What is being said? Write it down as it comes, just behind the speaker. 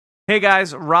Hey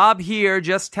guys, Rob here,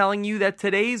 just telling you that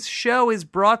today's show is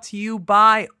brought to you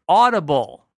by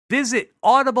Audible. Visit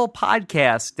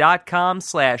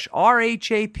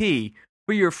audiblepodcast.com/RHAP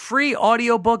for your free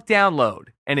audiobook download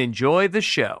and enjoy the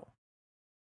show.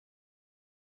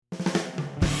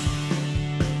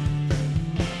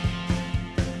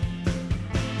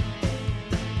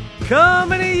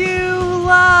 Coming to you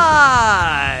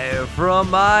live from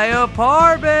my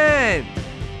apartment.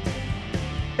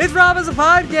 It's Rob as a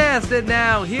podcast, and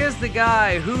now here's the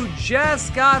guy who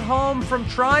just got home from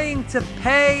trying to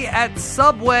pay at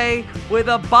Subway with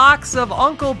a box of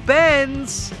Uncle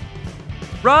Ben's,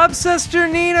 Rob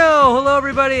Cesternino. Hello,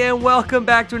 everybody, and welcome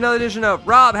back to another edition of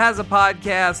Rob Has a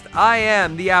Podcast. I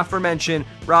am the aforementioned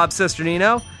Rob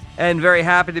Cesternino, and very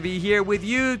happy to be here with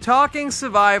you talking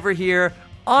Survivor here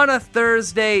on a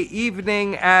Thursday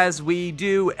evening, as we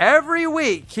do every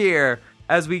week here,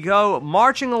 as we go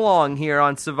marching along here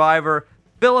on Survivor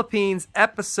Philippines,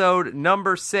 episode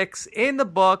number 6 in the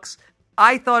books.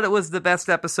 I thought it was the best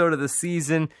episode of the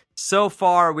season so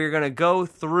far. We're going to go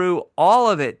through all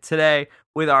of it today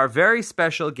with our very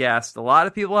special guest. A lot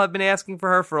of people have been asking for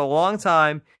her for a long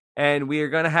time, and we are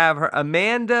going to have her,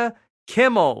 Amanda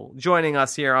Kimmel, joining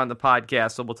us here on the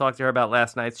podcast. So we'll talk to her about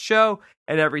last night's show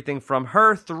and everything from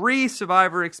her 3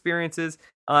 Survivor experiences,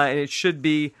 and it should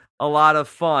be a lot of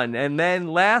fun. And then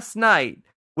last night,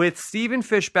 with Stephen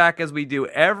Fishback, as we do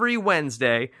every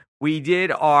Wednesday, we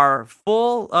did our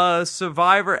full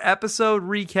Survivor episode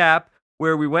recap,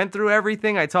 where we went through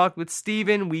everything. I talked with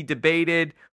Stephen. We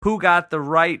debated who got the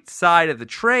right side of the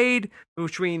trade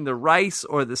between the rice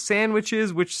or the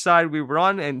sandwiches, which side we were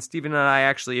on, and Stephen and I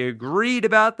actually agreed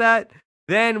about that.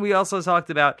 Then we also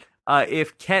talked about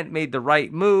if Kent made the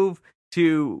right move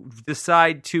to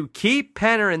decide to keep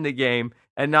Penner in the game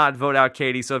and not vote out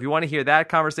Katie. So if you want to hear that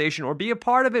conversation or be a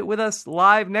part of it with us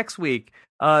live next week,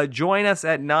 join us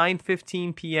at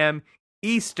 9:15 p.m.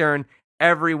 Eastern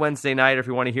every Wednesday night. Or if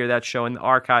you want to hear that show in the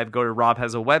archive, go to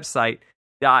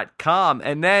robhasawebsite.com.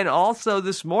 And then also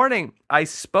this morning, I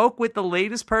spoke with the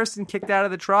latest person kicked out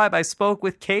of the tribe. I spoke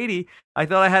with Katie. I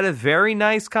thought I had a very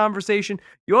nice conversation.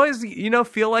 You always,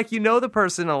 feel like you know the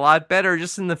person a lot better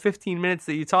just in the 15 minutes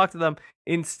that you talk to them,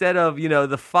 instead of,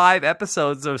 the 5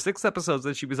 episodes or 6 episodes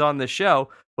that she was on the show.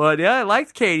 But yeah, I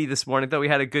liked Katie this morning. Thought we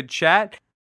had a good chat.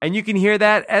 And you can hear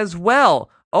that as well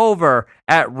over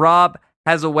at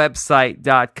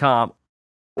robhasawebsite.com,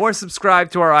 or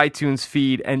subscribe to our iTunes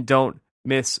feed and don't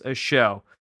miss a show.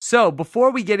 So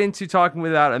before we get into talking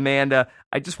about Amanda,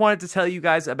 I just wanted to tell you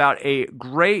guys about a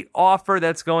great offer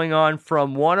that's going on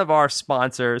from one of our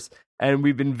sponsors. And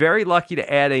we've been very lucky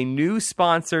to add a new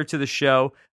sponsor to the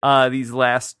show these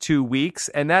last 2 weeks.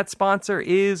 And that sponsor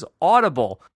is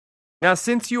Audible. Now,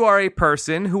 since you are a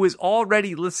person who is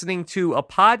already listening to a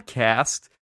podcast,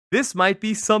 this might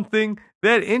be something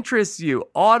that interests you.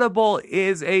 Audible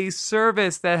is a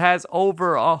service that has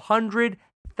over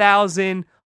 100,000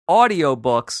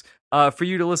 audiobooks for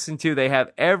you to listen to. They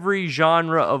have every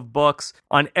genre of books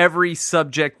on every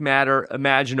subject matter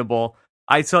imaginable.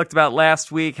 I talked about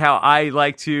last week how I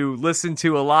like to listen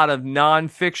to a lot of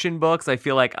nonfiction books. I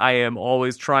feel like I am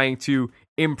always trying to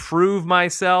improve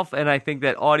myself, and I think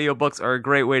that audiobooks are a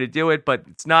great way to do it, but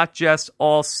it's not just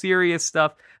all serious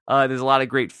stuff. There's a lot of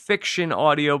great fiction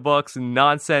audiobooks and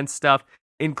nonsense stuff,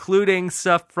 including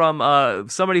stuff from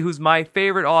somebody who's my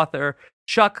favorite author,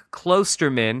 Chuck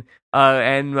Klosterman,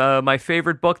 and my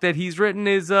favorite book that he's written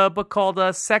is a book called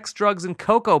Sex, Drugs, and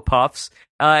Cocoa Puffs,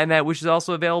 and that which is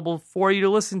also available for you to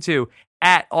listen to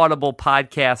at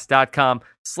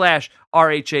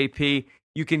audiblepodcast.com/RHAP.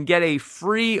 You can get a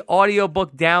free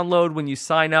audiobook download when you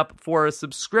sign up for a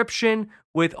subscription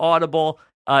with Audible.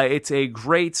 It's a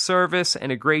great service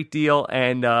and a great deal,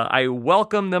 and I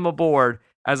welcome them aboard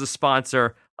as a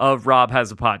sponsor of Rob Has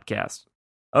a Podcast.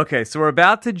 Okay, so we're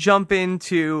about to jump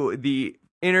into the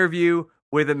interview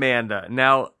with Amanda.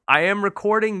 Now, I am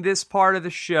recording this part of the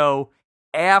show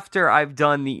after I've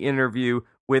done the interview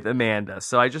with Amanda.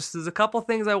 So there's a couple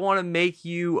things I want to make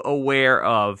you aware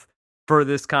of for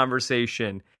this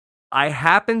conversation. I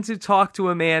happened to talk to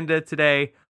Amanda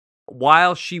today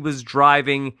while she was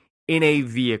driving in a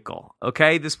vehicle.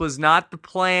 Okay, this was not the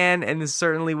plan, and this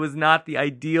certainly was not the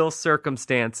ideal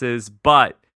circumstances,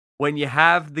 but when you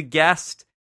have the guest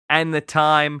and the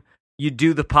time, you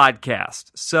do the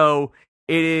podcast. So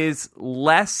it is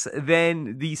less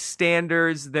than the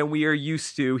standards than we are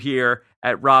used to here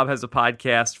at Rob Has a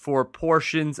Podcast for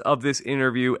portions of this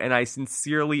interview, and I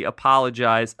sincerely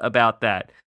apologize about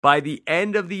that. By the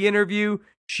end of the interview,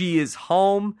 she is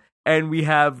home, and we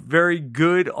have very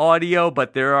good audio,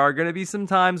 but there are going to be some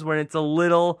times when it's a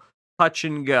little touch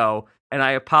and go. and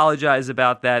I apologize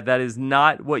about that. That is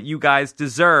not what you guys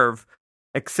deserve,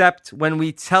 except when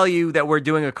we tell you that we're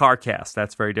doing a car cast.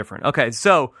 That's very different. Okay,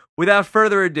 so without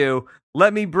further ado,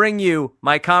 let me bring you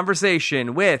my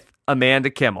conversation with Amanda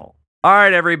Kimmel. All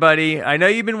right, everybody. I know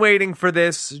you've been waiting for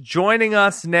this. Joining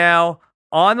us now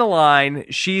on the line,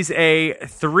 she's a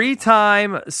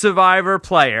 3-time Survivor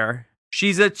player.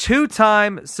 She's a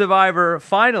 2-time Survivor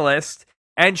finalist,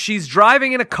 and she's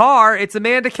driving in a car. It's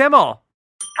Amanda Kimmel.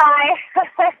 Hi.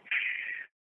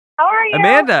 How are you?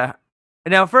 Amanda,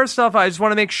 now, first off, I just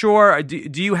want to make sure,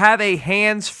 do you have a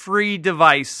hands-free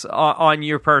device on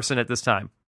your person at this time?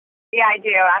 Yeah, I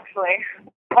do, actually.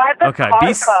 Well, I have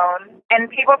this car phone, and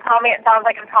people tell me it sounds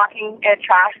like I'm talking in a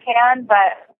trash can,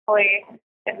 but hopefully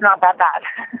it's not that bad.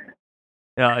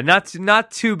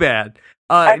 Not too bad.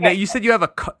 Okay. Now, you said you have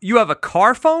a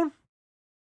car phone?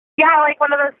 Yeah, like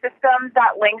one of those systems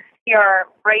that links to your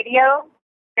radio,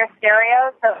 your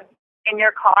stereo, so in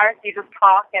your car, so you just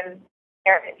talk and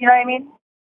hear it. You know what I mean?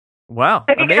 Wow,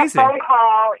 so if you amazing. get a phone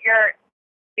call,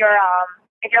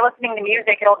 if you're listening to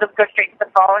music, it'll just go straight to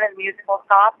the phone and the music will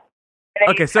stop.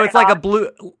 Okay, so it's like a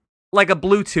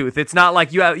Bluetooth. It's not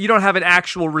like you don't have an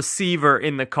actual receiver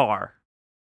in the car.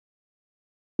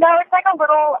 No, it's like a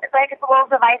little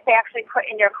device they actually put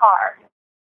in your car.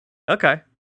 Okay.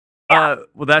 Yeah.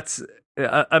 Well, that's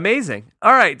amazing.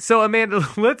 All right, so Amanda,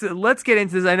 let's get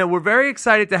into this. I know we're very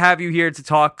excited to have you here to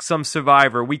talk some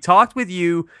Survivor. We talked with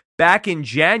you back in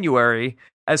January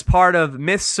as part of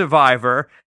Miss Survivor,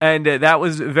 and that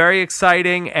was very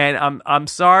exciting. And I'm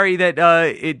sorry that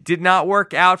it did not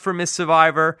work out for Miss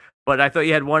Survivor, but I thought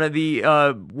you had one of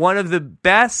the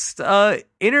best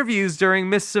interviews during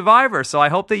Miss Survivor. So I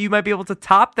hope that you might be able to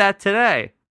top that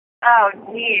today. Oh,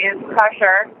 geez,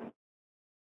 pressure.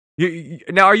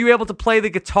 Now, are you able to play the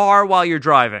guitar while you're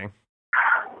driving?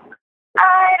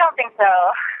 I don't think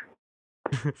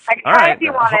so. I could try if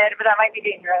you wanted, but that might be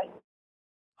dangerous.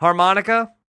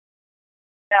 Harmonica?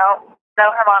 No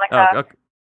harmonica. Oh, okay.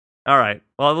 All right.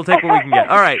 Well, we'll take what we can get.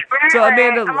 All right. So,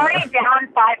 Amanda, I'm already down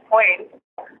 5 points.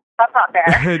 That's not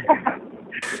fair.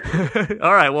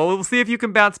 All right. Well, we'll see if you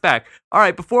can bounce back. All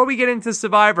right. Before we get into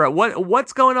Survivor,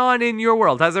 what's going on in your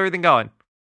world? How's everything going?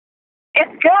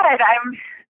 It's good. I'm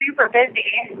super busy.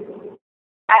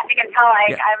 As you can tell,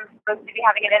 I'm supposed to be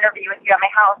having an interview with you at my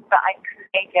house, but I couldn't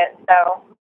make it, so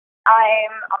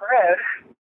I'm on the road.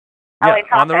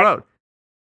 On the road.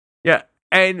 Yeah.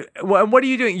 And what are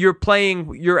you doing?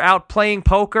 You're out playing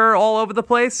poker all over the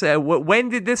place. When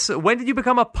did you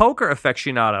become a poker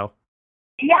aficionado?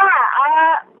 Yeah.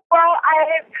 Well,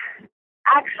 I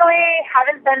actually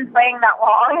haven't been playing that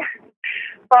long.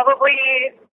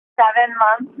 Probably 7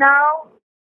 months now.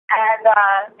 And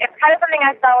it's kind of something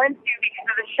I fell into because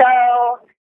of the show.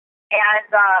 And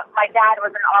my dad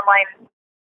has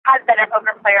been a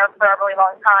poker player for a really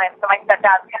long time. So my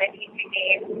stepdad's kind of teaching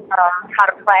me how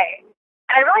to play.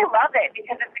 And I really love it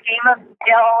because it's a game of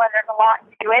skill and there's a lot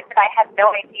to it that I had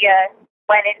no idea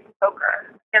went into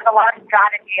poker. There's a lot of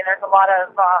strategy and there's a lot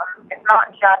of, it's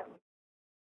not just,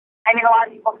 a lot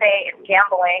of people say it's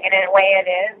gambling, and in a way it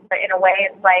is, but in a way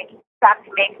it's like you have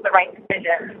to make the right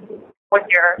decision with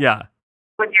your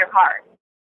cards.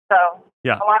 So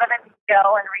a lot of it's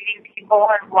skill and reading people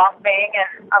and bluffing,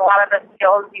 and a lot of the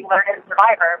skills you learn in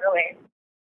Survivor, really.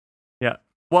 Yeah.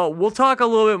 Well, we'll talk a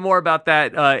little bit more about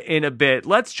that in a bit.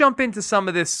 Let's jump into some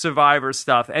of this Survivor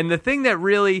stuff. And the thing that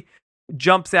really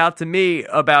jumps out to me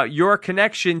about your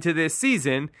connection to this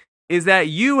season is that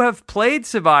you have played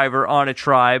Survivor on a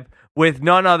tribe with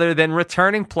none other than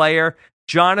returning player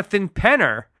Jonathan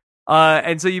Penner.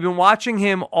 And so you've been watching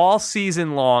him all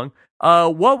season long.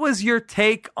 What was your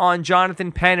take on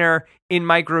Jonathan Penner in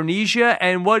Micronesia,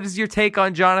 and what is your take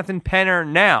on Jonathan Penner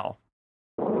now?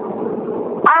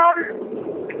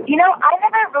 I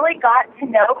never really got to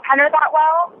know Penner that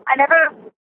well. I never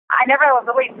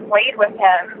really played with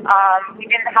him. We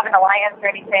didn't have an alliance or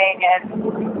anything, and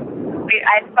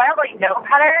I don't really know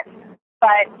Penner,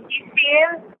 but he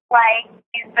seems like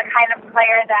he's the kind of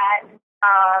player that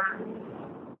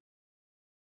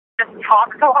just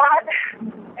talks a lot,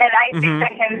 and I think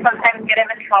that can sometimes get him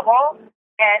in trouble.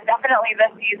 And definitely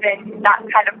this season, that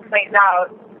kind of plays out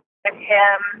with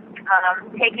him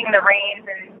taking the reins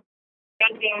and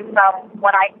making some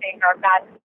what I think are bad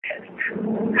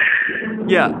decisions.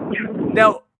 Yeah.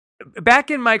 Now, back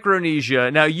in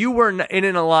Micronesia, now you were in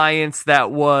an alliance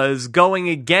that was going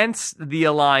against the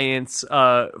alliance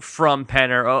from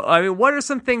Penner. What are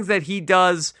some things that he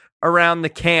does around the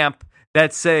camp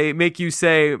that make you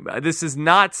say this is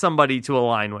not somebody to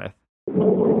align with?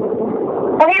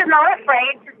 Well, he's not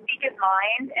afraid to speak his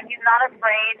mind, and he's not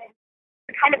afraid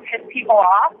kind of piss people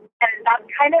off, and that's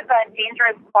kind of a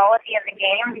dangerous quality in the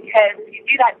game because if you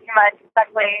do that too much,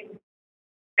 especially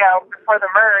before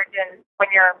the merge and when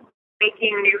you're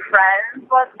making new friends,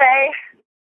 let's say,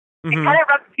 it kind of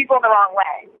rubs people the wrong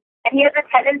way. And he has a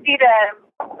tendency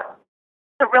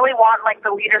to really want like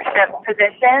the leadership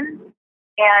position,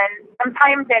 and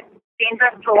sometimes it's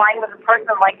dangerous to align with a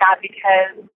person like that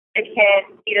because it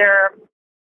can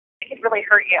really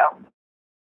hurt you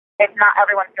if not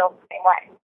everyone feels the same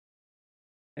way.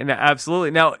 And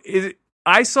absolutely. Now,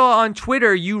 I saw on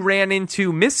Twitter you ran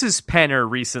into Mrs. Penner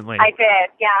recently. I did,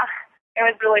 yeah. It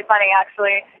was really funny,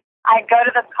 actually. I go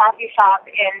to this coffee shop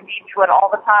in Beechwood all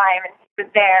the time, and she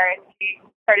was there, and she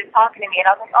started talking to me, and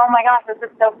I was like, oh my gosh, this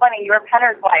is so funny. You were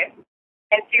Penner's wife.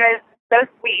 And she was so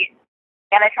sweet.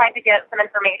 And I tried to get some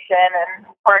information, and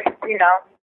of course,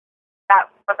 that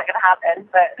wasn't going to happen,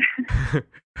 but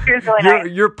she was really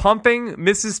nice. You're pumping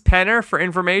Mrs. Penner for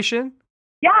information?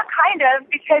 Yeah, kind of,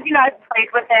 because, I've played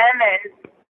with him,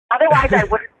 and otherwise I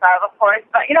wouldn't have, of course.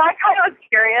 But, I kind of was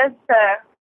curious to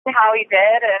see how he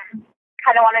did, and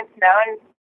kind of wanted to know, and,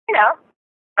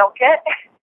 milk it.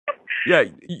 Yeah.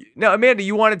 Now, Amanda,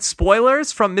 you wanted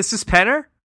spoilers from Mrs. Penner?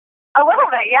 A little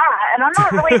bit, yeah. And I'm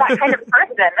not really that kind of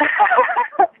person.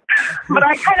 But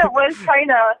I kind of was trying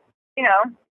to,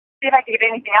 see if I could get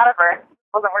anything out of her. It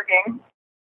wasn't working.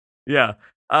 Yeah.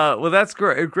 Well, that's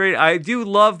great. I do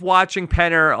love watching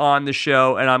Penner on the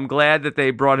show, and I'm glad that they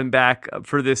brought him back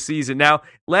for this season. Now,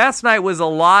 last night was a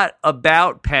lot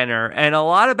about Penner and a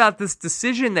lot about this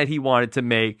decision that he wanted to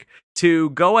make to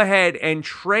go ahead and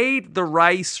trade the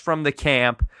rice from the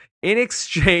camp in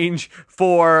exchange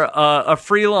for a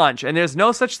free lunch. And there's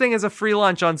no such thing as a free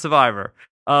lunch on Survivor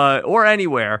or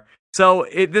anywhere. So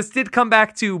this did come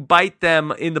back to bite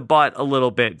them in the butt a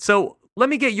little bit. So let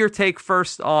me get your take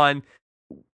first on,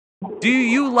 do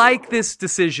you like this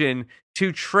decision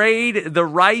to trade the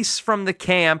rice from the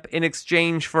camp in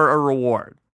exchange for a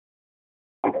reward?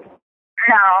 No,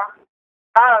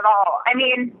 not at all. I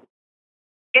mean,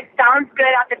 it sounds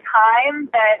good at the time,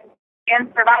 but in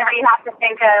Survivor you have to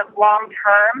think of long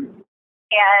term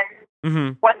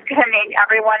and what's going to make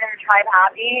everyone in the tribe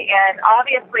happy. And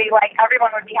obviously, like,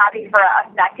 everyone would be happy for a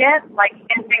second, like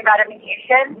instant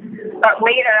gratification. But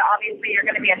later, obviously, you're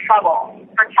going to be in trouble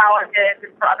for challenges and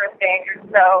for other things.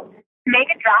 So to make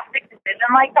a drastic decision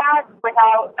like that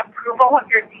without approval of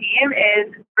your team is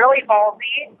really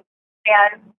ballsy.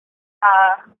 And,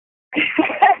 I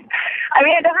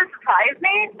mean, it doesn't surprise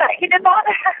me that he did that,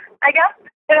 I guess,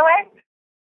 in a way.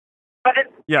 But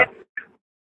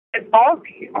it's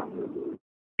ballsy.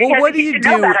 Well, what do you do?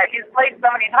 Know better. He's played so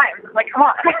many times. Like, come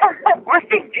on. What's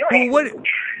he doing?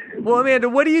 Well, Amanda,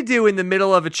 what do you do in the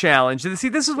middle of a challenge? See,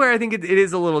 this is where I think it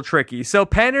is a little tricky. So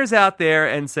Penner's out there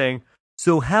and saying,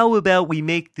 so how about we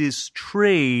make this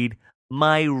trade,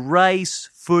 my rice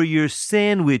for your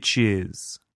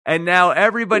sandwiches? And now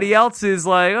everybody else is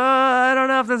like, I don't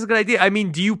know if that's a good idea. I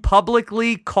mean, do you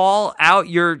publicly call out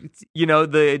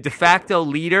the de facto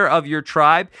leader of your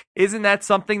tribe? Isn't that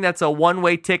something that's a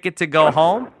one-way ticket to go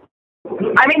home?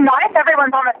 I mean, not if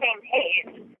everyone's on the same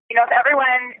page. If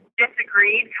everyone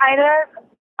disagreed, kind of,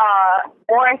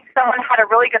 or if someone had a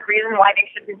really good reason why they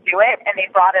shouldn't do it and they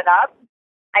brought it up,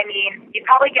 I mean, you'd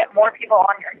probably get more people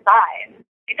on your side.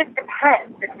 It just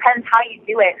depends. It depends how you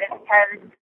do it. It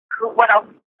depends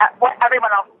what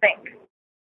everyone else thinks.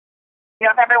 If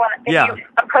you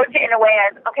approach it in a way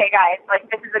as, okay, guys, like,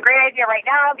 this is a great idea right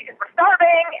now because we're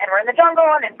starving and we're in the jungle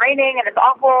and it's raining and it's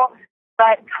awful,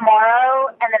 but tomorrow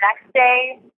and the next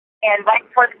day and right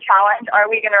before the challenge, are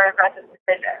we going to regret this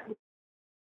decision?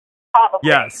 Probably.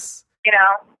 Yes.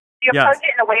 You approach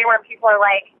it in a way where people are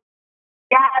like,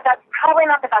 yeah, that's probably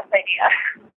not the best idea.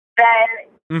 Then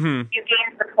you gain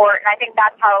support, and I think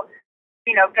that's how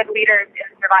good leaders in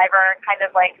Survivor kind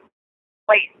of like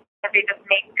wait, if they just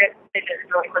make good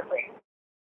decisions really quickly.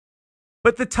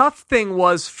 But the tough thing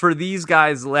was for these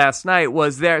guys last night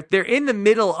was they're in the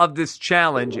middle of this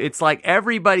challenge. It's like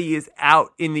everybody is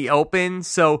out in the open,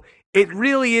 so it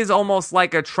really is almost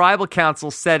like a tribal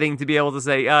council setting to be able to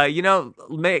say,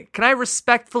 can I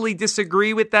respectfully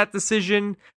disagree with that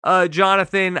decision,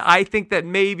 Jonathan? I think that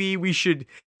maybe we should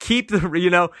keep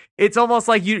it's almost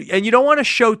like you don't want to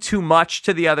show too much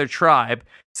to the other tribe.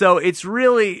 So it's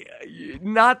really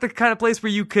not the kind of place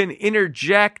where you can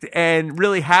interject and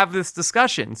really have this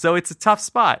discussion. So it's a tough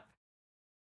spot.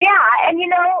 Yeah, and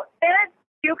there's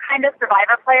two kind of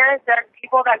Survivor players. There's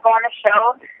people that go on the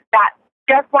show that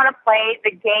just want to play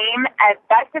the game as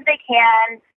best as they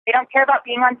can. They don't care about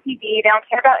being on TV. They don't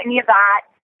care about any of that.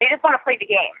 They just want to play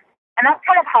the game. And that's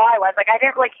kind of how I was. Like, I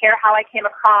didn't really care how I came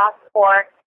across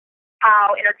or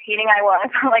how entertaining I was,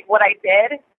 like what I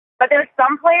did. But there's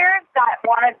some players that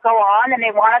want to go on and they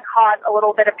want to cause a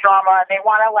little bit of drama. They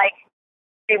want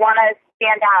to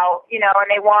stand out, you know, and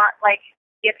they want like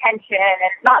the attention.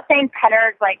 And not saying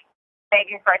Penner's like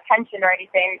begging for attention or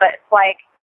anything, but it's like,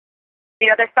 you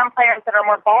know, there's some players that are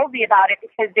more ballsy about it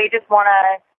because they just want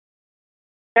to.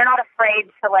 They're not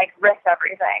afraid to like risk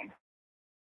everything.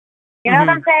 You know what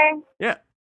I'm saying? Yeah.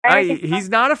 He's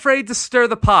not afraid to stir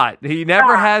the pot. He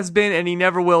never has been, and he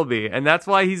never will be, and that's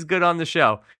why he's good on the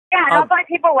show. Yeah, that's why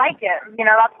people like him. You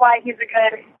know, that's why he's a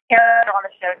good character on the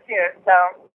show too.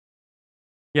 So.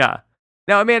 Yeah.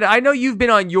 Now, Amanda, I know you've been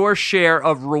on your share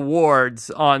of rewards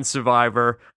on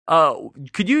Survivor.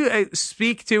 Could you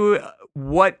speak to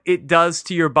what it does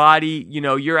to your body? You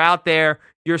know, you're out there,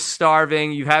 you're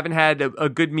starving, you haven't had a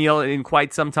good meal in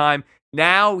quite some time.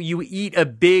 Now you eat a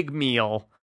big meal.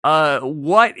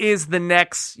 What is the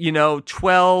next,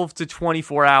 12 to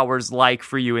 24 hours like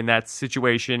for you in that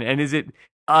situation? And is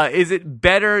it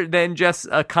better than just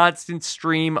a constant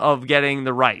stream of getting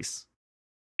the rice?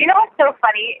 You know what's so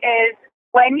funny is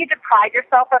when you deprive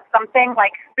yourself of something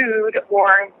like food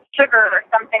or sugar or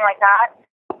something like that,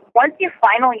 once you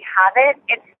finally have it,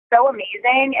 it's so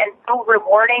amazing and so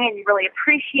rewarding and you really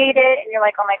appreciate it and you're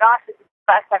like, oh my gosh, this is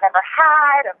the best I've ever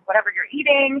had of whatever you're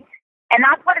eating. And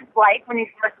that's what it's like when you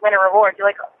first win a reward. You're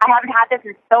like, I haven't had this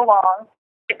in so long.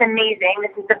 It's amazing.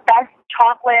 This is the best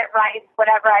chocolate, rice,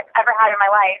 whatever I've ever had in my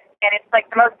life. And it's like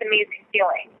the most amazing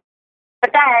feeling.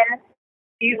 But then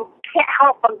you can't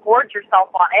help but gorge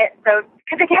yourself on it. So,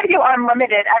 because they give you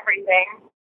unlimited everything,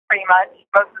 pretty much,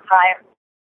 most of the time.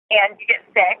 And you get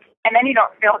sick, and then you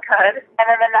don't feel good. And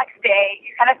then the next day,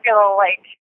 you kind of feel like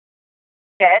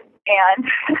shit. And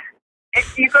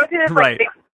you go through this like, big,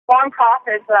 long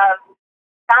process of,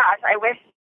 gosh, I wish,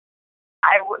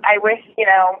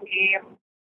 we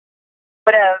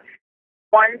would have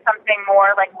won something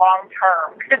more like long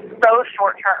term. Because it's so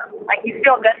short term. Like you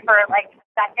feel good for like a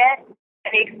second,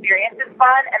 and the experience is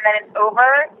fun, and then it's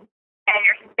over, and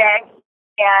you're sick,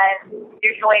 and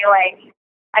usually a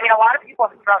lot of people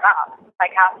have thrown up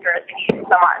like after they eat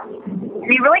so much. And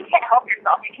you really can't help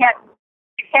yourself. You can't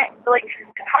really.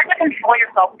 It's hard to control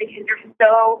yourself because you're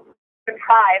so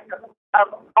deprived of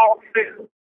all food.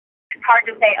 It's hard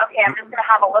to say, okay, I'm just going to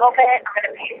have a little bit. I'm going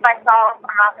to pace myself.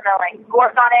 I'm not going to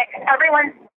gorge on it. And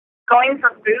everyone's going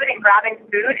for food and grabbing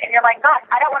food, and you're like, gosh,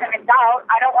 I don't want to miss out.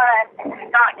 I don't want to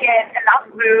not get enough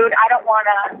food. I don't want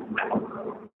to,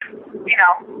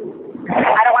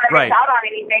 I don't want to miss out on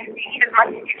anything. So you eat as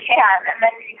much as you can, and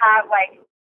then you have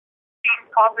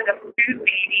James calls it a food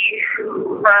baby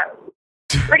for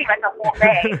pretty much a whole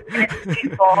day, and it's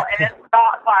painful and it's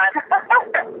not fun.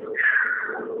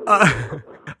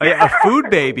 A food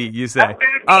baby, you say?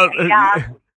 A food baby, yeah.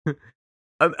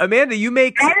 Amanda, you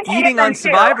make eating on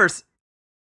Survivors.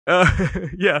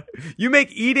 You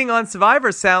make eating on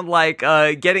Survivor sound like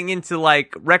getting into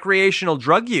recreational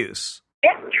drug use.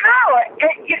 It's true,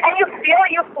 and you feel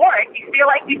euphoric. You feel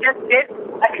like you just did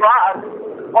a drug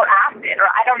or acid, or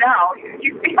I don't know.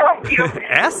 You feel like you're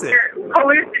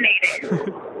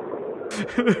hallucinating.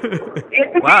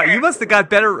 Wow, you must have got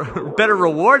better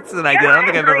rewards than I did. I don't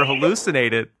think I've ever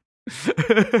hallucinated.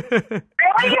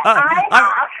 Really?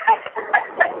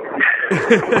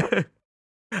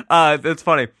 That's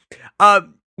funny.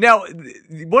 Now,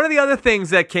 one of the other things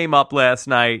that came up last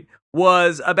night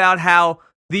was about how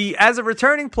as a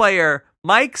returning player,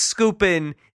 Mike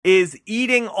Scoopin is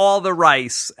eating all the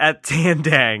rice at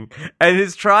Tandang, and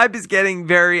his tribe is getting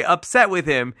very upset with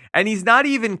him, and he's not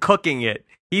even cooking it.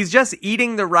 He's just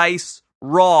eating the rice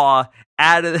raw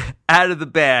out of the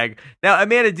bag. Now,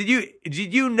 Amanda, did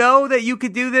you know that you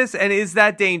could do this, and is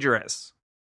that dangerous?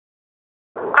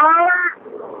 I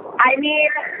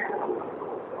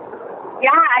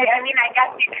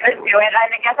guess you could do it.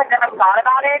 I guess I've never thought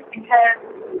about it because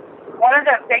one of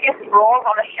the biggest rules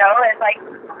on the show is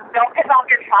don't piss off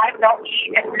your tribe, don't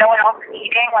eat if no one else is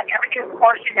eating. Everything's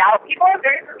portioned out. People are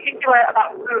very particular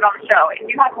about food on the show. If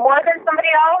you have more than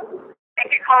somebody else, it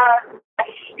could cause a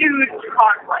huge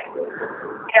conflict.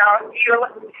 If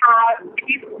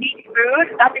you sneak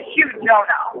food, that's a huge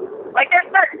no-no. There's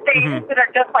certain things that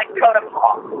are just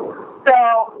protocol. So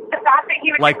the fact that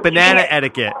he was banana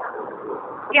etiquette.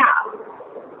 Yeah.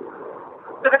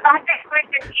 So the fact that he was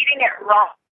just eating it raw,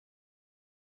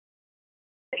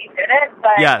 he did it,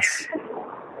 but yes,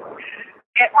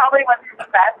 it probably wasn't the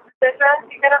best decision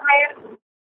he could have made.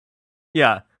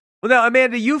 Yeah. Well, now,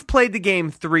 Amanda, you've played the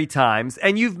game 3 times,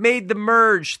 and you've made the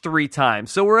merge 3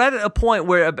 times. So we're at a point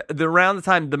where around the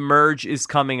time the merge is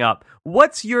coming up.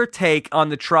 What's your take on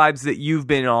the tribes that you've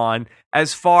been on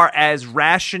as far as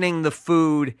rationing the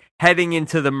food heading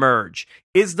into the merge?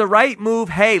 Is the right move,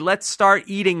 hey, let's start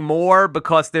eating more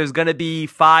because there's going to be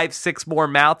 5, 6 more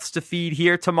mouths to feed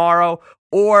here tomorrow?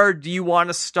 Or do you want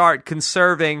to start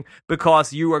conserving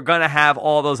because you are going to have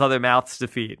all those other mouths to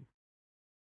feed?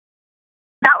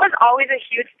 That was always a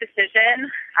huge decision.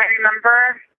 I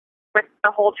remember with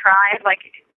the whole tribe, like,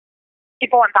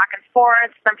 people went back and forth.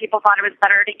 Some people thought it was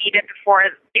better to eat it before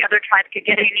the other tribe could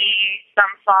get any. Some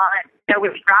thought that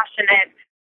we would ration it.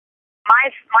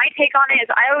 My take on it is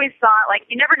I always thought, like,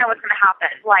 you never know what's going to happen.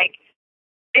 Like,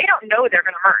 they don't know they're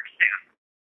going to merge soon.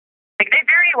 Like, they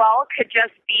very well could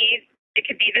just be, it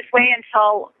could be this way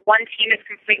until one team is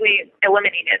completely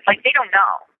eliminated. Like, they don't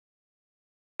know.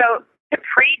 So to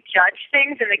prejudge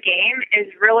things in the game is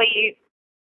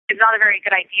not a very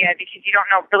good idea because you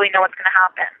don't really know what's going to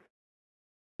happen.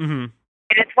 Mm-hmm.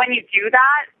 And it's when you do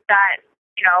that,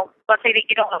 you know, let's say they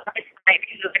eat all the rice tonight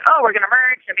because it's like, oh, we're going to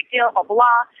merge, no big deal, blah, blah,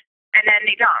 blah. And then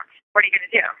they don't. What are you going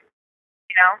to do?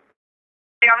 You know?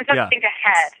 They always have to think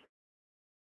ahead.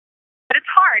 But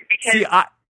it's hard because,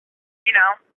 you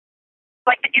know,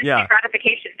 like the instant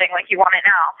gratification thing, like you want it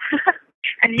now.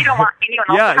 And you don't want anyone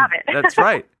else to have it. That's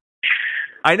right.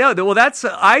 I know. Well,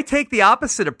 I take the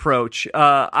opposite approach.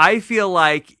 I feel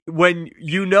like when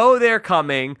you know they're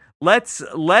coming, let's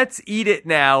eat it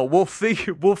now. We'll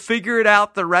figure it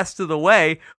out the rest of the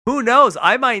way. Who knows?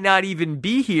 I might not even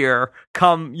be here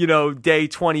come, you know, day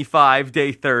 25,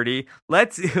 day 30.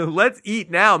 Let's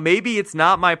eat now. Maybe it's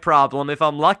not my problem. If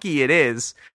I'm lucky, it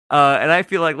is. And I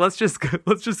feel like let's just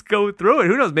go through it.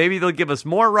 Who knows? Maybe they'll give us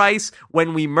more rice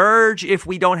when we merge if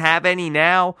we don't have any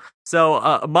now.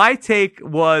 So my take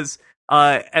was,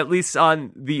 at least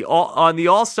on the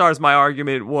All-Stars, my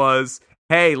argument was,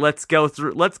 hey, let's go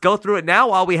through it now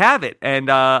while we have it. And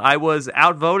I was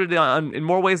outvoted in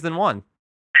more ways than one.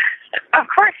 Of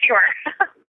course you were.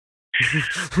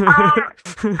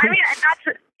 I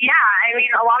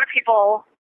mean, a lot of people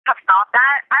have thought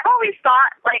that. I've always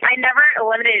thought, like, I never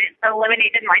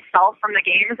eliminated myself from the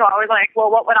game, so I was like, well,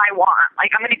 what would I want?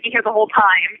 Like, I'm going to be here the whole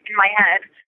time in my head.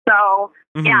 So,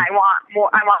 I want more.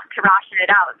 I want to ration it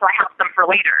out, so I have some for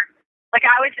later. Like,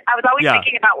 I was always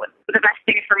thinking about what the best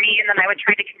thing for me, and then I would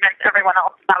try to convince everyone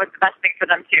else that was the best thing for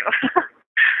them, too.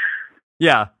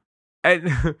 Yeah.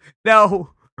 And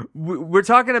now we're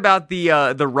talking about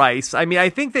the rice. I mean, I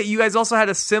think that you guys also had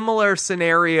a similar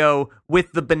scenario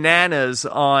with the bananas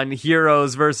on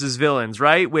Heroes versus Villains,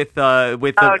 right? With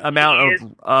the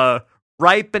amount of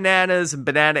ripe bananas and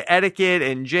banana etiquette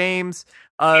and James.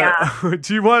 Do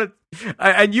you want?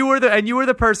 And you were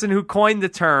the person who coined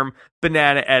the term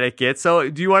banana etiquette.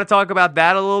 So do you want to talk about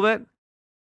that a little bit?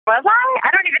 Was I? I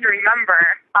don't even remember.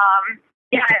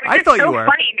 It was just so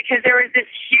funny because there was this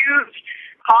huge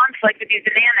conflict with these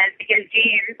bananas because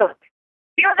James,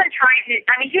 he wasn't trying to,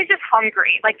 I mean, he was just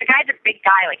hungry. Like, the guy's a big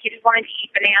guy. Like, he just wanted to eat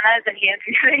bananas and he didn't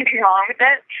see anything wrong with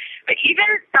it. But even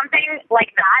something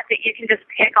like that you can just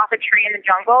pick off a tree in the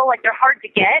jungle, like, they're hard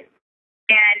to get.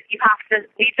 And you have to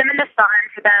leave them in the sun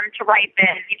for them to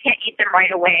ripen. You can't eat them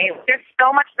right away. There's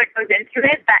so much that goes into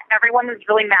it that everyone was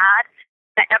really mad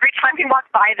that every time he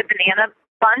walked by the banana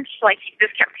bunch, like, he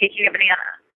just kept taking a banana.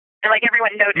 And, like,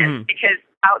 everyone noticed because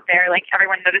out there, like,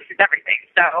 everyone notices everything.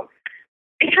 So,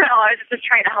 you know, I was just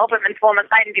trying to help him and pull him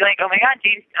aside and be like, oh, my God,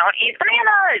 James, don't eat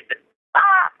bananas.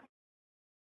 Stop.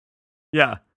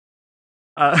 Yeah.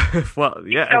 Well,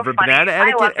 yeah. So funny. Banana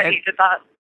etiquette. I love that he did that.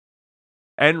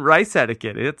 And rice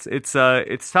etiquette.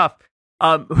 It's tough.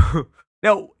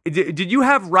 Now, did you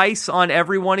have rice on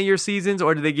every one of your seasons,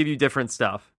 or did they give you different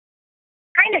stuff?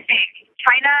 Kind of thing.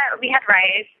 China, we had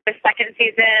rice. The second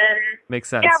season, makes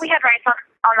sense. Yeah, we had rice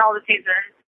on all the seasons.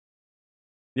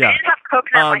 Yeah. I didn't have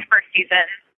coconut my first season,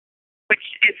 which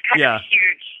is kind of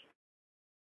huge.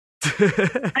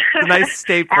 It's a nice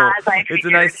staple. It's a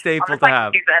nice staple to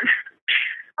have. Season.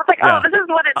 I was like, this is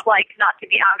what it's like not to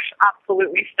be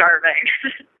absolutely starving.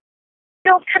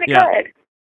 Feels kind of good.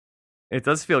 It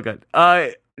does feel good.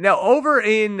 Now, over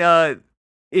in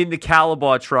the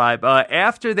Calabar tribe,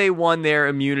 after they won their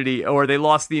immunity, or they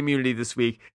lost the immunity this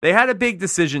week, they had a big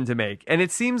decision to make. And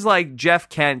it seems like Jeff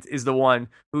Kent is the one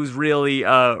who's really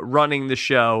running the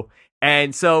show.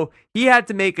 And so he had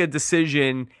to make a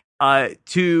decision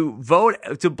to vote,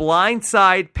 to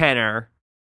blindside Penner,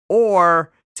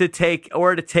 or to take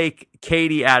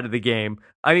Katie out of the game.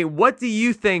 I mean, what do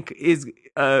you think is,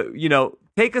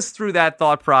 take us through that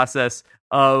thought process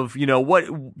of,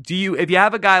 what do you, if you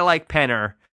have a guy like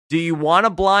Penner, Do you want to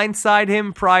blindside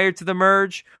him prior to the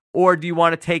merge, or do you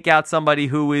want to take out somebody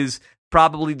who is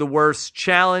probably the worst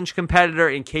challenge competitor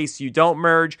in case you don't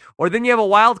merge? Or then you have a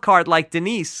wild card like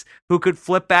Denise who could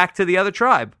flip back to the other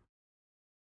tribe.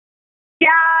 Yeah,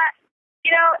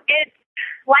 it's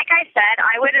like I said,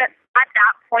 I would, at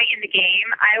that point in the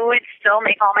game, I would still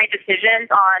make all my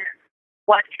decisions on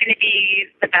what's going to be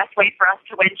the best way for us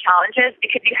to win challenges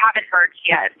because you haven't merged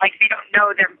yet. Like, they don't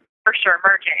know they're for sure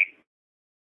merging.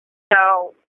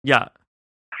 So, yeah.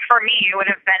 For me, it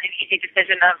would have been an easy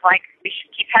decision of, like, we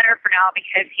should keep Henner for now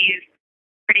because he's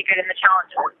pretty good in the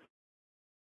challenges.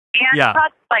 And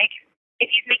plus, like,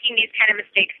 if he's making these kind of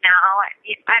mistakes now,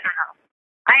 I don't know.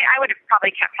 I would have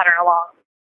probably kept Henner along.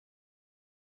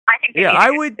 I think. Yeah,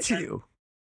 I would too.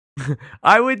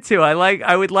 I would too.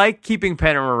 I would like keeping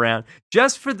Penner around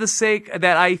just for the sake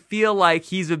that I feel like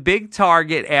he's a big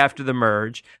target after the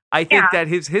merge. I think that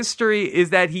his history is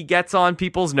that he gets on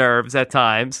people's nerves at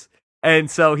times. And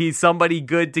so he's somebody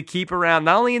good to keep around,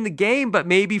 not only in the game, but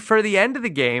maybe for the end of the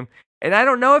game. And I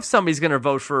don't know if somebody's going to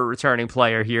vote for a returning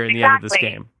player here in the end of this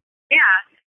game. Yeah.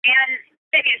 And the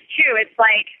thing is, too, it's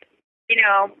like,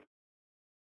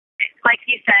 like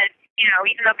you said,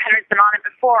 even though Penner's been on it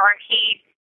before, he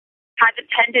has a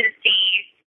tendency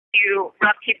to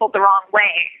rub people the wrong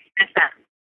way, in a sense.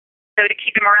 So to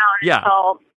keep him around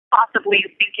until possibly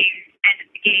thinking end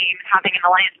of the game, having an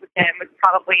alliance with him was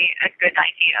probably a good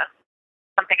idea.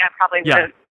 Something I probably would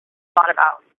have thought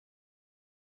about.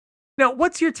 Now,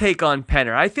 what's your take on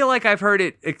Penner? I feel like I've heard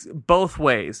it both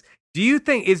ways. Do you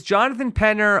think, is Jonathan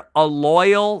Penner a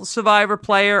loyal Survivor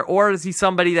player, or is he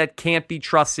somebody that can't be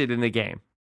trusted in the game?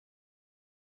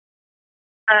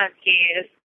 Oh, geez.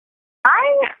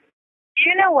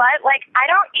 You know what? Like, I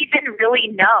don't even really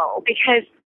know, because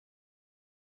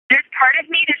there's part of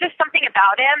me, there's just something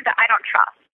about him that I don't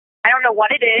trust. I don't know what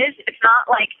it is. It's not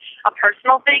like a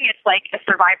personal thing. It's like a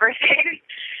Survivor thing.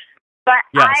 But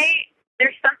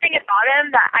there's something about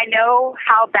him that I know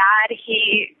how bad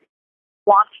he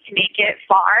wants to make it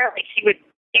far. Like, he would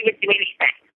do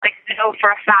anything. Like, I know for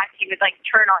a fact he would, like,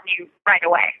 turn on you right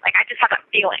away. Like, I just have that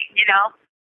feeling,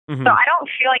 Mm-hmm. So I don't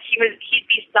feel like he'd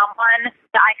be someone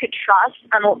that I could trust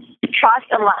unless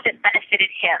it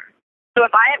benefited him. So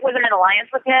if I was in an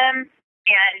alliance with him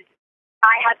and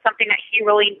I had something that he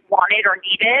really wanted or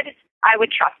needed, I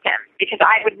would trust him because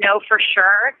I would know for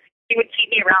sure he would keep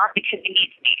me around because he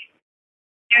needs me.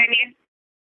 You know what I mean?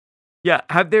 Yeah.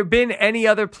 Have there been any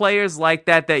other players like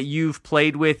that you've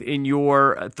played with in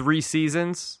your 3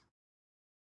 seasons?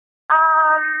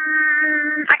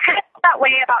 I kind of felt that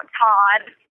way about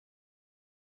Todd.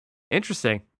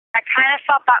 Interesting. I kind of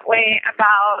felt that way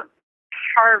about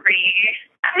Harvey.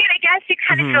 I mean, I guess you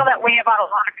kind of feel that way about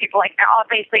a lot of people. Like,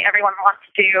 obviously everyone wants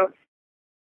to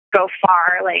go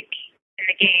far, like, in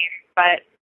the game, but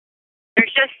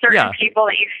there's just certain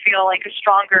people that you feel like are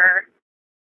stronger.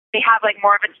 They have, like,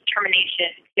 more of a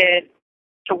determination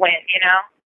to win,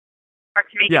 or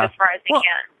to make it as far as they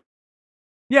can.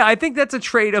 Yeah, I think that's a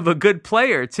trait of a good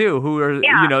player too, who are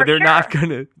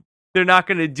they're not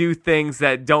gonna do things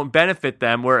that don't benefit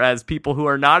them, whereas people who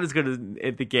are not as good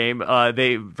at the game,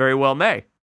 they very well may.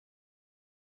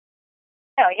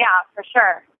 Oh yeah, for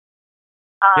sure.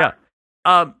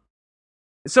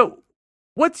 So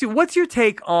what's your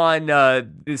take on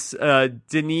this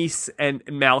Denise and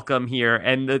Malcolm here,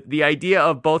 and the idea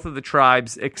of both of the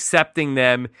tribes accepting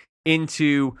them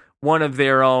into one of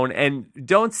their own, and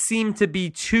don't seem to be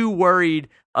too worried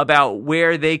about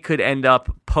where they could end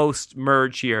up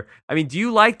post-merge here? I mean, do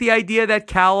you like the idea that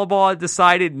Calabaw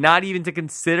decided not even to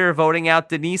consider voting out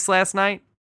Denise last night?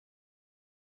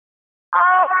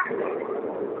 I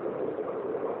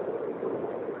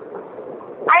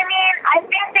mean, I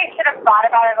think they should have thought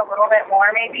about it a little bit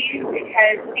more, maybe,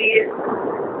 because he's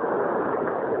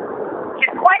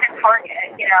quite a target,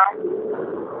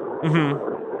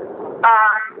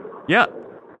 Yeah.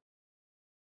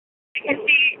 Because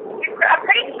he's a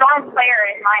pretty strong player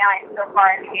in my eyes so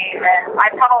far in the game, and I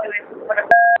probably would have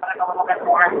thought it a little bit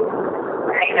more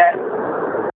than he did.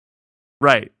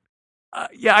 Right.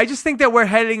 I just think that we're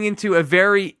heading into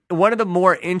one of the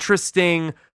more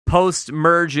interesting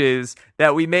post-merges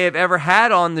that we may have ever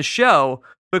had on the show,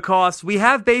 because we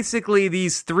have basically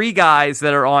these 3 guys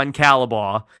that are on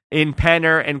Calabaw, in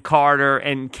Penner and Carter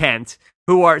and Kent,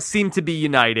 who seem to be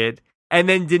united, and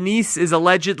then Denise is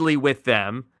allegedly with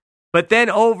them. But then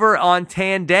over on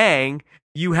Tandang,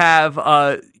 you have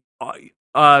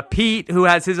Pete, who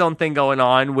has his own thing going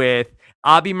on with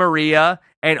Abi Maria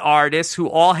and Artis, who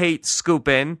all hate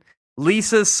Scoopin'.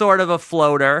 Lisa's sort of a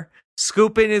floater.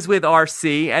 Skupin is with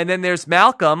RC, and then there's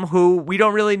Malcolm, who we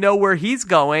don't really know where he's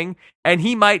going, and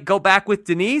he might go back with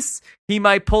Denise. He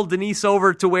might pull Denise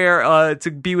over to where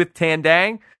to be with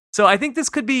Tandang. So I think this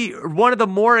could be one of the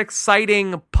more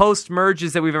exciting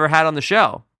post-merges that we've ever had on the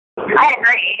show. I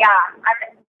agree, yeah.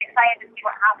 I'm excited to see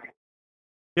what happens.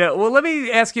 Yeah, well, let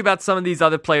me ask you about some of these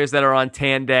other players that are on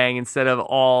Tandang instead of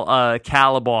all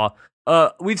Caliban.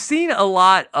 We've seen a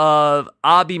lot of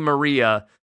Abi Maria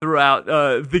throughout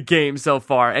the game so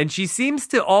far, and she seems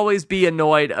to always be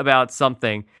annoyed about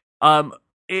something. How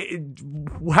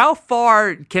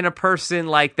far can a person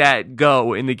like that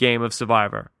go in the game of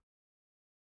Survivor?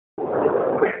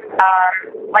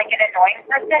 Like an annoying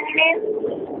person, you mean?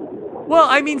 Well,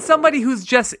 I mean somebody who's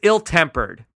just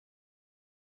ill-tempered.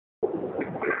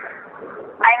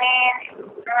 I mean,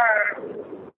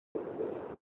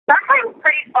 sometimes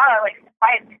pretty far, like,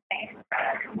 surprising me.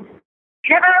 You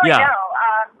never really know.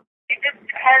 It just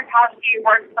depends how she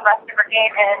works the rest of her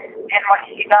game and what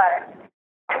she does.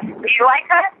 Do you like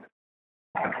her?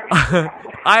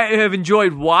 I have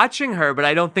enjoyed watching her, but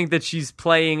I don't think that she's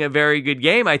playing a very good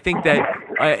game. I think that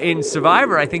in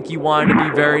Survivor, I think you want to be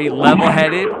very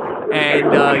level-headed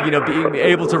and being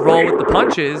able to roll with the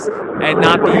punches and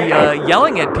not be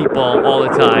yelling at people all the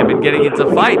time and getting into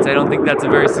fights. I don't think that's a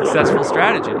very successful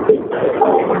strategy.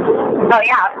 Oh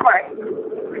yeah, of course.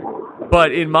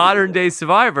 But in modern-day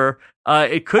Survivor,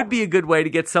 it could be a good way to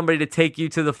get somebody to take you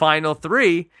to the final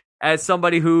three as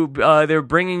somebody who they're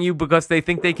bringing you because they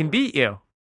think they can beat you.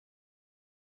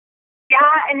 Yeah,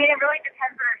 I mean, it really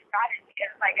depends on her strategy,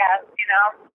 I guess, you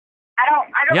know? I don't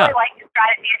really like the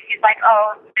strategy if she's like,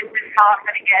 oh, this is how I'm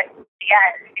going to get to the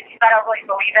end. Because I don't really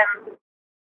believe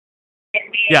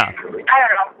in being, I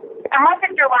don't know. Unless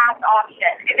it's your last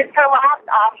option. If it's her last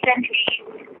option to be,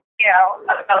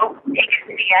 take it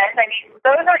to the end, I mean,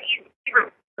 those are easy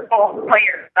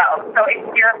players, though. So if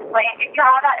you have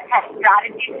that kind of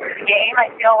strategy for the game,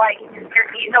 I feel like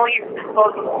you're easily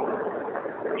disposable.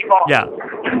 People. Yeah.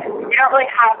 You don't really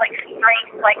have, like,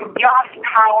 strength, like, you don't have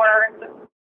power.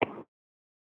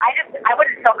 I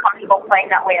wouldn't feel comfortable playing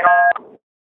that way at all.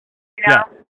 You know?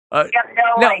 Yeah. You have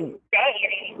no say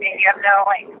in anything. You have no,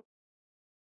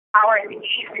 power in the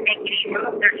game to make any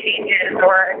moves or changes.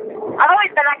 Or I've always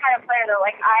been that kind of player, though.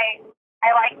 Like, I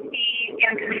like to be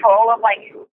in control of,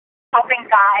 helping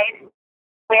guide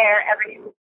where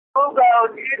everything will go,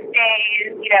 who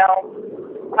stays,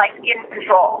 in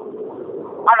control.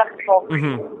 On the control freak.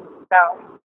 Mm-hmm. So,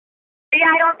 yeah,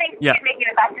 I don't think she's making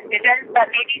the best decisions, but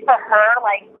maybe for her,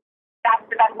 that's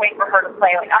the best way for her to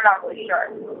play. I'm not really sure.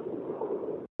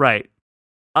 Right.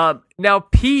 Now,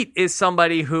 Pete is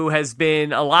somebody who has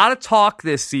been a lot of talk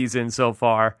this season so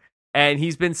far, and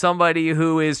he's been somebody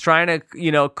who is trying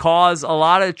to, cause a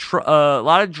lot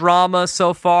of drama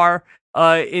so far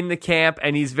in the camp,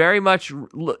 and he's very much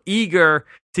eager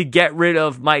to get rid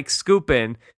of Mike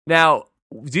Skupin. Now,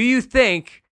 do you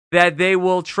think that they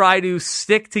will try to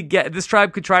stick together? This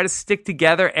tribe could try to stick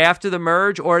together after the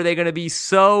merge, or are they going to be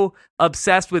so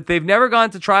obsessed with? They've never gone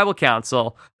to tribal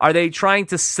council. Are they trying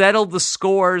to settle the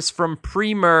scores from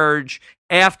pre-merge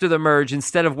after the merge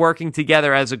instead of working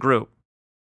together as a group?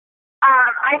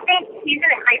 I think he's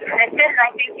in a great position.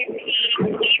 I think if he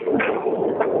keeps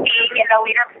being in the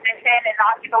leader position and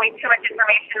not give away too much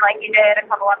information like he did a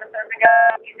couple episodes ago,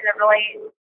 he's in a really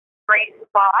great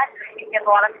spot. I think he has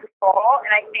a lot of control,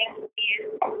 and I think he's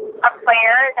a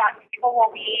player that people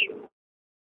will be.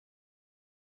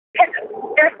 Because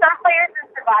there's some players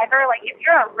in Survivor, if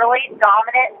you're a really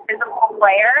dominant physical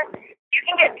player, you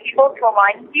can get people to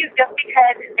align with you just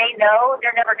because they know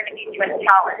they're never going to beat you in a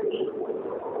challenge.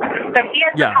 So he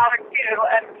has the power too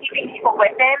of keeping people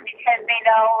with him because they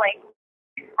know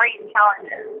he's great in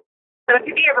challenges. So it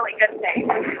could be a really good thing.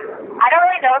 I don't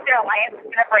really know if their alliance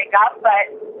is going to break up, but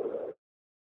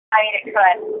it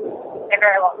could. It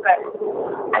very well could.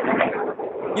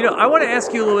 I want to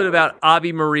ask you a little bit about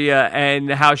Abi Maria and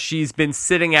how she's been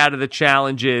sitting out of the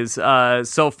challenges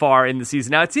so far in the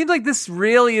season. Now, it seems like this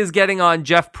really is getting on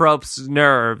Jeff Probst's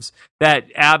nerves that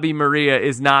Abi Maria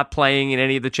is not playing in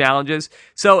any of the challenges.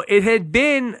 So it had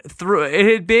been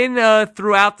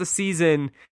throughout the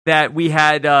season that we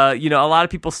had a lot of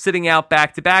people sitting out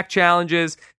back-to-back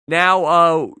challenges.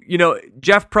 Now,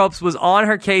 Jeff Probst was on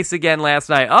her case again last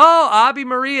night. Oh, Abi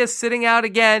Maria is sitting out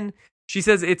again. She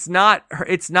says it's not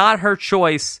her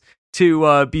choice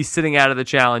to be sitting out of the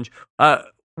challenge.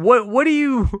 What do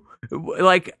you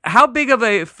like? How big of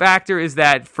a factor is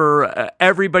that for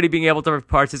everybody being able to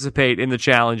participate in the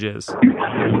challenges? Yeah,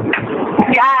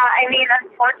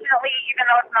 unfortunately, even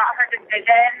though it's not her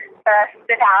decision to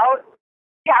sit out,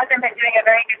 hasn't been doing a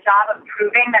very good job of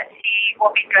proving that she will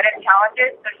be good at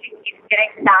challenges, so she keeps getting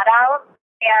sat out.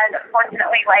 And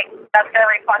unfortunately, like, that's going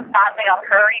to reflect badly on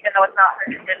her, even though it's not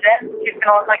her decision. She's going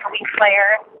to look like a weak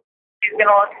player. She's going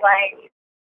to look like,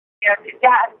 you know,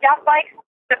 Jeff likes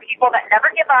the people that never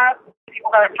give up, the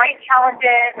people that are great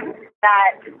challenges,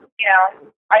 that, you know,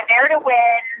 are there to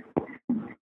win.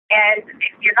 And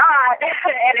if you're not,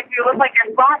 and if you look like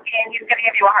you're slacking, he's going to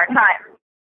give you a hard time.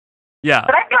 Yeah.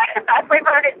 But I feel like the best way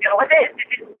for her to deal with it is to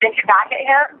just bitch it back at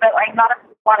him. But, like, not a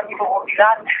lot of people will do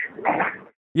that.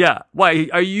 Yeah. Why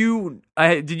are you?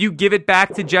 Did you give it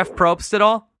back to Jeff Probst at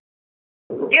all?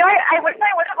 You know, I wish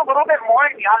I would have a little bit more,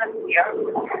 to be honest with you.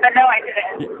 But no, I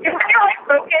didn't. Because when you're, like,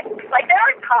 focused, like, there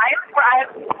are times where I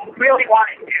really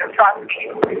wanted to, trust me.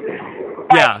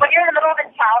 But Yeah. when you're in the middle of a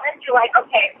challenge, you're like,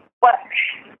 okay, what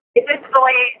is this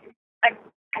really, like,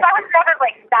 because I was never,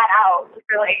 like, sat out,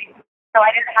 really. So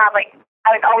I didn't have, like,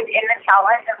 I was always in the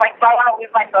challenge. And, like, do I want to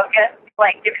lose my focus?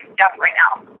 Like, give it stuff right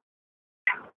now.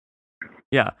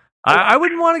 Yeah. I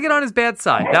wouldn't want to get on his bad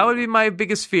side. That would be my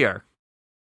biggest fear.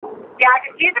 Yeah,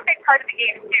 because he's a big part of the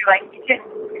game, too. Like, you just,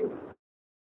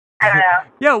 I don't know.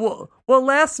 Yeah, well,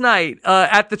 last night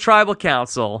at the Tribal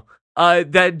Council,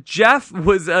 that Jeff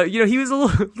was, he was a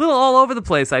little all over the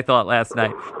place, I thought, last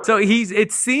night. So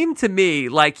it seemed to me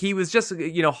like he was just,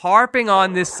 harping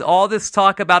on all this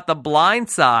talk about the blind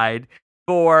side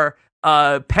for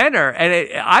Penner.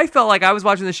 And I felt like I was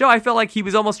watching the show. I felt like he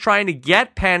was almost trying to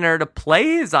get Penner to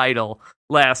play his idol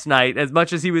last night as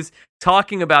much as he was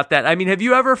talking about that. I mean, have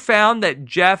you ever found that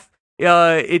Jeff,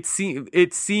 it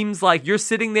seems like you're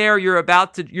sitting there, you're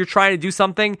trying to do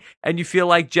something, and you feel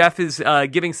like Jeff is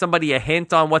giving somebody a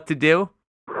hint on what to do?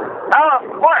 Oh,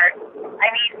 of course. I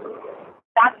mean,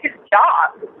 that's his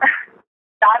job.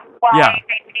 That's why they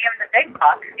pay him the big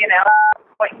bucks,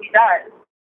 what he does.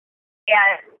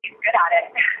 And he's good at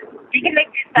it. He can make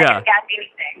you second guess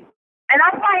anything. And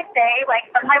that's why I say, like,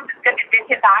 sometimes it's good to bitch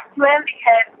it back to him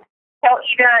because he'll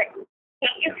either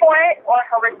hate you for it or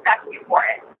he'll respect you for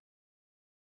it.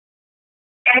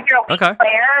 And if you're a weak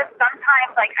player,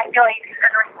 sometimes, like, I feel like you can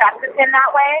respect with him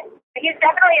that way. But he's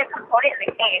definitely a component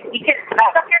in the game. He can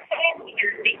mess up your game. He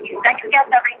can make you second guess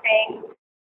everything.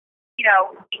 He can,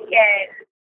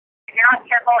 if you're not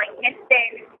careful, like, he can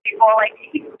say people, like,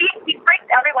 he freaks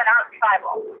everyone out in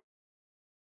tribal.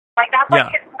 Like, that's like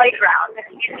his playground, and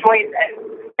he enjoys it.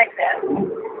 Fix it.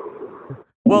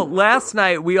 Well, last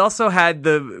night we also had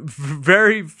the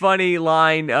very funny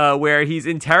line where he's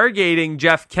interrogating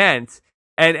Jeff Kent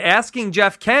and asking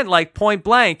Jeff Kent, like, point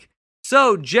blank,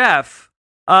 so, Jeff,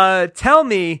 tell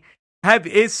me,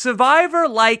 is Survivor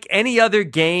like any other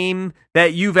game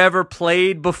that you've ever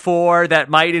played before that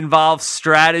might involve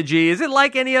strategy? Is it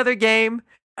like any other game?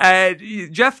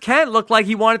 Jeff Kent looked like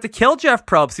he wanted to kill Jeff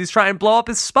Probst. He's trying to blow up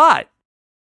his spot.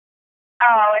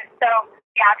 Oh, and so,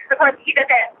 because of course he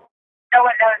doesn't, no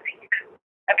one knows that he's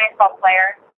a baseball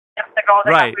player. Just the girl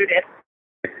that got booted.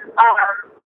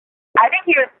 I think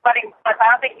he was letting slip. I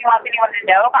don't think he wants anyone to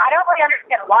know, but I don't really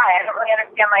understand why. I don't really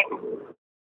understand, like,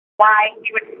 why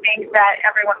he would think that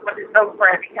everyone would vote for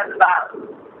it because of that.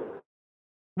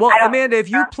 Well, Amanda, if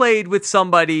you played with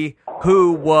somebody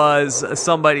who was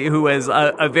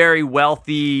a very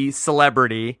wealthy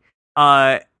celebrity,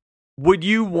 would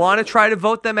you want to try to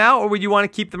vote them out, or would you want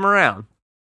to keep them around?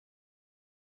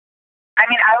 I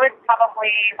mean, I would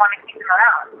probably want to keep them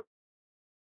around.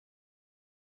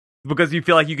 Because you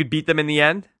feel like you could beat them in the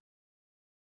end?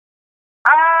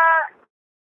 I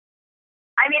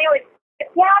mean, it was,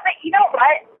 but you know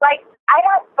what? Like, I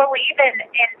don't believe in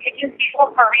picking people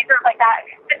for reasons like that.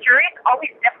 The jury is always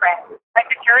different. Like,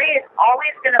 the jury is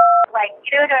always going to, like,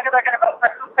 they're going to vote for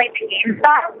who played the game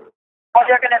best, or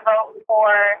they're going to vote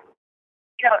for,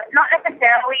 not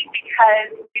necessarily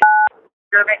because you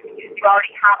deserve it because you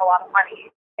already have a lot of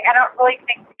money. Like, I don't really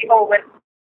think people would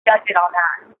judge it on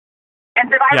that. And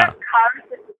Survivor comes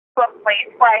to a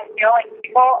place where I feel like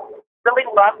people really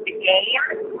love the game,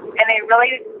 and they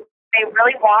really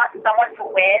want someone to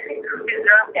win who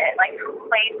deserved it, like who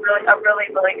played a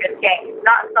really, really good game,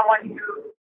 not someone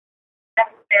who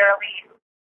necessarily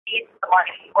needs the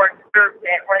money or deserves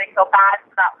it, or they feel bad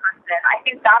for that person. I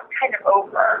think that's kind of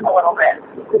over a little bit.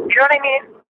 You know what I mean?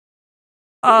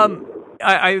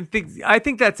 I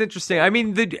think that's interesting. I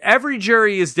mean, every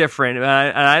jury is different, and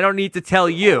I don't need to tell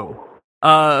you.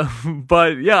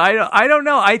 But yeah, I don't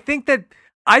know. I think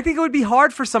it would be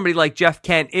hard for somebody like Jeff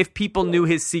Kent if people knew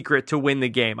his secret to win the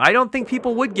game. I don't think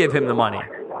people would give him the money.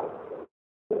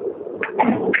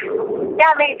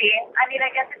 Yeah, maybe. I mean,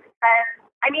 I guess it depends.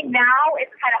 I mean, now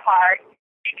it's kind of hard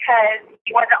because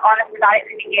he wasn't honest about it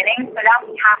in the beginning, so now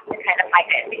he has to kind of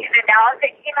hide it. Because now if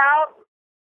it came out,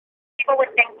 people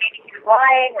would think maybe he was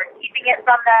lying or keeping it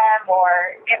from them,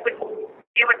 or it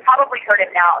would probably hurt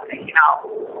him now if it came out.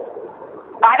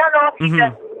 I don't know if he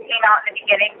just came out in the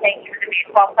beginning saying he was a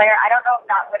baseball player. I don't know if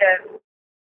that would have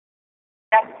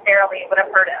necessarily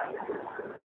hurt him.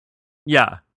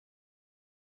 Yeah.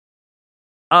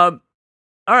 All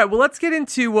right. Well, let's get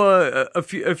into a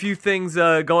few things.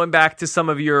 Going back to some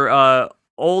of your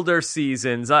older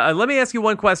seasons. Let me ask you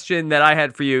one question that I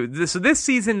had for you. So this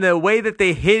season, the way that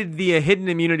they hid the hidden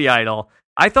immunity idol,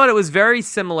 I thought it was very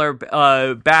similar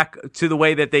back to the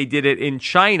way that they did it in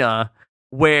China,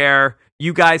 where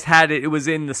you guys had it. It was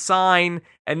in the sign,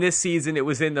 and this season it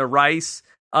was in the rice.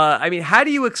 I mean, how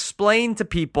do you explain to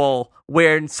people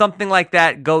where something like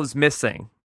that goes missing?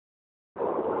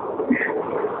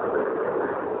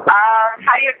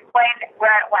 How do you explain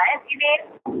where it went, you mean?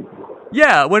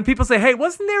 Yeah, when people say, "Hey,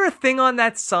 wasn't there a thing on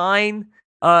that sign?"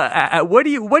 What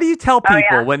do you tell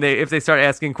people when if they start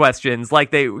asking questions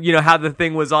like how the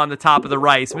thing was on the top of the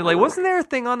rice? I mean, like, wasn't there a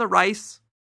thing on the rice?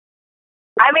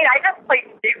 I mean, I just play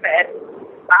stupid.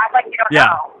 I'm like, you don't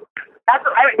know. That's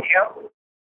what I would do.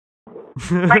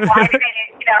 Like, why did they?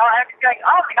 I would just be like,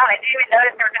 oh my god, I didn't even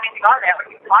notice there was anything on there. What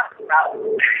are you talking about?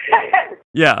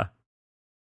 Yeah.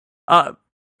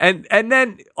 And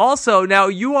then also now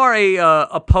you are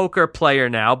a poker player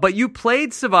now, but you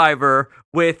played Survivor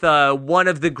with one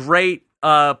of the great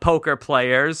poker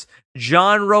players,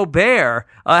 John Robert.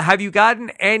 Have you gotten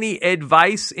any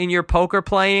advice in your poker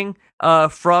playing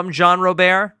from John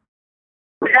Robert?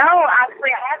 No, actually,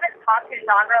 I haven't talked to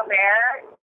John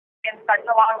Robert in such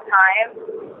a long time.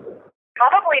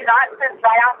 Probably not since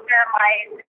right after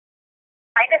my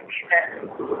China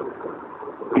season.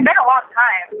 It's been a long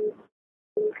time.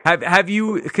 Have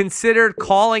you considered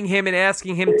calling him and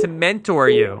asking him to mentor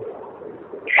you?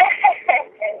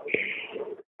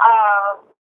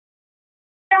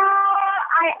 No,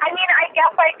 I mean, I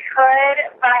guess I could,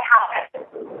 but I haven't.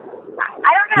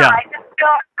 I don't know. Yeah.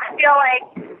 I feel like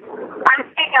I'm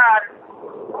being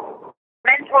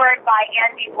mentored by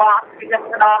Andy Block, who's a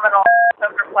phenomenal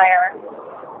poker player,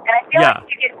 and I feel like if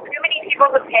you get too many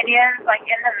people's opinions like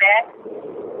in the mix,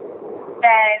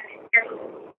 then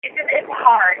it's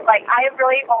hard. Like, I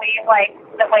really believe, like,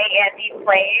 the way Andy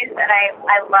plays, and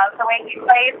I love the way he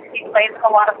plays. He plays with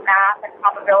a lot of math and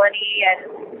probability and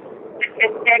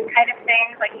statistic kind of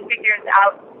things. Like, he figures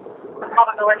out the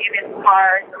probability of his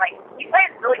cards, and, like, he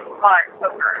plays really smart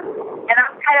poker. And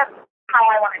that's kind of how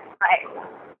I want to play.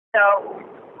 So,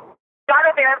 John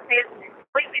O'Bear plays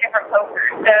completely different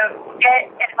poker. So, get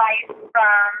advice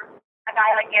from a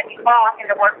guy like Andy Block,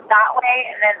 and it works that way,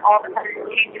 and then all of a sudden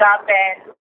change it up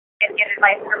and get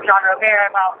advice from John Robert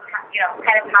about,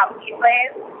 kind of how he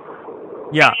plays.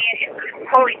 Yeah. I mean, it's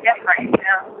totally different,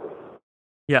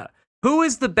 Yeah. Who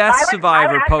is the best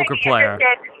Survivor poker player? I would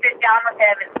actually be interested to sit down with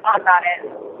him and talk about it.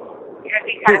 It'd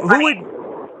be kind of funny.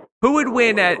 Who would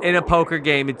win in a poker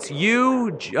game? It's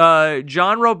you,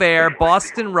 John Robert,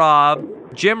 Boston Rob,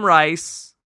 Jim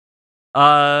Rice,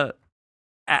 Albert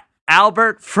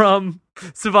from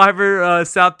Survivor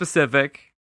South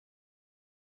Pacific,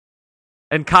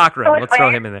 and Cochran. Let's throw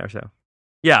him in there. So,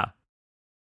 yeah.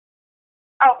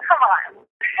 Oh, come on.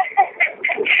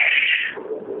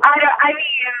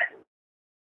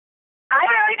 I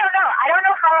really don't know. I don't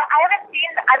know how. I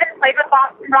haven't played with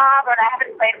Boston Rob, and I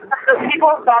haven't played with those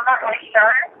people, so I'm not really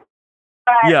sure.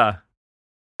 But yeah.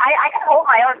 I can hold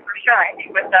my own for sure, I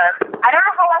think, with them. I don't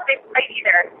know how long they've played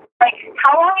either. Like,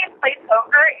 how long you've played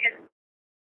poker is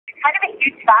kind of a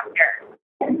huge factor.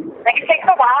 Like, it takes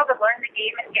a while to learn the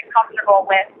game and get comfortable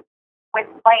with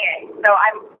playing. So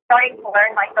I'm starting to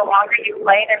learn, like, the longer you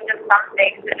play, there's just some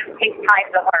things that just take time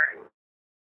to learn.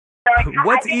 So I think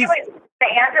the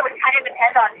answer would kind of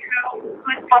depend on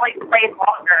who's probably played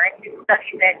longer and who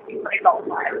studies it, who plays all the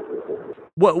time.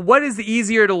 What is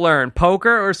easier to learn,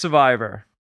 poker or Survivor?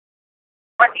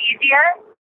 What's easier?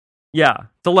 Yeah,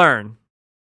 to learn.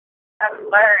 To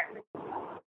learn.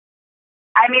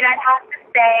 I mean, I'd have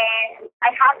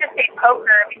to say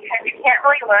poker, because you can't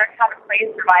really learn how to play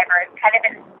Survivor. It's kind of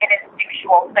an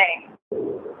instinctual thing.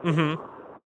 Mm-hmm.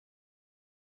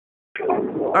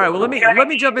 All right. Well, let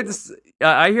me jump into.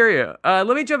 I hear you. Let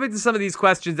me jump into some of these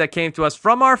questions that came to us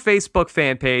from our Facebook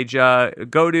fan page.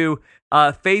 Go to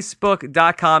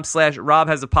facebook.com/Rob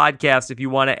has a podcast if you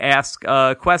want to ask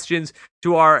questions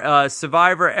to our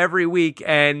Survivor every week.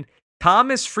 And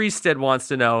Thomas Freestead wants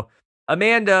to know,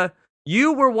 Amanda,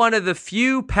 you were one of the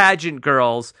few pageant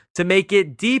girls to make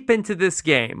it deep into this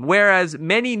game, whereas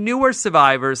many newer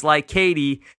survivors like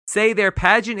Katie say their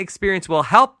pageant experience will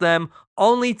help them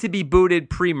only to be booted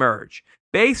pre-merge.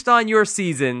 Based on your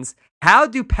seasons, how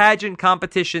do pageant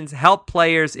competitions help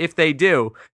players if they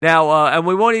do? Now, and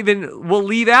we'll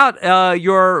leave out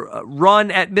your run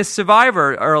at Miss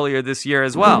Survivor earlier this year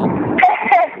as well.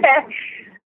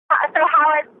 So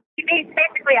he's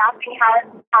basically asking how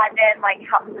has pageant, like,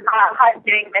 how has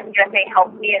doing Miss USA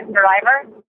helped me in Survivor?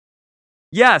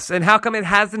 Yes, and how come it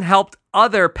hasn't helped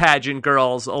other pageant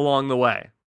girls along the way?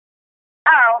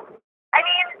 Oh, I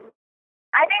mean,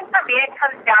 I think for me it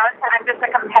comes down to I'm just a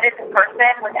competitive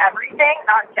person with everything,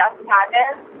 not just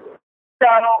pageants. So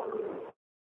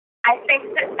I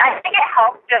think it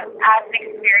helps just as an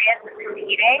experience of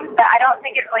competing, but I don't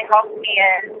think it really helps me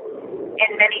in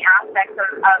many aspects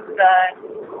of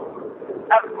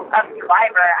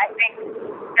Survivor. I think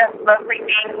just mostly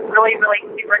being really, really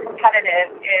super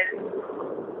competitive is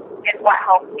what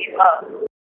helps me most.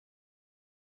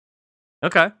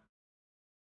 Okay.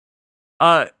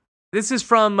 This is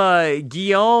from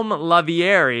Guillaume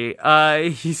Lavieri.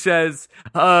 He says,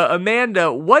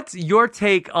 Amanda, what's your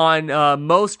take on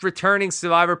most returning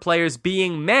Survivor players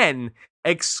being men,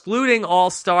 excluding All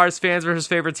Stars, fans versus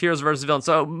favorites, heroes versus villains?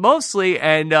 So mostly,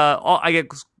 and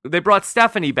they brought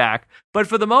Stephanie back, but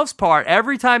for the most part,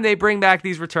 every time they bring back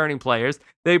these returning players,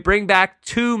 they bring back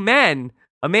 2 men.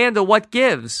 Amanda, what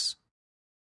gives?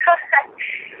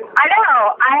 I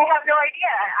know. I have no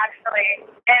idea, actually.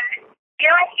 And, you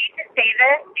know, I hate to say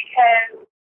this because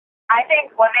I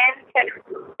think women has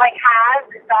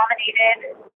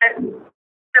dominated this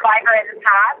Survivor in the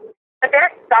past. But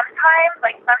there's sometimes,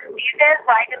 some seasons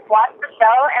where I just watch the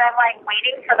show and I'm,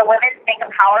 waiting for the women to make a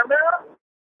power move.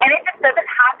 And it just doesn't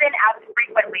happen as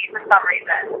frequently for some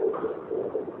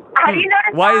reason. Have you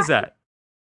noticed Why that? is that?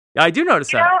 Yeah, I do notice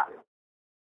that.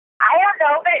 I don't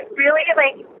know, but it really,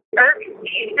 irks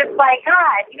me. It's just God,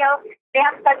 they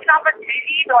have such an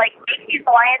opportunity to, make these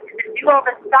alliances and do all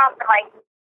this stuff.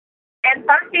 And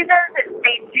some seasons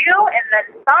they do, and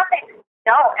then some they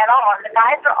don't at all. And the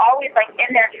guys are always, in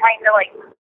there trying to,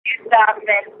 do stuff.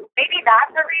 And maybe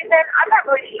that's the reason. I'm not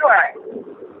really sure.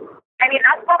 I mean,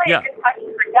 that's probably a good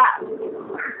question for Jeff.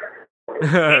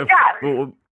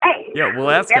 Hey, Jeff.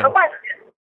 We'll ask him. We have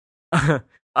a question.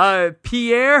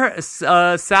 Pierre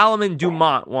Salomon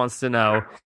Dumont wants to know,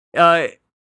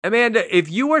 Amanda, if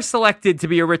you were selected to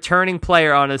be a returning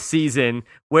player on a season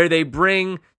where they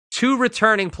bring 2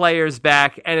 returning players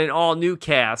back and an all-new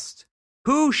cast,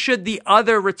 who should the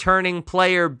other returning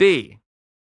player be?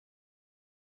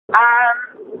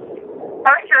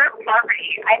 For sure,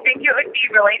 Poverty. I think it would be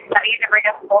really funny to bring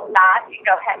a full cast and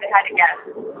go head-to-head again.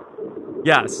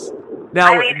 Yes.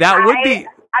 Now, I'm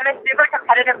a super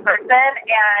competitive person,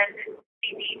 and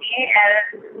she beat me,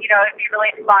 and, it'd be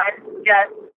really fun to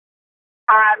just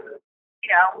have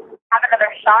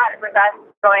another shot with us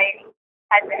going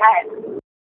head-to-head.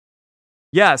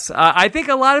 Yes, I think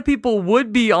a lot of people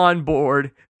would be on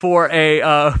board for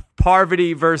a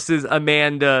Parvati versus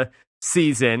Amanda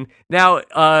season. Now,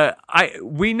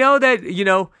 we know that you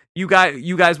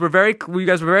guys were very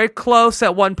close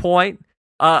at one point.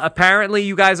 Apparently,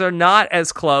 you guys are not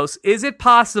as close. Is it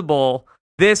possible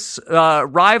this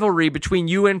rivalry between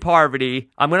you and Parvati?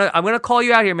 I'm gonna call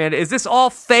you out here, Amanda. Is this all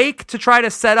fake to try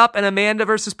to set up an Amanda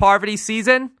versus Parvati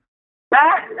season?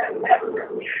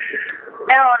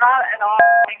 No, not at all.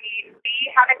 I mean,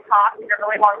 we haven't talked in a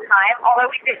really long time. Although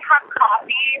we did have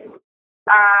coffee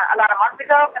about a month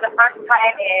ago for the first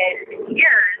time in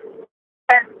years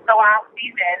since the last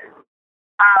season.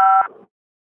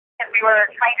 Because we were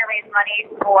trying to raise money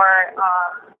for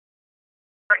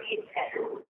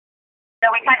Ethan. So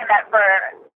we kind of met for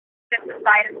just to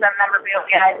sign some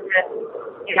memorabilia, just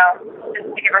to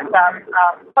give her some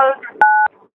clothes and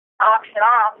auction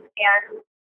off. And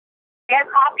we had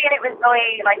coffee, and it was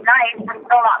really nice. We're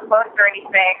still not close or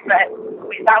anything, but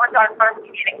that was our first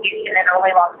communication in a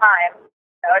really long time.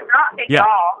 So it's not big at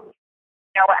all.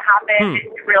 What happened is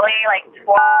really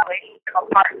tore our relationship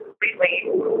apart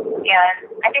completely. And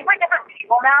I think we're different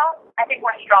people now. I think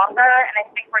we're stronger, and I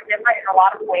think we're different in a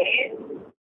lot of ways.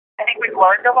 I think we've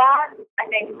learned a lot. I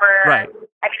think I mean,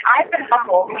 I've been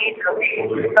humbled majorly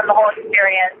from the whole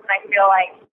experience, and I feel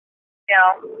I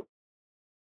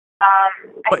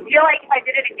feel like if I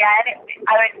did it again,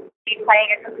 I would be playing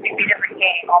a completely different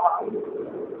game almost.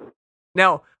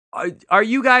 Now, are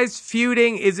you guys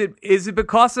feuding? Is it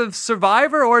because of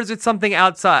Survivor, or is it something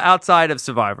outside of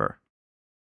Survivor?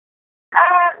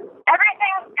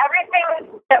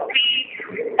 Everything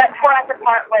that tore us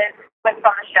apart was from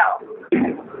the show.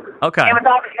 Okay. It was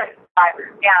all because of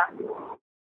Survivor.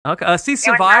 Yeah. Okay. See,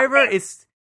 Survivor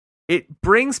it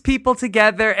brings people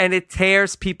together and it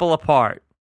tears people apart.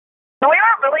 So we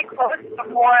were got really close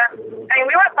before. I mean,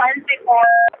 we were friends before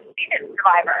she did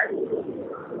Survivor.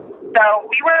 So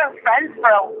we were friends for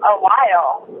a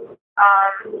while.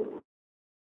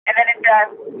 And then it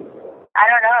just, I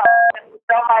don't know, just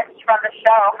so much from the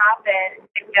show happened.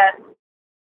 It just,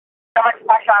 so much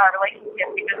pressure on our relationship.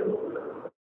 We just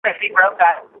quickly broke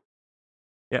up.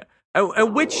 Yeah.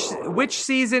 And which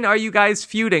season are you guys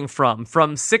feuding from?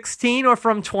 From 16 or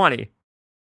from 20?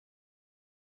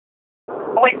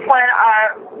 Which one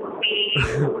are we?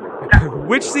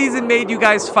 Which season made you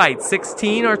guys fight?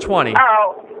 16 or 20?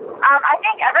 Oh, I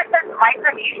think ever since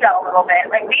Micronesia a little bit.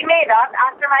 Like, we made up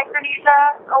after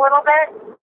Micronesia a little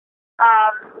bit.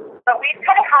 But we've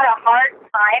kind of had a hard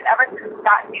time ever since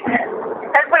that season.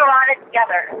 Since we were on it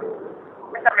together,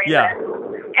 for some reason. Yeah.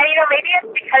 And, you know, maybe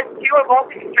it's because, too, we're both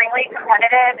extremely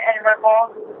competitive, and we're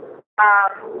both,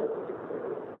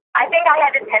 I think I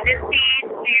had a tendency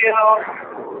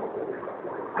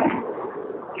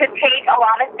to take a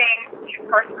lot of things too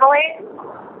personally.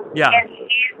 Yeah. And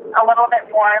she's a little bit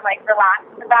more, like,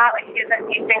 relaxed with that. Like, she doesn't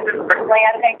take things as personally,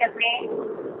 I think, as me.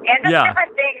 And just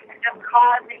different things that just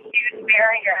cause a huge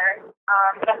barrier,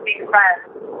 just being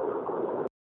friends.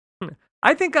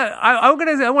 I think I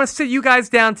want to sit you guys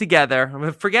down together.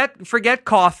 Forget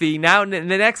coffee. Now the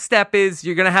next step is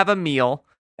you're gonna have a meal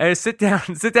and sit down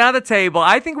at the table.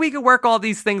 I think we can work all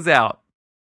these things out.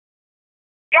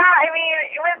 Yeah, I mean,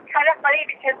 it was kind of funny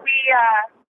because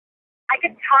I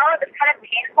could tell it was kind of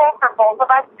painful for both of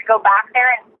us to go back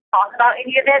there and talk about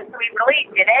any of it, so we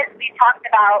really didn't. We talked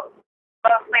about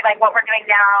mostly like what we're doing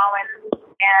now and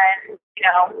you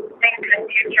know, things in the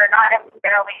future, not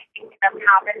necessarily things that's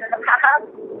happened in the past.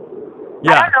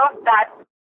 Yeah. I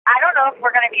don't know if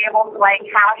we're going to be able to like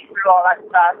hash through all that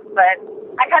stuff, but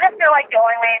I kind of feel like the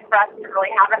only way for us to really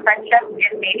have a friendship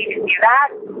is maybe to do that.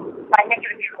 But I think it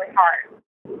would be really hard.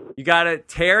 You got to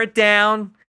tear it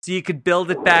down so you could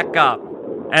build it back up.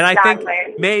 And I think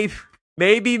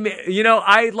maybe, you know,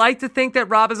 I like to think that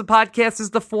Rob as a podcast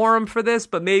is the forum for this,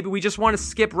 but maybe we just want to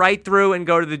skip right through and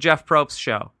go to the Jeff Probst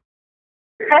show.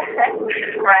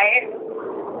 Right?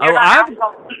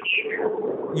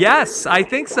 Yes, I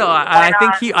think so. I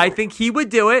think he would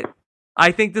do it.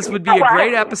 I think this would be a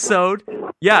great episode.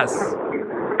 Yes.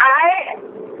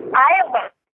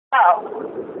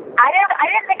 I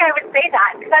didn't think I would say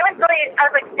that because I was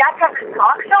like, Jeff has a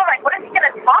talk show. Like, what is he going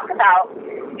to talk about?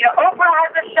 You know, Oprah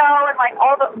has a show, and like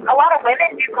a lot of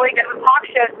women do really good with talk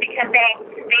shows because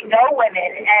they know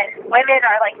women, and women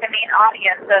are like the main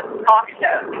audience of talk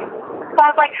shows. So I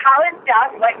was like, how is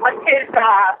Jeff? Like, what's his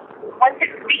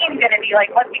theme going to be?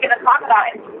 Like, what's he going to talk about?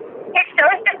 And his show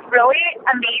is just really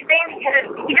amazing because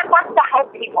he just wants to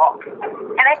help people,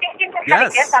 and I think you can kind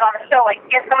of get that on the show. Like,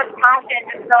 he has so much passion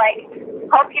just to like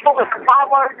help people with their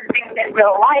problems and things in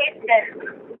real life,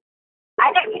 and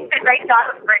I think he did a great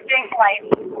job of bridging like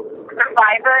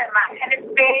Survivor and that kind of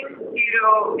thing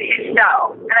to his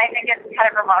show, and I think it's kind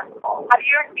of remarkable. Have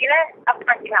you ever seen it? Of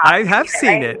course you have. I have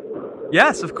seen it.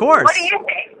 Yes, of course. What do you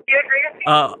think? Do you agree with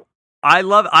me? I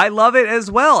love it as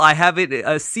well. I have it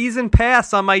a season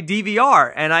pass on my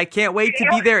DVR, and I can't wait to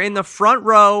be there in the front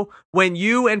row when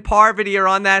you and Parvati are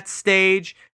on that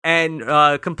stage and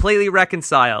completely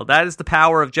reconciled. That is the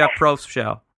power of Jeff Probst's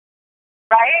show.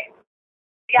 Right?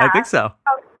 Yeah. I think so.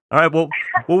 All right. Well,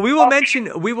 we will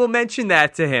mention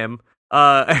that to him.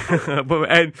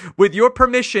 And with your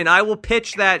permission, I will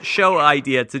pitch that show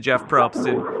idea to Jeff Probst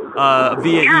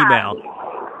via email.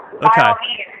 Okay.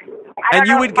 And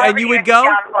you would go? You would go?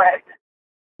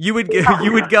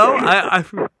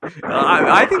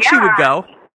 I think she would go.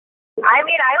 I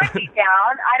mean, I would be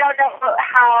down. I don't know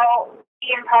how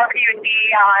he and Parvati would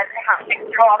be on how to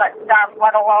through all that stuff,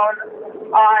 let alone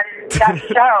on that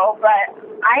show. But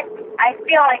I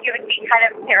feel like it would be kind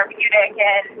of therapeutic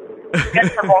and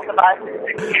good for both of us.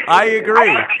 I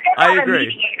agree. I agree. A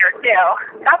mediator too.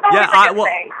 That's always a good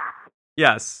thing.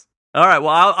 Yes. All right.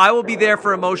 Well, I will be there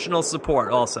for emotional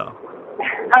support also.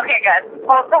 Okay, good.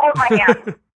 Well, hold my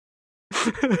hand.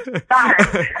 Sorry.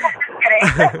 Just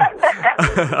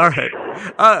kidding. All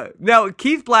right. Now,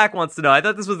 Keith Black wants to know, I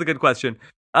thought this was a good question.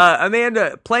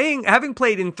 Amanda, having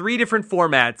played in 3 different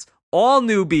formats, all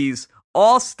newbies,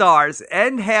 all stars,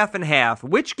 and half,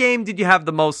 which game did you have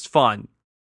the most fun?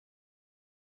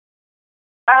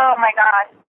 Oh, my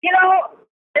gosh. You know,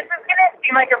 this is going to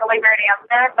seem like a really weird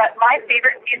answer, but my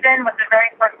favorite season was the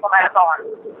very first one I was on.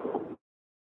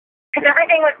 Because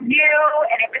everything was new,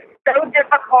 and it was so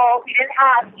difficult. We didn't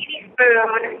have any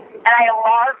food, and I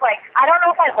loved, I don't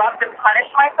know if I loved to punish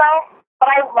myself,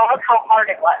 but I loved how hard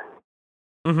it was.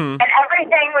 Mm-hmm. And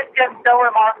everything was just so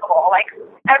remarkable. Like,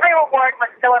 every reward was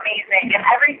so amazing, and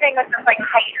everything was just, like,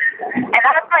 heightened. And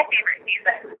that's my favorite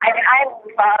season. I mean, I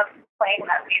love playing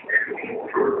that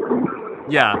season.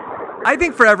 Yeah. I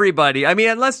think for everybody, I mean,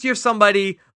 unless you're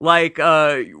somebody like,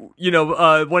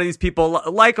 one of these people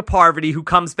like a Parvati who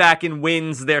comes back and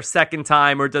wins their second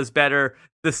time or does better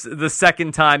the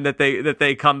second time that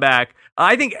they come back.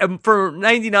 I think for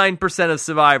 99% of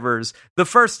survivors, the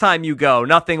first time you go,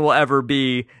 nothing will ever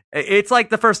be. It's like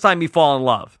the first time you fall in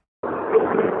love.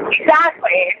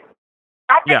 Exactly.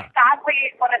 That's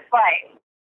exactly what it's like.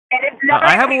 And it's never.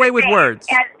 I have a way with words.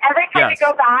 And every time you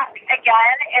go back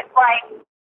again, it's like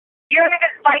you're even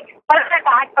like. When I went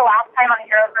back the last time on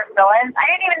Heroes vs. Villains, I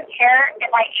didn't even care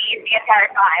if I ate the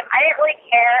entire time. I didn't really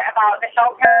care about the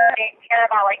shelter. I didn't care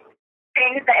about like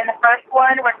things that in the first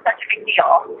one were such a big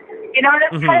deal. You know, and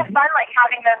it's kind of fun, like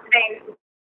having those things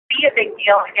be a big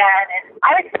deal again. And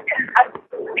I was just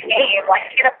the game, like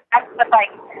get obsessed with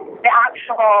like the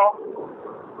actual,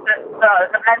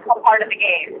 the mental part of the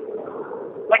game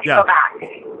when you go back.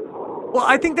 Well,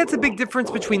 I think that's a big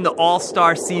difference between the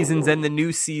all-star seasons and the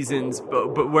new seasons,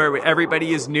 but where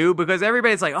everybody is new, because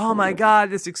everybody's like, oh my God,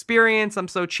 this experience, I'm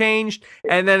so changed.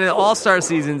 And then in the all-star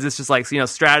seasons, it's just like,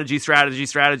 strategy,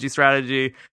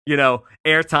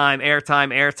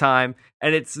 airtime.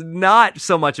 And it's not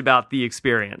so much about the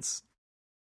experience.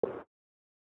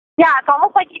 Yeah, it's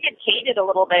almost like you get jaded a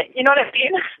little bit. You know what I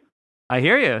mean? I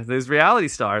hear you. There's reality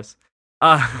stars.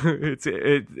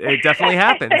 It definitely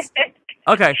happens.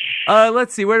 Okay,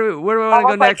 let's see. Where do we want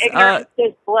to go next? Ignorance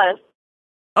is bliss.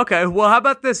 Okay, well, how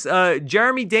about this?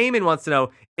 Jeremy Damon wants to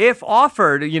know, if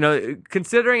offered,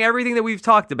 considering everything that we've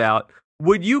talked about,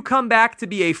 would you come back to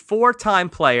be a 4-time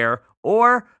player,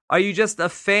 or are you just a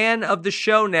fan of the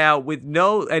show now with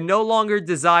no longer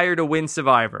desire to win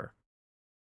Survivor?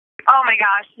 Oh my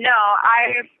gosh, no!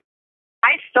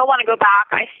 I still want to go back.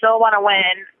 I still want to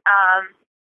win.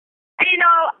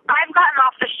 I've gotten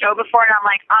off the show before, and I'm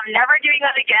like, I'm never doing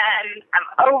that again. I'm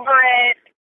over it.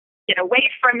 Get away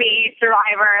from me,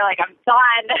 Survivor. Like, I'm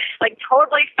done. Like,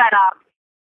 totally fed up.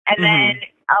 And then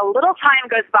a little time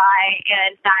goes by,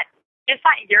 and that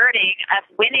yearning of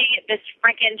winning this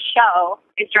freaking show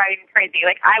is driving me crazy.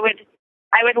 Like, I would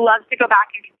love to go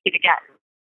back and compete again.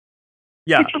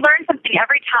 Yeah. To learn something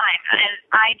every time, and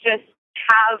I just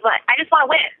want to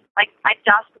win. Like, I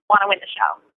just want to win the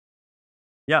show.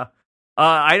 Yeah.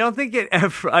 I don't think it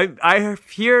ever. I've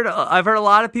heard a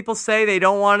lot of people say they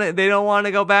don't want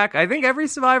to go back. I think every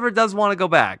survivor does want to go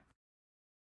back.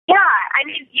 Yeah, I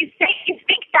mean, you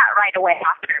think that right away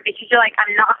after, because you're like,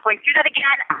 I'm not going through that again.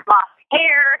 I lost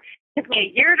hair. It took me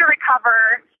a year to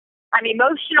recover. I'm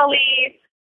emotionally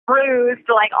bruised.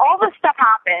 Like, all this stuff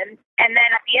happens, and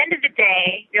then at the end of the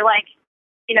day, you're like,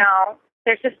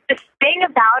 there's just this thing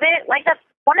about it. Like, that's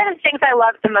one of the things I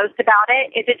love the most about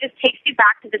it is it just takes you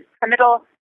back to this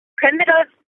primitive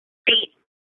state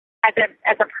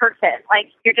as a person.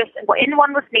 Like, you're just in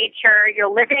one with nature.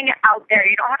 You're living out there.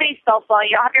 You don't have any cell phone.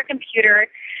 You don't have your computer.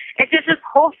 It's just this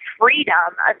whole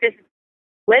freedom of just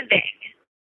living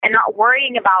and not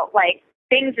worrying about like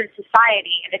things in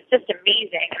society. And it's just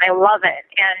amazing, and I love it.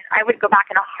 And I would go back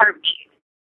in a heartbeat.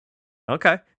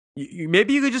 Okay,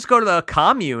 maybe you could just go to the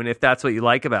commune if that's what you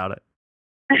like about it.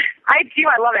 I do.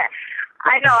 I love it.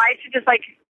 I know. I should just like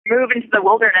move into the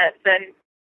wilderness and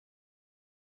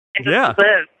just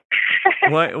live.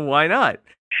 Why not?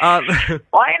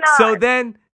 Why not? So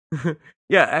then,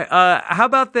 how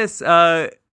about this?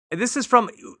 This is from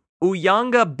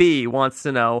Uyanga B. Wants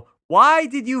to know, why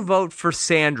did you vote for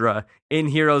Sandra in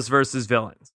Heroes vs.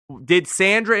 Villains? Did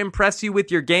Sandra impress you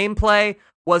with your gameplay?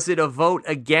 Was it a vote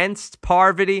against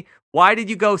Parvati? Why did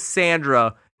you go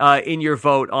Sandra in your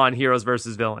vote on Heroes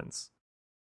vs. Villains?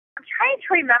 I'm trying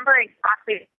to remember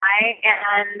exactly why,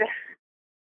 and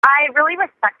I really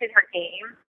respected her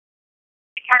game.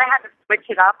 I kind of had to switch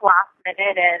it up last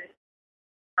minute, and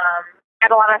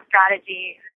had a lot of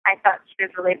strategy. I thought she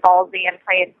was really ballsy and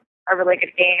played a really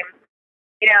good game,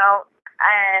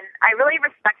 and I really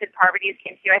respected Parvati's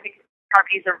game too. I think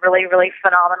Parvati's a really, really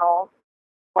phenomenal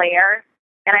player,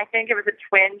 and I think it was a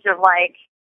twinge of like,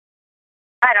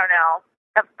 I don't know,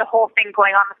 the whole thing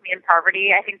going on with me and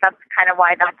Parvati. I think that's kind of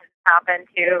why that didn't happen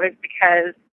too, is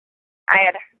because I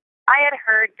had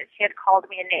heard that she had called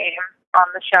me a name on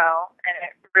the show, and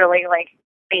it really like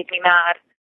made me mad.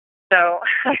 So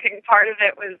I think part of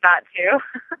it was that too,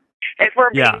 if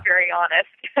we're being very honest.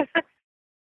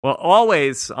 Well,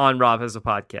 always on Rob Has a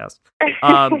Podcast.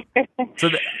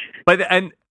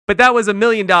 But that was $1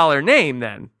 million name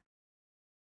then.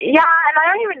 Yeah, and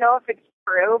I don't even know if it's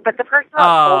true, but the person that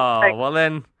told me, well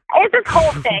then, it's this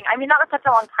whole thing. I mean, that was such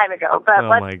a long time ago, but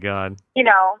oh my God. You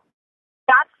know,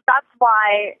 that's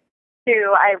why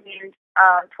too I leaned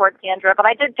towards Sandra. But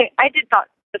I did thought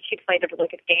that she played a really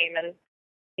good game, and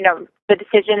you know, the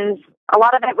decisions. A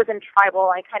lot of it was in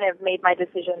tribal. I kind of made my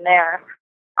decision there.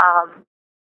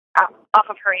 Off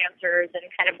of her answers and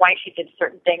kind of why she did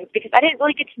certain things, because I didn't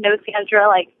really get to know Sandra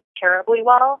like terribly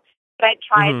well, but I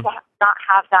tried to not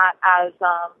have that as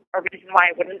a reason why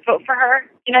I wouldn't vote for her.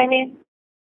 You know what I mean?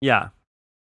 Yeah.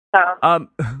 So.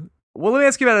 Well, let me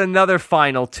ask you about another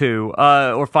final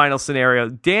scenario.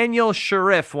 Daniel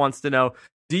Sharif wants to know,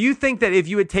 do you think that if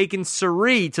you had taken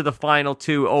Suri to the final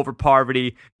two over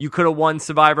Parvati, you could have won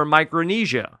Survivor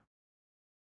Micronesia?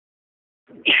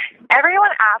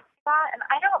 Everyone asks that, and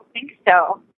I don't think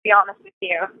so, to be honest with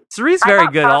you. Suri's very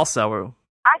good also.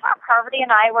 I thought Parvati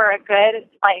and I were a good,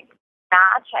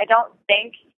 match. I don't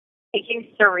think taking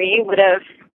Suri would have...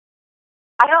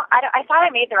 I thought I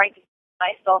made the right decision.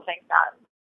 I still think that.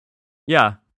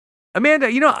 Yeah.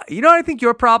 Amanda, you know what I think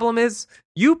your problem is?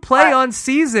 You play on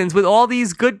seasons with all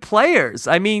these good players.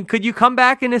 I mean, could you come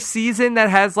back in a season that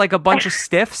has, a bunch of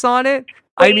stiffs on it?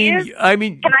 Please? I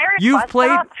mean, can I you've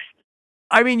played... that?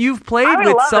 I mean, you've played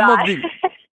with some of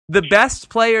the best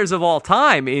players of all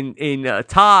time in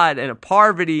Todd and a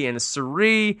Parvati and a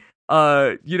Suri.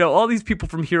 All these people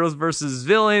from Heroes versus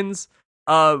Villains.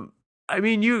 I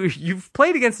mean, you've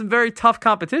played against some very tough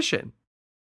competition.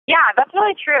 Yeah, that's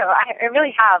really true. I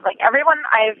really have. Everyone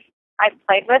I've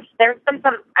played with, there's been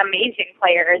some amazing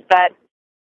players that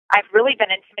I've really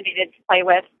been intimidated to play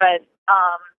with, but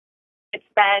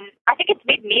I think it's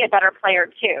made me a better player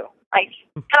too. Kind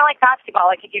of like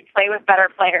basketball. If you play with better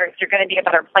players, you're going to be a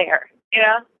better player. You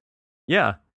know?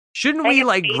 Yeah. Shouldn't we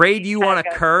grade you on a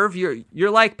curve?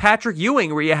 You're like Patrick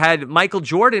Ewing, where you had Michael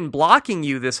Jordan blocking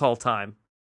you this whole time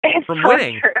from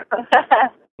winning. True.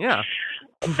 Yeah.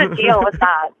 What's the deal with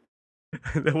that?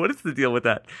 What is the deal with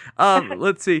that?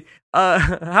 Let's see.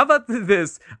 How about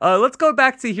this? Let's go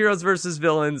back to Heroes versus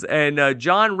Villains. And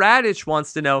John Radich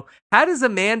wants to know, how does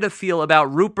Amanda feel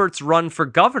about Rupert's run for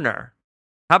governor?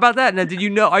 How about that? Now,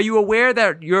 are you aware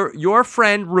that your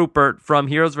friend Rupert from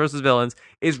Heroes versus Villains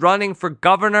is running for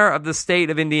governor of the state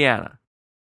of Indiana?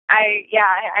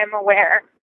 I'm aware.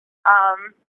 I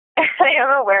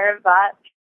am aware of that.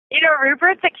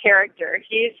 Rupert's a character.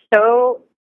 He's so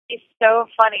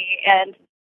funny, and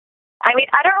I mean,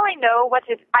 I don't really know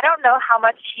I don't know how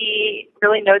much he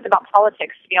really knows about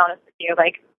politics, to be honest with you.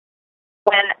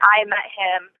 When I met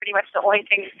him, pretty much the only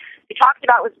thing we talked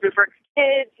about was Rupert's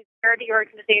kids, his charity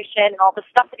organization, and all the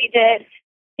stuff that he did.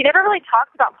 He never really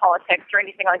talked about politics or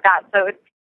anything like that. So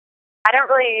I don't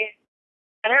really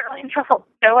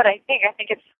know what I think. I think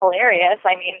it's hilarious.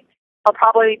 I mean, he'll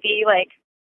probably be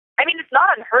it's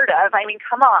not unheard of. I mean,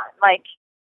 come on.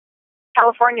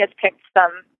 California's picked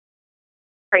some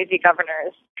crazy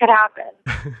governors. Could happen.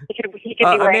 He could be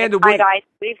wearing a tie-dye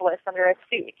sleeveless under a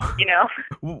suit,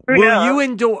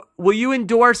 Will you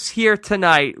endorse here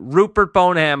tonight Rupert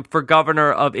Boneham for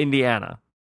governor of Indiana?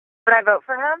 Would I vote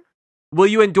for him? Will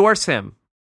you endorse him?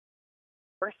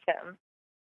 Endorse him?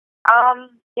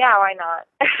 Yeah, why not?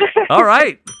 All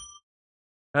right.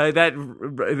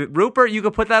 Rupert, you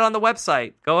can put that on the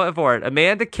website. Go for it.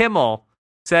 Amanda Kimmel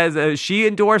says she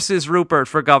endorses Rupert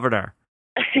for governor.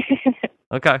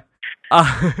 Okay.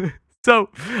 So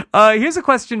here's a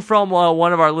question from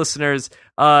one of our listeners,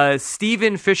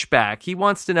 Stephen Fishback. He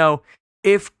wants to know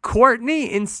if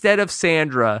Courtney instead of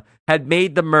Sandra had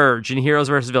made the merge in Heroes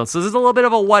vs. Villains. So this is a little bit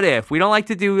of a what if. We don't like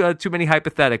to do too many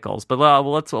hypotheticals, but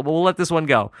we'll let this one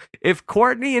go. If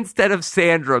Courtney instead of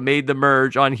Sandra made the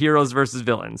merge on Heroes vs.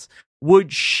 Villains,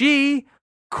 would she,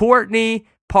 Courtney,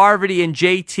 Parvati, and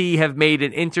JT have made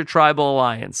an intertribal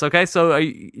alliance? Okay, so are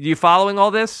you following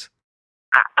all this?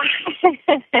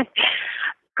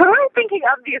 Who are thinking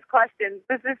of these questions?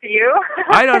 This is you?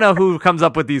 I don't know who comes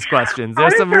up with these questions.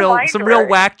 There's some real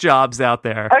whack jobs out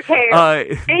there. Okay,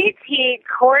 JT,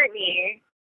 Courtney,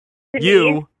 Denise.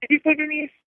 You. Did you say Denise?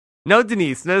 No,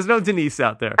 Denise. There's no Denise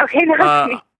out there. Okay, no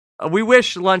Denise. We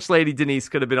wish Lunch Lady Denise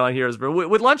could have been on Heroes. But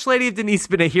would Lunch Lady Denise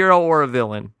been a hero or a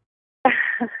villain?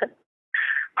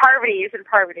 Parvati. You said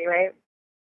Parvati, right?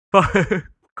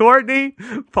 Courtney,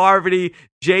 Parvati,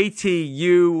 JT,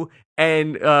 you,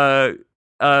 and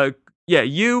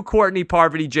you, Courtney,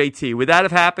 Parvati, JT. Would that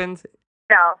have happened?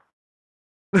 No.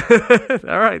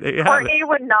 All right, there you Courtney have it.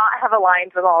 would not have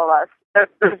aligned with all of us.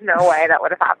 There's no way that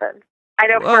would have happened. I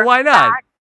know. Well, why not?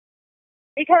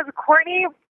 Because Courtney,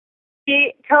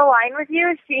 to align with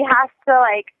you, she has to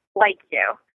like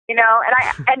you. And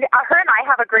her and I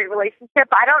have a great relationship.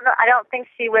 I don't think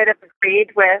she would have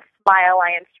agreed with my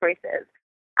alliance choices.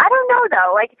 I don't know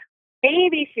though. Like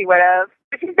maybe she would have,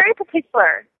 but she's very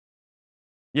particular.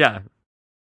 Yeah.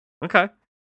 Okay.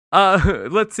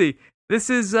 Let's see. This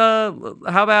is how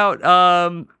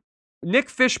about Nick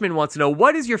Fishman wants to know,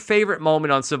 what is your favorite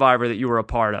moment on Survivor that you were a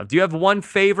part of? Do you have one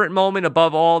favorite moment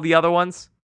above all the other ones?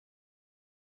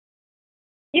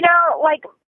 You know, like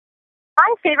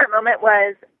my favorite moment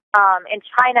was in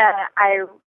China. I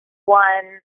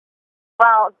won.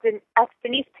 Well,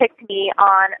 Denise picked me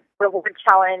on Reward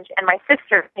Challenge, and my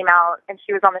sister came out, and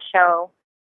she was on the show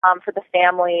for the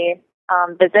family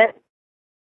visit.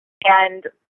 And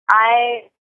my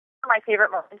favorite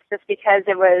moments just because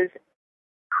it was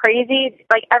crazy.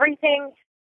 Like everything,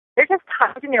 there's just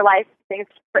times in your life things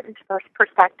put into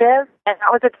perspective, and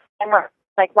that was a time where,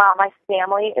 like, wow, my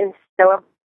family is so important.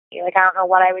 Like, I don't know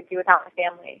what I would do without my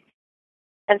family.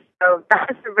 And so that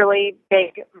was a really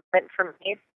big moment for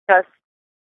me. Just,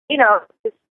 you know,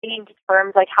 just seeing to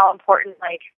terms like how important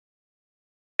like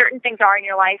certain things are in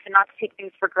your life and not to take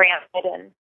things for granted.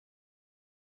 And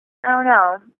I don't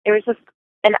know. It was just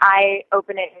an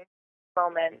eye-opening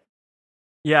moment.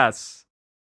 Yes.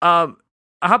 How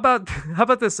about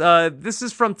this? This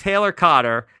is from Taylor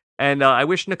Cotter, and I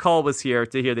wish Nicole was here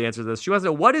to hear the answer to this. She wants to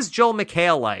know, what is Joel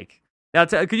McHale like? Now,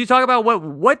 could you talk about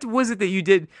what was it that you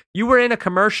did? You were in a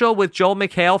commercial with Joel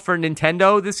McHale for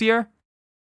Nintendo this year?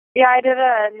 Yeah, I did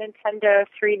a Nintendo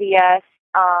 3DS.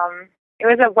 It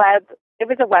was a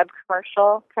web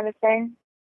commercial kind of thing.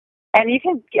 And I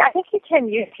think you can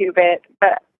YouTube it,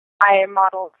 but I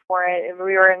modeled for it, and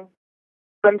we were in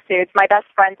swimsuits. My best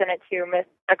friend's in it too,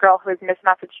 a girl who's Miss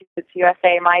Massachusetts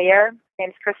USA my year. Her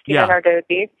name's Christina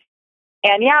Nardozzi.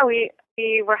 And yeah, we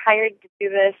were hired to do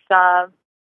this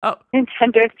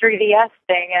Nintendo 3DS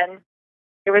thing, and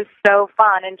it was so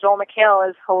fun. And Joel McHale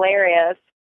is hilarious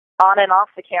on and off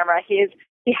the camera. He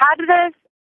had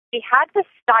this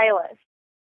stylist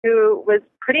who was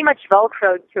pretty much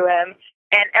Velcroed to him,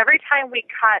 and every time we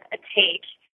cut a take,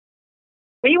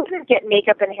 we wouldn't get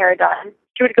makeup and hair done.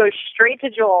 She would go straight to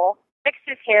Joel, fix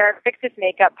his hair, fix his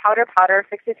makeup, powder,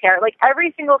 fix his hair, like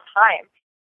every single time.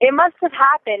 It must have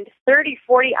happened 30,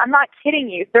 40, I'm not kidding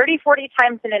you, 30, 40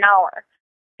 times in an hour.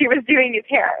 He was doing his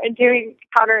hair and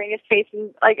powdering his face,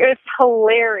 and like it was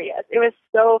hilarious. It was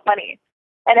so funny.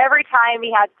 And every time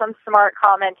he had some smart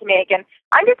comment to make, and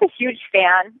I'm just a huge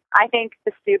fan. I think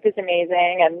the soup is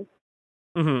amazing, and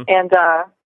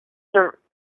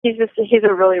he's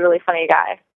a really, really funny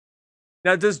guy.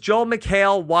 Now, does Joel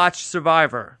McHale watch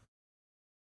Survivor?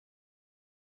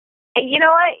 You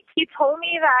know what? He told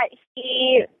me that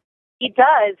he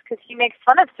does, because he makes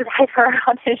fun of Survivor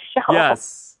on his show.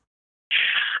 Yes.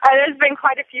 And there's been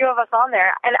quite a few of us on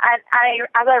there. And as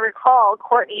I recall,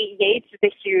 Courtney Yates is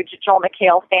a huge Joel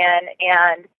McHale fan,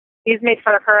 and he's made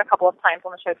fun of her a couple of times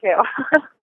on the show, too.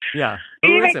 Yeah.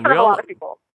 He makes fun of a lot of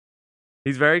people.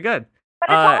 He's very good. But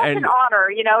it's almost an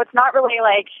honor, you know? It's not really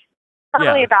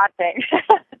really a bad thing.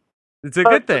 It's a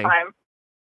good thing.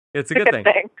 It's a good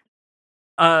thing.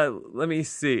 Let me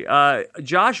see.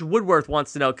 Josh Woodworth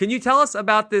wants to know, can you tell us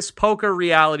about this poker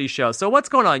reality show? So what's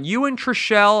going on? You and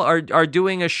Trishelle are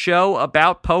doing a show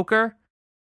about poker?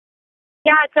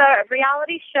 Yeah, it's a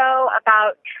reality show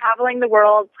about traveling the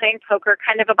world, playing poker,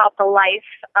 kind of about the life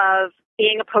of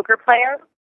being a poker player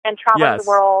and traveling the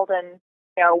world and,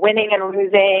 you know, winning and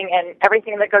losing and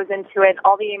everything that goes into it,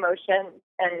 all the emotions.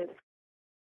 And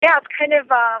yeah, it's kind of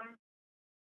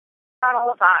about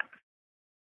all of that.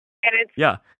 And it's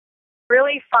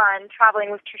really fun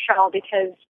traveling with Trishelle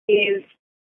because he's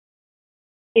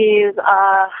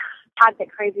had been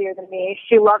crazier than me.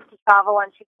 She loves to travel,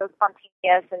 and she's so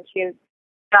spontaneous, and she's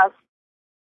just,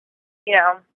 you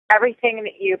know, everything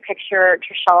that you picture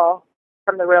Trishelle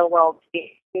from the real world to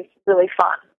be. She's really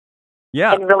fun.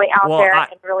 Yeah. And really out there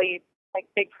and really, like,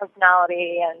 big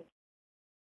personality. And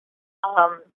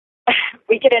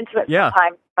we get into it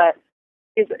sometimes, but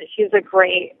she's a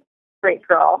great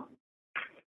girl.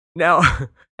 Now,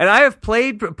 and I have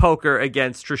played poker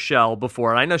against Trishelle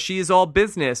before, and I know she is all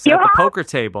business at the poker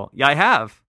table. Yeah, I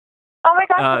have. Oh my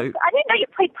gosh, I didn't know you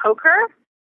played poker.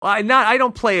 Well, I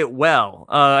don't play it well.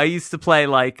 I used to play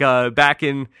like back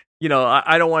in, you know,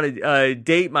 I don't want to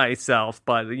date myself,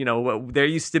 but you know, there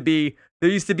used to be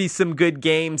some good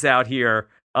games out here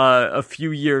a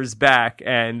few years back,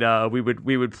 and we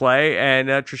would play, and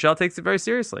Trishelle takes it very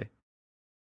seriously.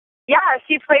 Yeah,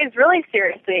 she plays really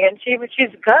seriously, and she's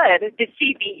good. Did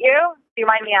she beat you? Do you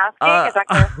mind me asking? Is that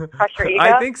going to crush your ego?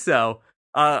 I think so.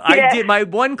 I did. My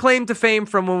one claim to fame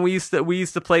from when we used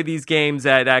to play these games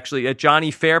at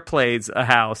Johnny Fairplay's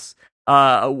house.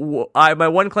 My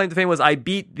one claim to fame was I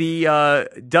beat the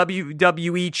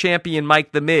WWE champion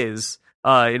Mike the Miz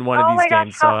in one of these my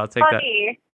games. gosh, So how I'll take that.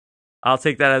 funny. I'll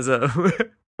take that as a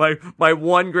my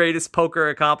one greatest poker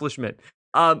accomplishment.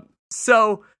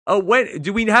 So when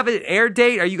do we have an air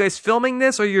date? Are you guys filming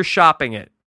this or you're shopping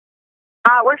it?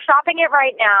 We're shopping it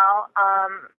right now.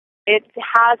 It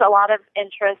has a lot of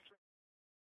interest,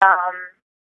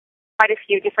 quite a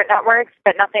few different networks,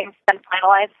 but nothing's been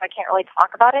finalized, so I can't really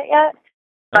talk about it yet.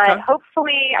 But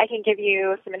hopefully I can give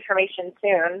you some information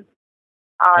soon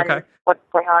on what's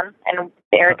going on and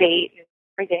the air date and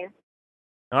everything.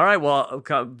 All right, well,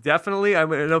 definitely. I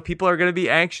know people are going to be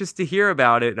anxious to hear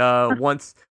about it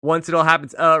once it all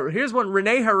happens. Here's one.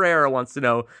 Renee Herrera wants to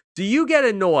know, do you get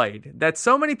annoyed that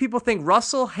so many people think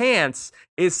Russell Hantz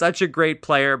is such a great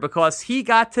player because he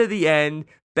got to the end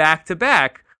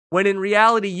back-to-back, when in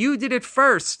reality you did it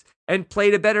first and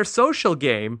played a better social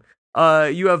game?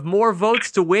 You have more votes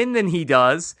to win than he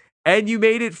does, and you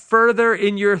made it further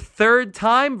in your third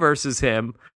time versus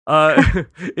him.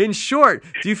 In short,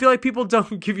 do you feel like people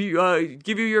don't give you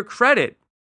your credit?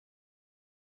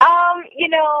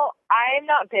 I'm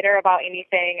not bitter about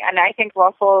anything, and I think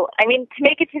Russell, to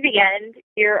make it to the end,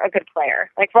 you're a good player.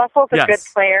 Like, Russell's a good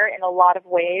player in a lot of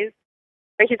ways,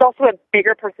 but he's also a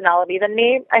bigger personality than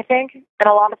me, I think, and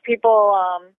a lot of people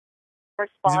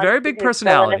respond he's a very big to his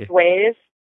personality ways.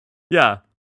 Yeah.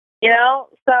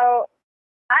 So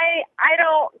I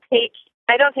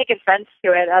don't take offense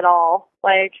to it at all.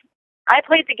 Like, I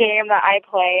played the game that I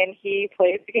play, and he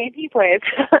plays the game he plays.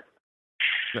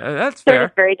 That's so fair.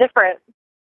 It's very different.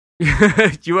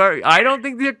 I don't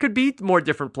think there could be more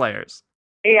different players.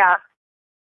 Yeah.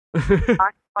 Okay.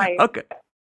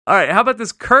 All right. How about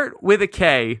this? Kurt with a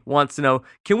K wants to know,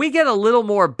 can we get a little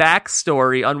more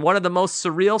backstory on one of the most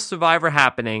surreal Survivor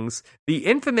happenings, the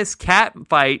infamous cat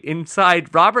fight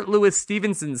inside Robert Louis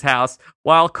Stevenson's house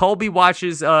while Colby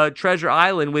watches Treasure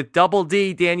Island with Double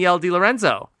D Danielle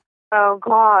DiLorenzo? Oh,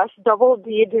 gosh. Double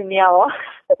D Danielle.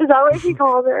 Is that what he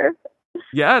called her?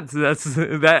 Yeah,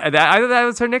 that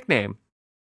was her nickname.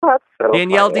 That's so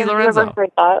Danielle funny. DiLorenzo. I've never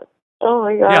heard that. Oh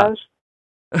my gosh.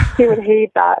 Yeah. He would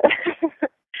hate that.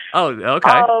 Oh,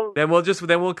 okay. Then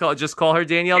we'll call her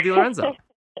Danielle DiLorenzo.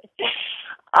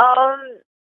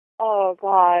 Oh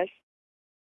gosh.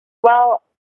 Well,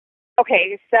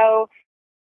 okay, so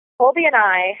Colby and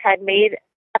I had made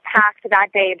a pact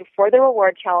that day before the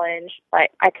reward challenge. I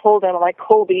told him, I'm like,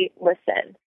 Colby,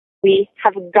 listen, we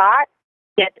have got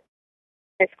to get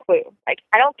this clue. Like,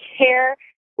 I don't care.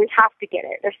 We have to get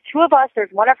it. There's two of us.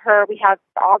 There's one of her. We have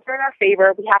the odds are in our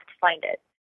favor. We have to find it.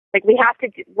 Like, we have to,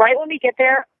 right when we get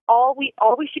there, all we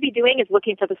should be doing is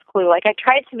looking for this clue. Like, I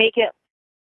tried to make it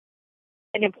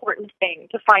an important thing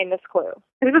to find this clue.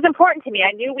 It was important to me.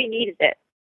 I knew we needed it.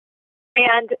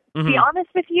 And to be honest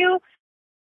with you,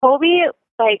 Colby,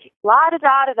 like,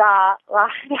 la-da-da-da-da,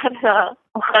 la-da-da-da,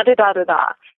 la-da-da-da-da.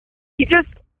 He just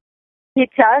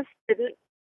didn't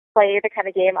play the kind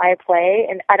of game I play,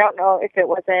 and I don't know if it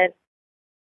wasn't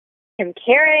him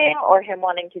caring or him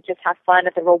wanting to just have fun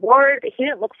at the reward, but he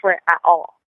didn't look for it at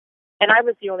all. And I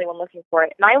was the only one looking for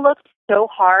it. And I looked so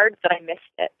hard that I missed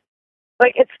it.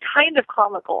 Like, it's kind of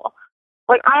comical.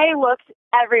 Like, I looked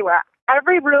everywhere.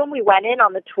 Every room we went in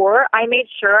on the tour, I made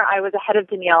sure I was ahead of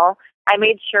Danielle. I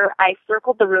made sure I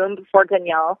circled the room before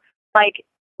Danielle. Like,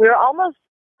 we were almost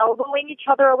elbowing each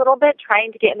other a little bit,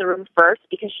 trying to get in the room first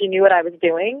because she knew what I was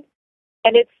doing.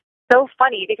 And it's so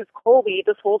funny because Colby,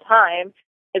 this whole time,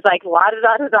 is like,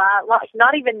 la-da-da-da-da,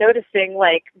 not even noticing,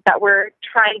 like, that we're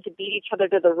trying to beat each other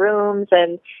to the rooms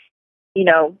and, you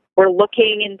know, we're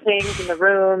looking in things in the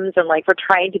rooms and, like, we're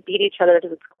trying to beat each other to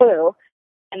this clue.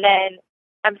 And then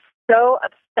I'm so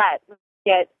upset when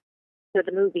we get to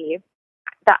the movie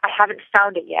that I haven't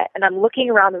found it yet. And I'm looking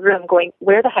around the room going,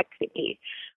 where the heck could it be?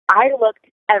 I looked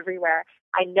everywhere.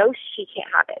 I know she can't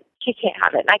have it. She can't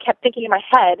have it. And I kept thinking in my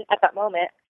head at that moment,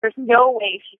 there's no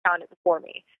way she found it before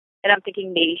me. And I'm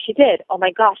thinking, maybe she did. Oh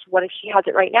my gosh, what if she has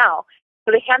it right now?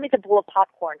 So they hand me the bowl of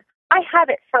popcorn. I have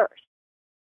it first.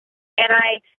 And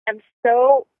I am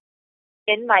so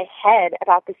in my head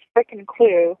about this freaking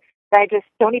clue that I just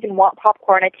don't even want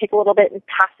popcorn. I take a little bit and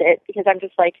pass it because I'm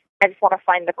just like, I just want to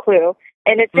find the clue.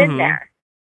 And it's in there.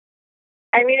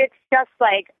 I mean, it's just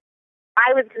like,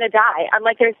 I was going to die. I'm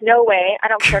like, there's no way. I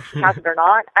don't care if she has it or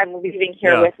not. I'm leaving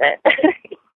here with it.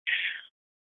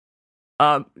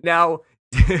 Now,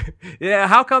 yeah,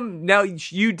 how come now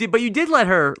you did, but you did let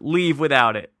her leave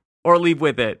without it or leave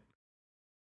with it?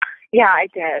 Yeah, I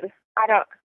did.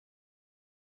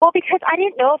 Well, because I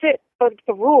didn't know if it was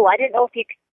the rule. I didn't know if you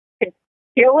could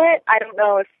steal it. I don't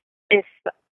know if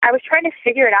I was trying to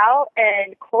figure it out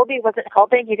and Colby wasn't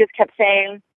helping. He just kept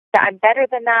saying, that I'm better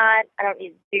than that. I don't need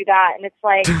to do that. And it's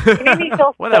like, it made me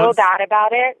feel so bad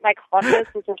about it. My conscience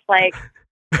was just like,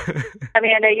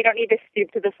 Amanda, you don't need to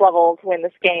stoop to this level to win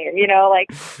this game, you know, like,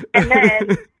 and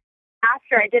then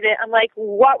after I did it, I'm like,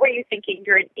 what were you thinking?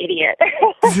 You're an idiot.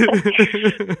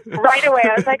 Right away,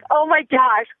 I was like, oh my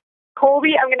gosh,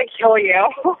 Colby, I'm going to kill you.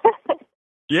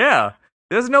 Yeah.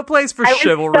 There's no place for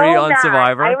chivalry on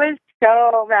Survivor. I was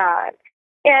so mad.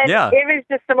 And it was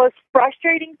just the most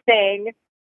frustrating thing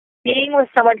being with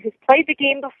someone who's played the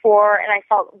game before and I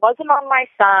felt wasn't on my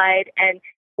side and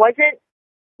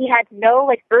he had no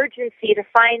like urgency to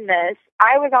find this.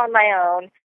 I was on my own.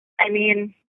 I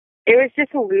mean, it was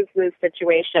just a lose-lose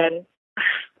situation.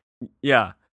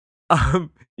 Yeah.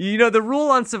 You know, the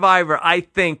rule on Survivor, I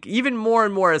think, even more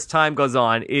and more as time goes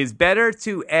on, is better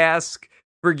to ask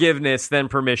forgiveness than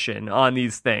permission on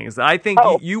these things. I think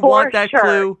you want that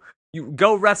clue. You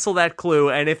go wrestle that clue,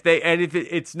 and if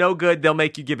it's no good, they'll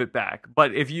make you give it back.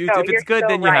 But if it's good,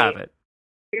 then you have it.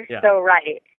 You're so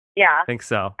right. Yeah, I think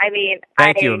so. I mean,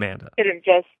 thank you, Amanda. Could have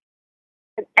just.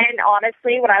 And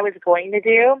honestly, what I was going to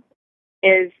do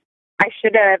is I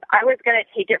was going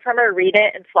to take it from her, read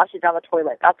it, and flush it down the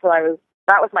toilet. That was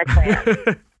my plan.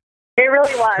 It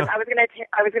really was. I was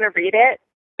going to read it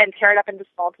and tear it up into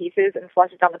small pieces and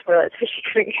flush it down the toilet so she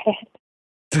couldn't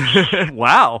get it.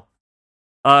 Wow.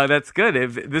 That's good.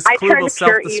 If this clue will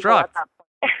self-destruct.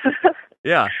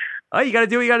 Yeah. Oh, you got to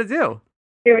do what you got to do.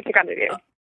 Do what you got to do.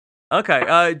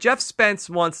 Okay. Jeff Spence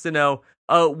wants to know,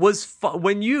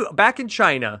 when you back in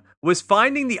China, was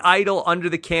finding the idol under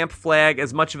the camp flag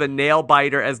as much of a nail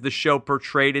biter as the show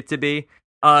portrayed it to be?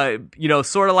 You know,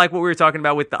 sort of like what we were talking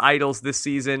about with the idols this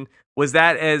season. Was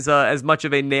that as much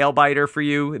of a nail biter for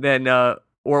you than, or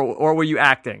were you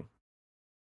acting?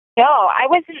 No, I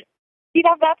wasn't. You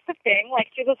know, that's the thing.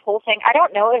 Like through this whole thing, I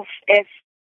don't know if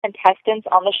contestants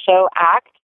on the show act.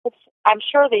 I'm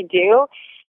sure they do,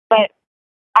 but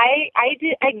I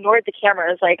ignored the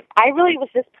cameras. Like I really was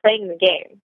just playing the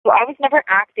game. So I was never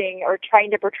acting or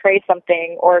trying to portray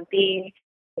something or being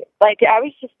like I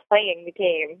was just playing the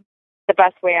game the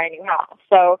best way I knew how.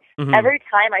 So every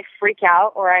time I freak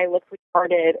out or I look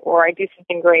retarded or I do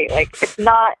something great, like it's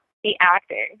not me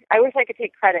acting. I wish I could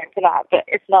take credit for that, but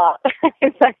it's not.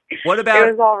 It's like, what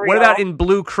about in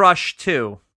Blue Crush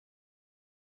 2?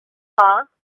 Huh?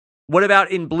 What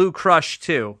about in Blue Crush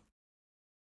 2?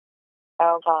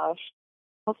 Oh gosh.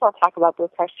 Let's not talk about Blue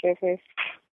Crush 2, please.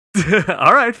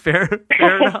 All right, fair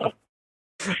enough.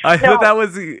 I thought that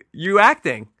was you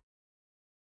acting.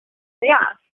 Yeah.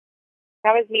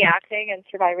 That was me acting and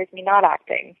Survivor's me not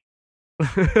acting.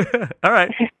 All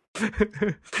right.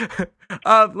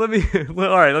 Let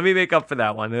me make up for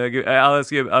that one. I'll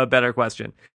ask you a better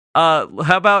question. How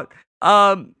about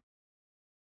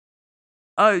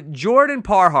Jordan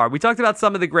Parhar? We talked about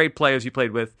some of the great players you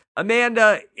played with.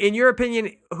 Amanda, in your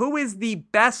opinion, who is the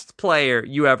best player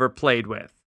you ever played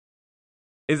with?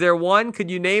 Is there one? Could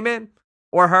you name it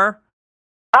or her?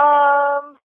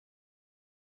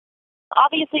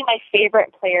 Obviously, my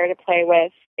favorite player to play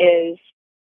with is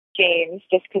James,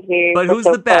 just because we. But who's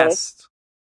so the best?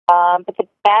 But the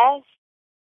best.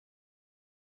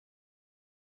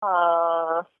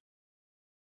 I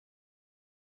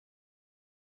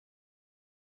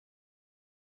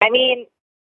mean,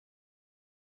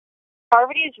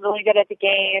 Parvati is really good at the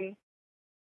game.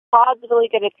 Todd's really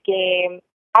good at the game.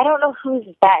 I don't know who's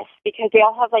best because they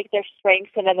all have like their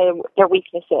strengths and then their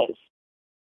weaknesses.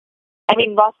 I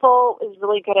mean, Russell is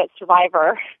really good at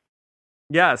Survivor.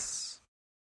 Yes.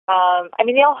 I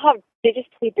mean, they just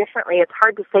play differently. It's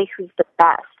hard to say who's the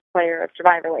best player of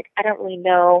Survivor. Like, I don't really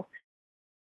know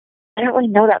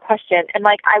that question. And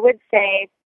like, I would say,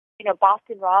 you know,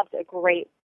 Boston Rob's a great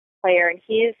player, and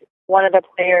he's one of the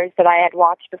players that I had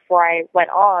watched before I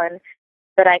went on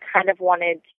that I kind of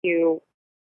wanted to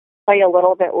play a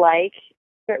little bit like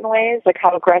certain ways, like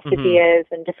how aggressive he is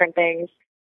and different things.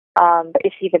 But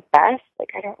is he the best?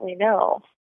 Like, I don't really know.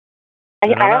 I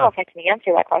don't know if I can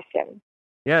answer that question.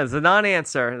 Yeah, it's a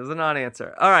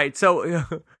non-answer. All right, so,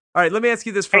 let me ask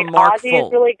you this from Mark Ozzy Full.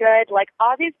 is really good. Like,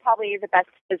 Ozzy's probably the best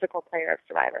physical player of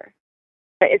Survivor.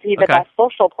 But is he the best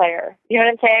social player? You know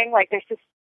what I'm saying? Like, there's just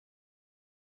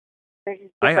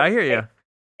I hear you.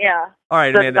 Yeah. All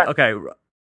right, Amanda. Okay.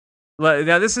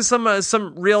 Now, this is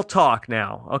some real talk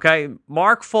now, okay?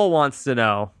 Mark Full wants to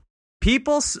know,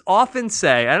 people often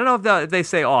say, I don't know if they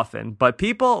say often, but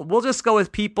we'll just go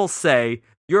with people say,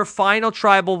 your final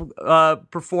tribal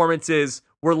performances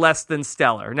were less than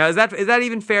stellar. Now, is that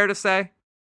even fair to say?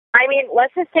 I mean,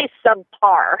 let's just say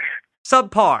subpar.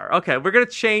 Subpar. Okay, we're going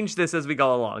to change this as we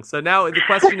go along. So now the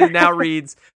question now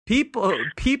reads,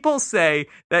 People say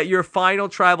that your final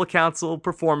tribal council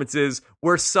performances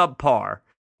were subpar.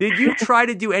 Did you try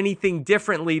to do anything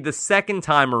differently the second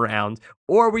time around,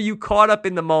 or were you caught up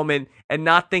in the moment and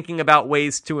not thinking about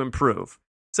ways to improve?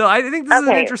 So I think this is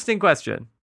an interesting question.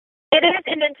 It is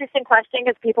an interesting question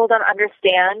because people don't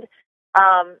understand.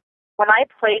 When I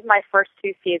played my first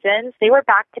 2 seasons, they were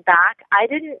back to back. I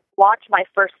didn't watch my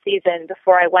first season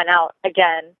before I went out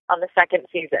again on the second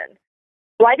season.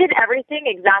 So I did everything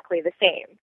exactly the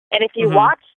same. And if you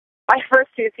watch my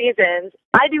first 2 seasons,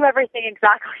 I do everything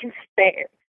exactly the same.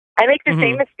 I make the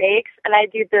same mistakes, and I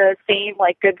do the same,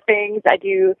 good things. I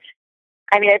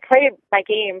play my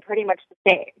game pretty much the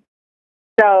same.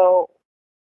 So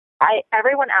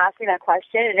everyone asked me that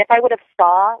question, and if I would have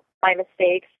saw my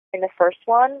mistakes in the first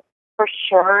one, for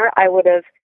sure I would have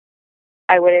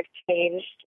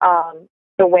changed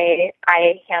the way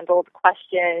I handled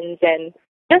questions and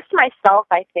just myself,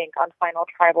 I think, on Final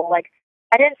Tribal.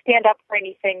 I didn't stand up for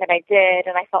anything that I did,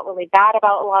 and I felt really bad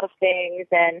about a lot of things,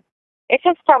 and it's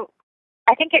just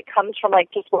I think it comes from,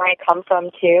 just where I come from,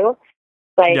 too.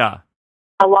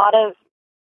 A lot of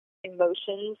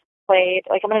emotions played.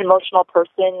 I'm an emotional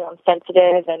person. I'm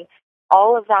sensitive, and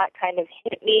all of that kind of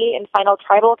hit me in Final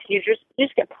Tribal because you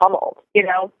just get pummeled, And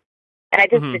I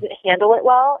just didn't handle it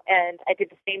well, and I did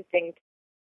the same thing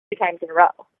 2 times in a row.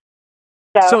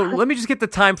 So let me just get the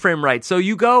time frame right. So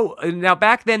you go now.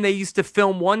 Back then, they used to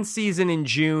film 1 season in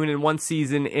June and 1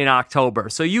 season in October.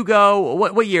 So you go.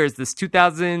 What year is this?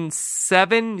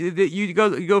 2007. That you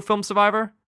go film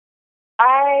Survivor.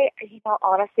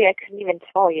 Honestly, I couldn't even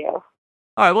tell you. All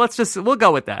right. Well, we'll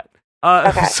go with that.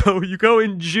 Okay. So you go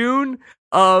in June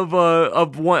of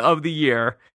the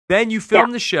year. Then you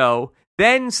film the show.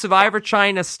 Then Survivor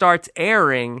China starts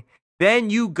airing. Then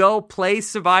you go play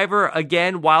Survivor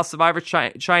again while Survivor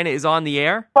China is on the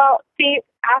air? Well, see,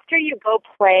 after you go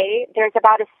play, there's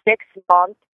about a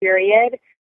 6-month period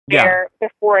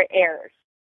before it airs.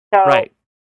 So I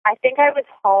think I was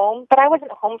home, but I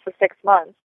wasn't home for 6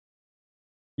 months.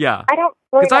 Yeah. I don't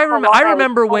really know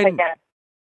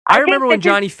I remember when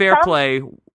Johnny Fairplay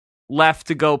left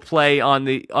to go play on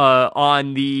the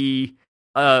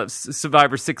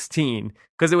Survivor 16,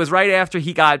 because it was right after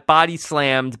he got body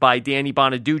slammed by Danny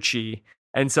Bonaducci,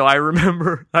 and so I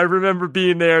remember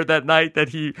being there that night that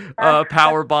he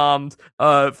power bombed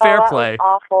Fairplay. That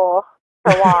was awful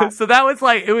to watch. So that was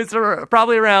it was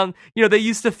probably around, they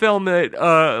used to film it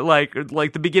like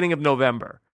the beginning of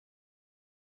November.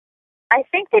 I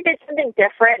think they did something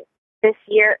different this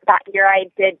year. That year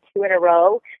I did 2 in a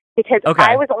row because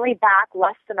I was only back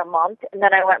less than a month, and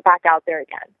then I went back out there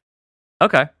again.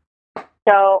 Okay.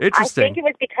 So I think it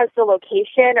was because the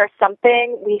location or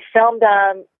something, we filmed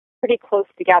them pretty close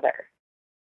together.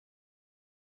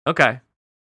 Okay.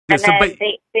 And then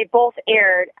they both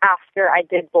aired after I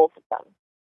did both of them.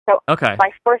 So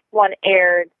my first one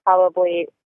aired probably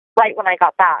right when I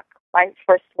got back. My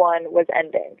first one was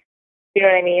ending. You know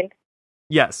what I mean?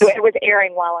 Yes. So it was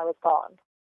airing while I was gone.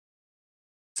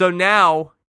 So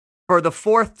now, for the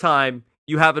 4th time,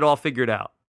 you have it all figured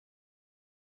out.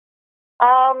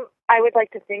 I would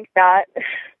like to think that.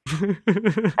 I don't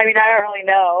really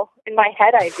know. In my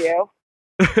head, I do.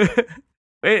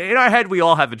 In our head, we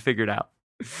all have it figured out.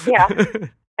 Yeah.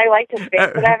 I like to think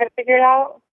that I have it figured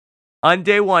out. On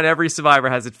day 1, every Survivor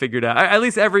has it figured out. At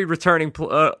least every returning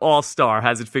All-Star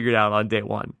has it figured out on day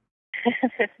 1.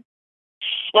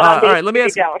 Well, all right, let me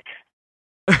ask.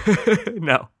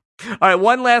 No. All right,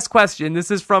 one last question.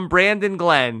 This is from Brandon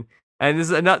Glenn, and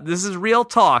this is real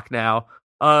talk now.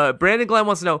 Brandon Glenn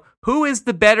wants to know, who is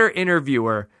the better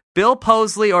interviewer, Bill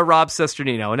Posley or Rob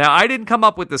Cesternino? Now, I didn't come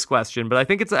up with this question, but I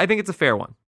think it's a fair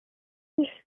one. The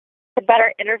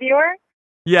better interviewer?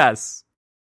 Yes.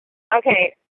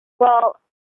 Okay. Well,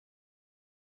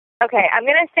 I'm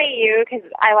going to say you because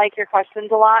I like your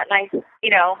questions a lot, and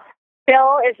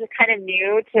Bill is just kind of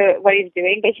new to what he's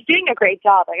doing, but he's doing a great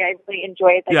job. I really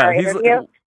enjoyed our interview.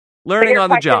 Learning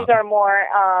on the job. Your questions are more,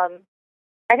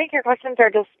 I think your questions are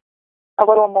just a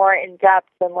little more in depth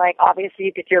and obviously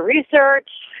you did your research.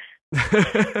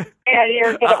 And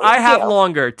you're good at I have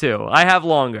longer too.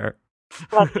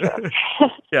 That's true.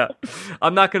 Yeah,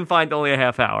 I'm not confined to only a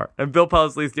half hour. And Bill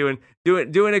Posley's doing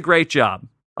a great job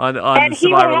on and Survivor Live. And he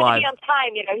would have to be on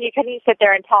time. He couldn't sit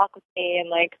there and talk with me and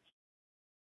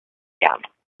yeah.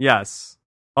 Yes.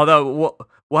 Although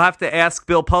we'll have to ask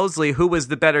Bill Posley who was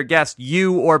the better guest,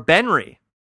 you or Benry.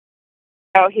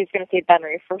 Oh, he's going to say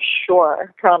Benry for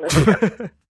sure. Promise. All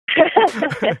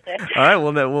right,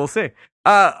 well, then we'll see.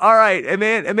 All right,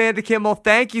 Amanda Kimmel,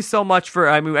 thank you so much for.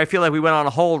 I feel like we went on a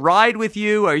whole ride with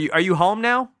you. Are you home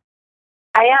now?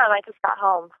 I am. I just got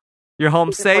home. You're home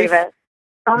You can safe? believe it.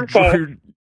 Home safe.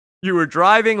 You were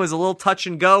driving. It was a little touch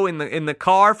and go in the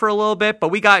car for a little bit, but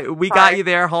we got you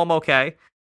there home okay.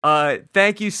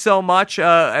 Thank you so much.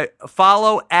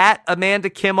 Follow at Amanda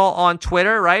Kimmel on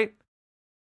Twitter, right?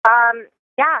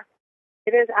 Yeah,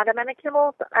 it is at Amanda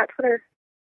Kimmel at Twitter.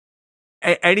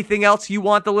 Anything else you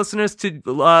want the listeners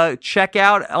to check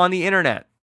out on the internet?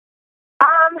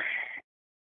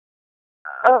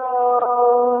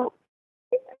 Oh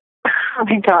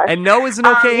my gosh. And no is an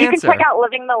okay answer. You can check out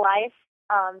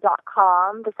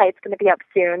livingthelife.com. The site's going to be up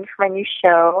soon for my new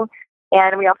show.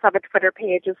 And we also have a Twitter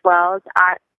page as well. It's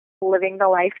at Living the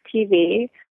Life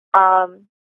TV.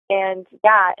 And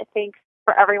yeah, thanks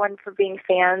for everyone for being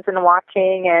fans and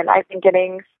watching. And I've been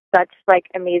getting such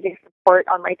amazing support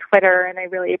on my Twitter, and I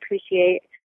really appreciate it.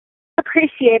 It's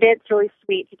really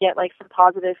sweet to get some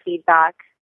positive feedback.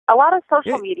 A lot of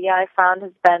social media I found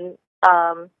has been,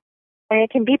 it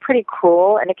can be pretty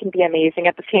cruel and it can be amazing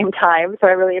at the same time. So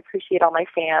I really appreciate all my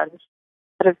fans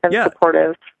that have been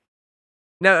supportive.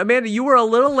 Now, Amanda, you were a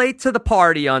little late to the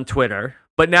party on Twitter,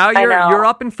 but now you're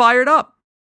up and fired up.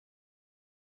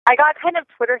 I got kind of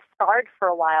Twitter scarred for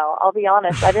a while, I'll be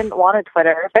honest. I didn't want a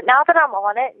Twitter. But now that I'm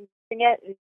on it and using it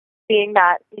and seeing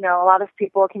that, a lot of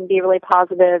people can be really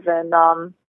positive and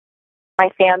my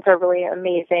fans are really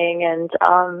amazing and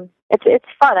it's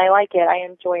fun. I like it. I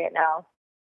enjoy it now.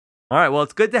 All right. Well,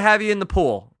 it's good to have you in the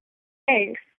pool.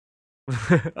 Thanks.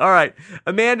 All right.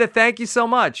 Amanda, thank you so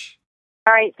much.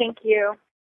 All right. Thank you.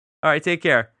 All right. Take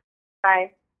care.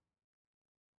 Bye.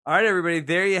 All right, everybody,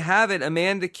 there you have it,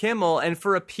 Amanda Kimmel. And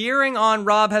for appearing on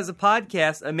Rob Has a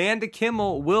Podcast, Amanda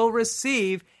Kimmel will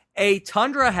receive a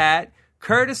Tundra hat,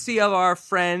 courtesy of our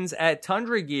friends at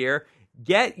Tundra Gear.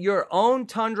 Get your own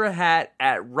Tundra hat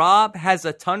at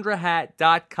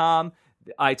robhasatundrahat.com.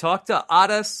 I talked to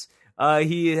Adas.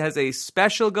 He has a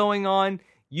special going on.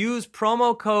 Use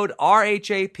promo code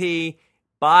RHAP.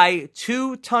 Buy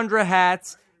 2 Tundra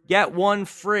hats, get 1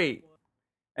 free.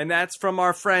 And that's from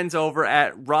our friends over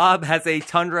at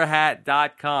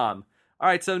robhasatundrahat.com. All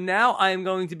right, so now I am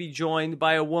going to be joined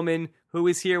by a woman who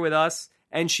is here with us,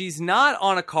 and she's not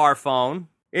on a car phone.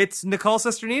 It's Nicole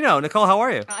Sesternino. Nicole, how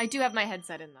are you? I do have my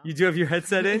headset in, though. You do have your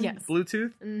headset in? Yes.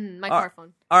 Bluetooth? My car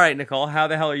phone. All right, Nicole, how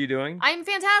the hell are you doing? I'm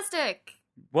fantastic.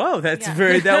 Whoa, that's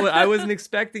I wasn't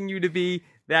expecting you to be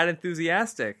that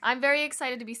enthusiastic. I'm very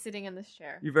excited to be sitting in this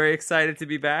chair. You're very excited to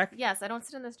be back? Yes, I don't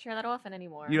sit in this chair that often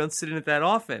anymore. You don't sit in it that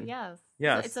often? Yes.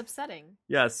 Yes. It's upsetting.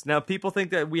 Yes. Now, people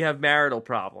think that we have marital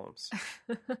problems.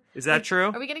 Is that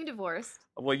true? Are we getting divorced?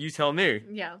 Well, you tell me.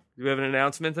 Yeah. Do we have an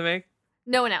announcement to make?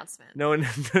 No announcement. No.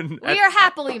 We are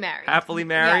happily married. Happily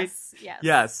married?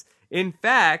 Yes. In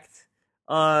fact,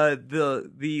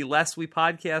 the less we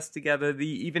podcast together, the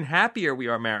even happier we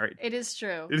are married. It is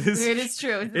true. It is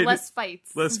true. Less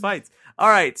fights. Less fights. All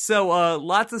right, so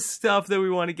lots of stuff that we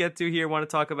want to get to here. Want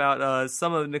to talk about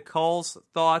some of Nicole's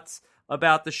thoughts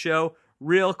about the show.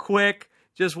 Real quick,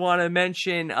 just want to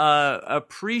mention,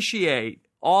 appreciate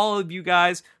all of you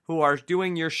guys who are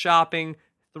doing your shopping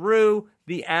through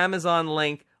the Amazon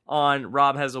link on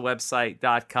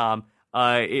robhasawebsite.com.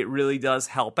 It really does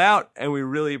help out, and we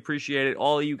really appreciate it.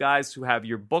 All of you guys who have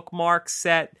your bookmarks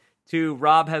set to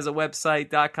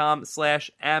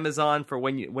robhasawebsite.com/Amazon for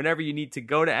whenever you need to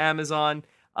go to Amazon.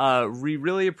 We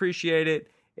really appreciate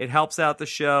it. It helps out the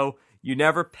show. You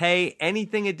never pay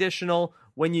anything additional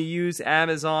when you use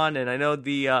Amazon, and I know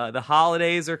the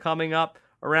holidays are coming up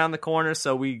around the corner,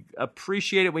 so we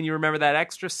appreciate it when you remember that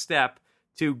extra step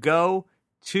to go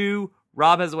to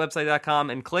robhasawebsite.com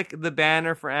and click the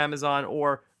banner for Amazon,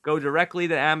 or go directly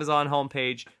to the Amazon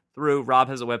homepage through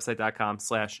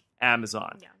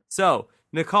robhasawebsite.com/Amazon. Yeah. So,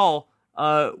 Nicole,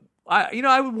 I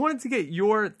wanted to get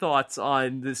your thoughts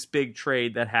on this big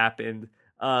trade that happened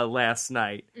last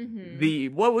night.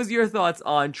 Mm-hmm. What was your thoughts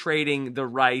on trading the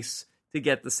rice to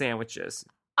get the sandwiches?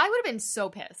 I would have been so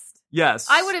pissed. Yes.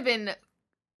 I would have been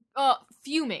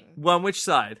fuming. On which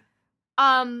side?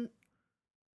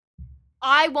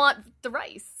 I want the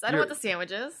rice. I don't want the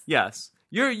sandwiches. Yes.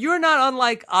 You're not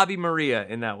unlike Ave Maria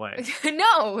in that way.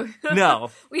 No.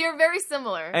 No. We are very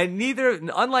similar. And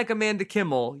unlike Amanda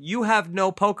Kimmel, you have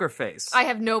no poker face. I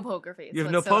have no poker face. You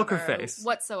have no poker face.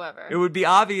 Whatsoever. It would be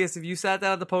obvious if you sat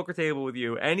down at the poker table with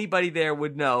you. Anybody there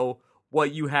would know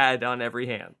what you had on every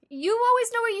hand. You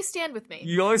always know where you stand with me.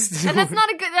 You always do. And that's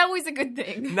always a good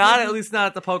thing. At least not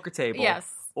at the poker table.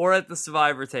 Yes. Or at the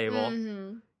Survivor table.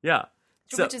 Mm-hmm. Yeah.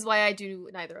 Which is why I do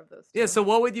neither of those two. Yeah, so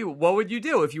what would you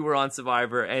do if you were on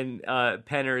Survivor and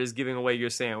Penner is giving away your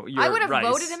sandwich? I would have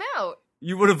voted him out.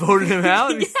 You would have voted him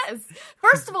out? Yes.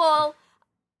 First of all,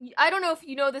 I don't know if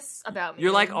you know this about me.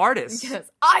 You're like artists. Yes.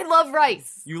 I love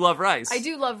rice. You love rice. I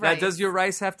do love rice. Now, does your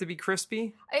rice have to be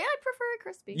crispy? I prefer it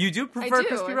crispy. You do prefer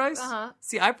crispy rice? Uh-huh.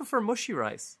 See, I prefer mushy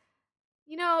rice.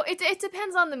 You know, it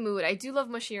depends on the mood. I do love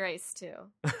mushy rice, too.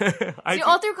 See,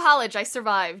 all through college, I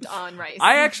survived on rice.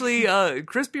 I actually,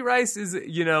 crispy rice is,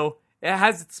 you know, it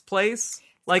has its place,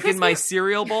 like in my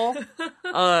cereal bowl.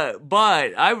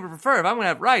 But I would prefer, if I'm going to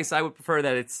have rice, I would prefer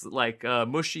that it's, like,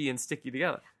 mushy and sticky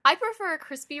together. I prefer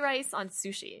crispy rice on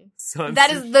sushi. So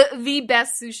that is the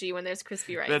best sushi when there's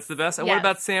crispy rice. That's the best? And yes. What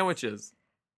about sandwiches?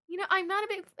 You know, I'm not a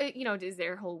big, is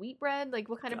there whole wheat bread? Like,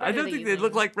 what kind of bread I don't think they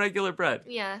look like regular bread.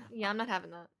 Yeah, I'm not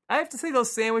having that. I have to say, those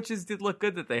sandwiches did look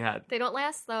good that they had. They don't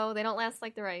last, though. They don't last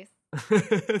like the rice.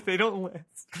 They don't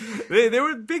last. They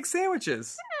were big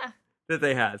sandwiches that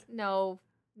they had. No,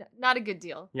 not a good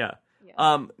deal. Yeah.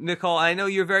 Yeah. Nicole, I know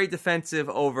you're very defensive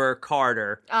over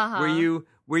Carter. Uh-huh.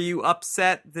 Were you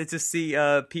upset to see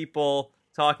people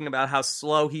talking about how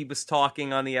slow he was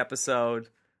talking on the episode?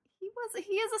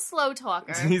 He is a slow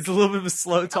talker. He's a little bit of a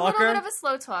slow talker? A little bit of a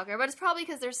slow talker, but it's probably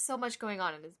because there's so much going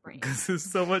on in his brain. Because there's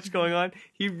so much going on.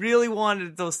 He really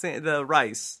wanted the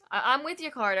rice. I'm with you,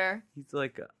 Carter. He's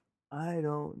like, I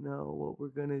don't know what we're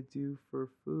going to do for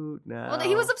food now. Well,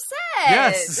 he was upset.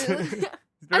 Yes. I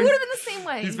would have been the same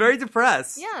way. He's very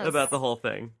depressed Yes. about the whole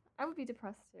thing. I would be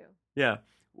depressed, too. Yeah.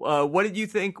 What did you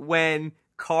think when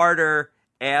Carter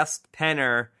asked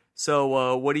Penner,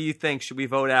 so what do you think? Should we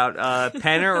vote out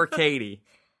Penner or Katie?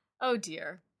 Oh,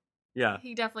 dear. Yeah.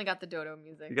 He definitely got the dodo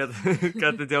music. You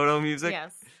got the dodo music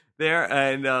Yes. there,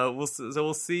 and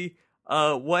we'll see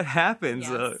what happens.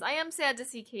 Yes. I am sad to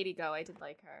see Katie go. I did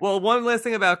like her. Well, one last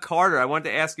thing about Carter, I wanted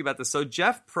to ask you about this. So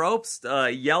Jeff Probst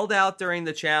yelled out during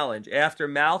the challenge after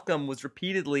Malcolm was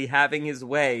repeatedly having his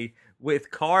way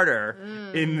with Carter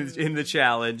in the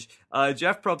challenge.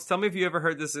 Jeff Probst, tell me if you ever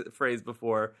heard this phrase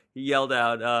before. He yelled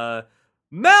out,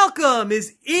 Malcolm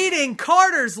is eating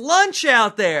Carter's lunch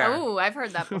out there. Oh, I've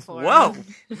heard that before. Whoa.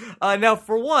 Now,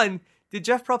 for one, did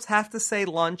Jeff Probst have to say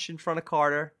lunch in front of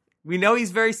Carter? We know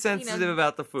he's very sensitive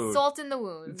about the food. Salt in the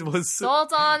wound.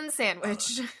 Salt on the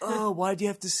sandwich. Oh, why'd you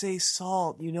have to say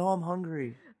salt? You know I'm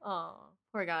hungry. Oh,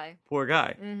 poor guy. Poor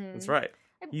guy. Mm-hmm. That's right.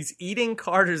 He's eating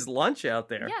Carter's lunch out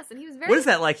there. Yes, and he was very... What is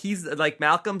that like? He's like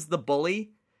Malcolm's the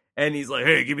bully, and he's like,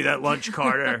 hey, give me that lunch,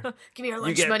 Carter. Give me your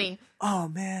lunch money. Oh,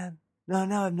 man. No,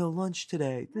 now I have no lunch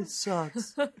today. This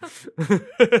sucks.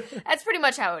 That's pretty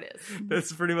much how it is.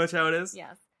 That's pretty much how it is?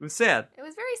 Yes. It was sad. It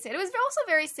was very sad. It was also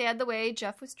very sad the way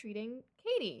Jeff was treating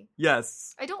Katie.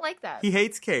 Yes. I don't like that. He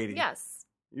hates Katie. Yes.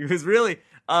 He was really,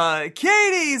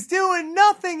 Katie's doing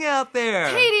nothing out there.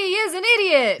 Katie is an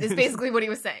idiot, is basically what he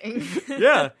was saying.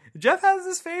 Yeah. Jeff has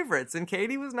his favorites, and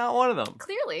Katie was not one of them.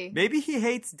 Clearly. Maybe he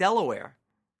hates Delaware.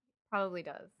 Probably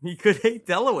does. He could hate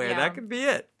Delaware. Yeah. That could be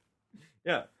it.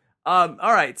 Yeah. All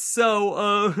right.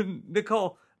 So,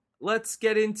 Nicole, let's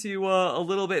get into a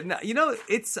little bit. Now, you know,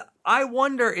 I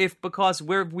wonder if because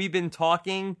we've been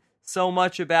talking so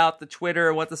much about the Twitter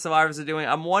and what the survivors are doing,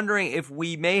 I'm wondering if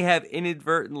we may have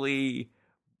inadvertently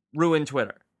ruined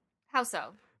Twitter. How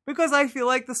so? Because I feel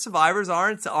like the survivors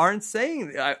aren't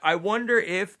saying. I wonder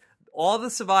if all the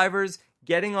survivors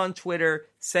getting on Twitter,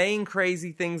 saying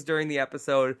crazy things during the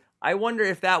episode, I wonder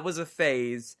if that was a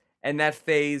phase, and that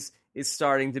phase is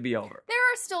starting to be over. There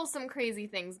are still some crazy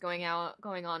things going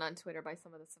on Twitter by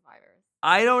some of the survivors.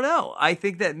 I don't know. I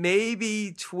think that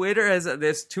maybe Twitter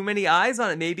there's too many eyes on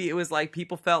it. Maybe it was like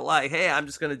people felt like, hey, I'm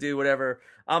just going to do whatever.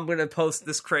 I'm going to post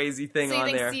this crazy thing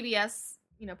on there. So you think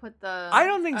CBS, put the... I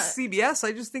don't think CBS.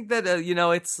 I just think that,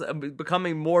 it's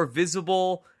becoming more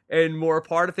visible and more a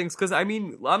part of things. Because, I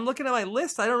mean, I'm looking at my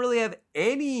list. I don't really have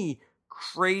any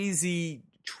crazy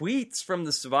tweets from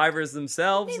the survivors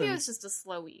themselves. Maybe it was just a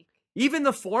slow week. Even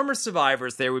the former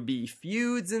survivors, there would be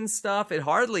feuds and stuff. It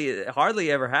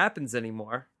hardly ever happens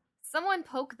anymore. Someone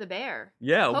poke the bear.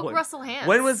 Yeah. Poke Russell Hantz.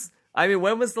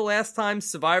 When was the last time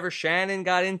Survivor Shannon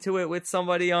got into it with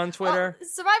somebody on Twitter? Well,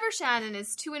 Survivor Shannon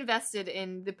is too invested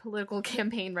in the political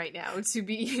campaign right now to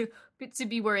be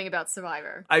worrying about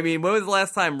Survivor. I mean, when was the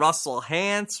last time Russell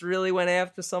Hantz really went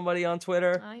after somebody on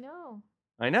Twitter? I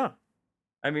know.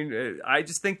 I mean, I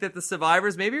just think that the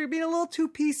survivors maybe are being a little too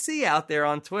PC out there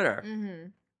on Twitter. Mm-hmm.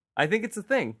 I think it's a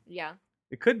thing. Yeah.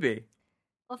 It could be.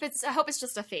 Well, I hope it's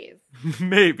just a phase.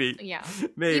 Maybe. Yeah.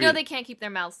 Maybe. They can't keep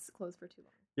their mouths closed for too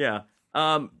long.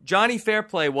 Yeah. Johnny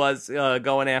Fairplay was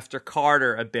going after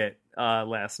Carter a bit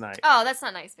last night. Oh, that's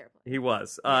not nice, Fairplay. He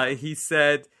was. He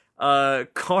said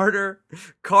Carter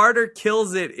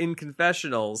kills it in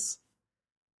confessionals.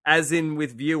 As in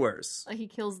with viewers. He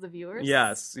kills the viewers?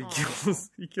 Yes, he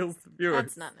kills the viewers.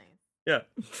 That's not nice. Yeah.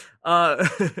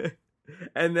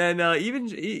 And then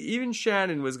even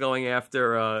Shannon was going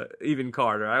after even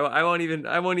Carter. I won't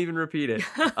even repeat it.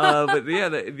 But yeah,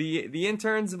 the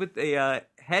interns with the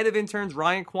head of interns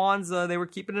Ryan Kwan's they were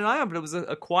keeping an eye on, but it was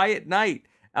a quiet night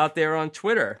out there on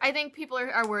Twitter. I think people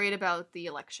are worried about the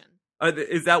election.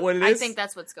 Is that what it is? I think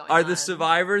that's what's going on. Are the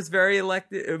survivors very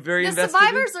invested? The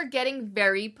survivors are getting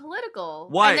very political.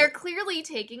 Why? And they're clearly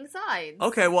taking sides.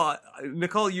 Okay, well,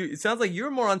 Nicole, it sounds like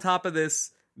you're more on top of this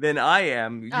than I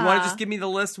am. You want to just give me the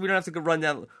list? We don't have to go run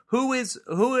down. Who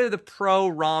are the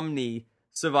pro-Romney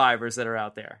survivors that are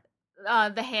out there?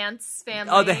 The Hance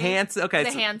family. Oh, the Hance. Okay,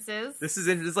 the Hances. This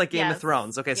is like Game of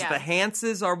Thrones. Okay, so the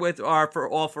Hances are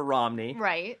for Romney.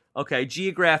 Right. Okay,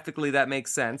 geographically that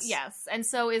makes sense. Yes, and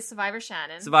so is Survivor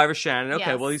Shannon. Okay,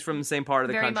 yes. Well he's from the same part of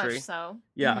the Very country. much so.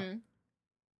 Yeah. Mm-hmm.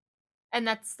 And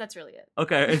that's really it.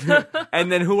 Okay,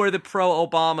 and then who are the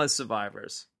pro-Obama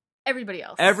survivors? Everybody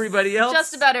else. Everybody else?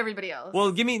 Just about everybody else.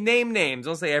 Well, give me names.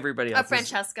 Don't say everybody else.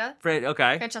 Francesca.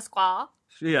 Okay. Francesca.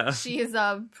 Yeah. She is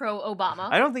pro-Obama.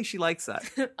 I don't think she likes that.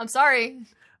 I'm sorry.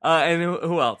 And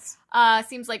who else?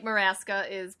 Seems like Maraska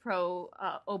is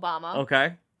pro-Obama.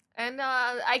 Okay. And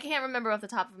I can't remember off the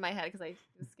top of my head because I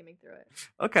was skimming through it.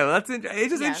 Okay, well, it's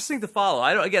just interesting to follow.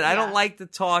 I don't like to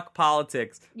talk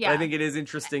politics, but I think it is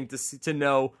interesting to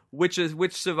know which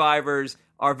survivors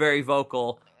are very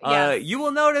vocal. Yes. You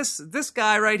will notice this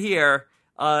guy right here,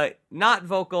 not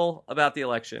vocal about the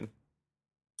election.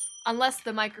 Unless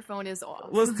the microphone is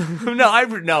off.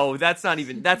 No, that's not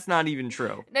even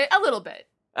true. A little bit.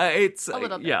 It's a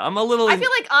little bit. Yeah, I'm a little. I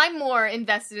feel like I'm more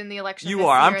invested in the election. You this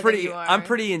are. year I'm pretty. than you are. I'm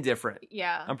pretty indifferent.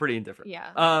 Yeah. I'm pretty indifferent.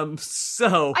 Yeah.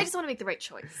 So I just want to make the right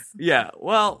choice. Yeah.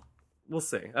 Well, we'll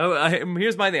see.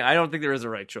 Here's my thing. I don't think there is a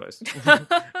right choice.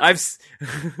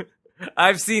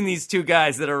 I've seen these two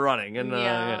guys that are running, and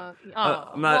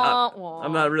I'm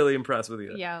not really impressed with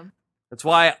you. Yeah. That's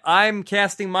why I'm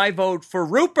casting my vote for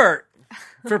Rupert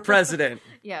for president.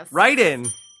 Yes. Write in.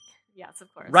 Yes,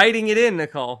 of course. Writing it in,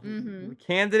 Nicole. Mm-hmm.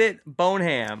 Candidate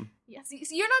Boneham. Yes. So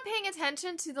you're not paying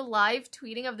attention to the live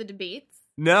tweeting of the debates?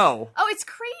 No. Oh, it's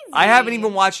crazy. I haven't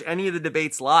even watched any of the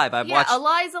debates live.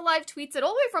 Eliza live tweets it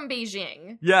all the way from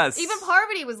Beijing. Yes. Even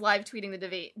Parvati was live tweeting the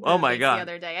debate. Oh my God. The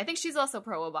other day. I think she's also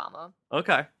pro-Obama.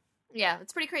 Okay. Yeah,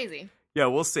 it's pretty crazy. Yeah,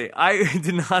 we'll see. I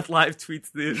did not live tweet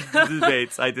the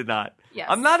debates. I did not. Yes.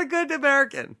 I'm not a good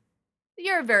American.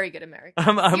 You're a very good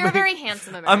American. You're a very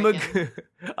handsome American.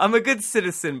 I'm a good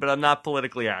citizen, but I'm not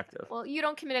politically active. Well, you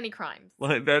don't commit any crimes.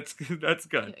 Well, that's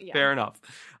good. Yeah. Fair enough.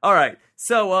 All right.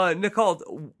 So,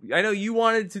 Nicole, I know you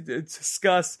wanted to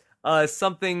discuss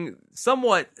something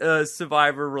somewhat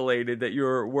Survivor-related that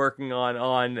you're working on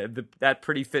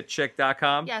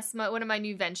thatprettyfitchick.com. Yes, one of my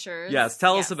new ventures. Yes,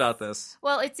 tell us about this.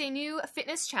 Well, it's a new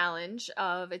fitness challenge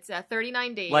it's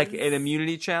 39 days. Like an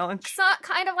immunity challenge? So,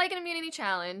 kind of like an immunity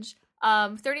challenge.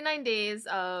 39 days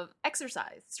of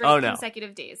exercise, straight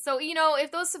consecutive days. So,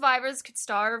 if those survivors could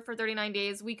starve for 39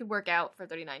 days, we could work out for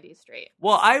 39 days straight.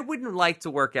 Well, I wouldn't like to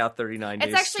work out 39 days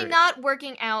straight. It's actually not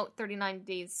working out 39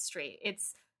 days straight.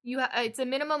 It's a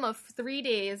minimum of 3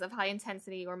 days of high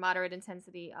intensity or moderate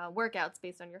intensity workouts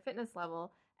based on your fitness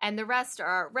level. And the rest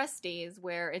are rest days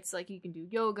where it's like you can do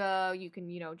yoga, you can,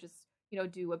 just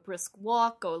do a brisk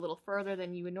walk, go a little further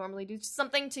than you would normally do, just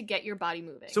something to get your body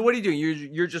moving. So what are you doing?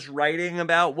 You're just writing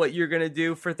about what you're going to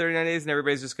do for 39 days and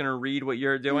everybody's just going to read what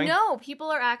you're doing? No, people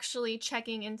are actually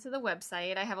checking into the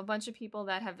website. I have a bunch of people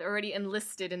that have already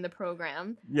enlisted in the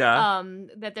program. Yeah.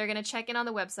 That they're going to check in on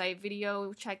the website,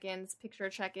 video check-ins, picture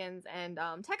check-ins, and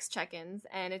text check-ins.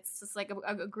 And it's just like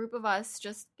a group of us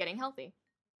just getting healthy.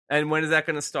 And when is that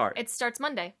going to start? It starts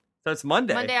Monday. So it's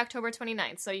Monday. Monday, October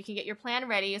 29th. So you can get your plan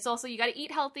ready. It's also, you got to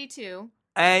eat healthy too.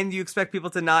 And you expect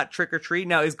people to not trick-or-treat?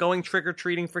 Now, is going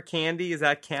trick-or-treating for candy, does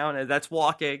that count? That's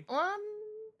walking.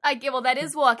 Well, that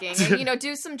is walking. And,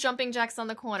 do some jumping jacks on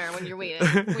the corner when you're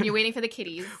waiting for the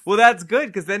kitties. Well, that's good,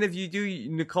 because then if you do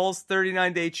Nicole's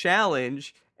 39-day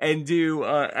challenge and do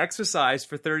exercise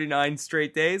for 39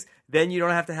 straight days, then you don't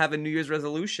have to have a New Year's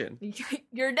resolution.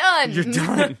 You're done. You're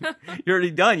done. You're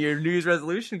already done. Your New Year's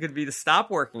resolution could be to stop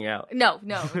working out. No.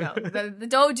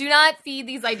 Do not feed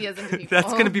these ideas into people.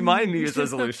 That's going to be my New Year's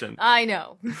resolution. I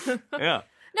know. Yeah.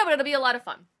 No, but it'll be a lot of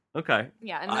fun. Okay.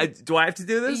 Yeah. Do I have to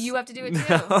do this? You have to do it too.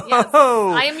 No. Yes.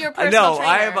 I am your personal trainer.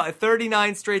 I have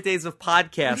 39 straight days of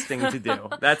podcasting to do.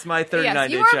 That's my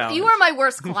 39-day challenge. You are my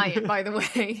worst client, by the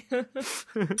way.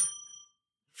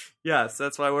 Yes,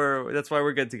 that's why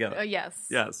we're good together. Yes.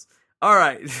 Yes. All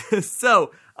right.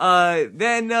 So,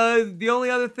 then the only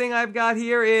other thing I've got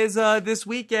here is this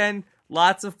weekend,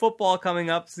 lots of football coming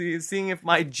up. Seeing if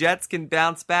my Jets can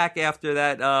bounce back after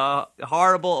that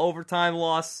horrible overtime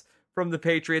loss from the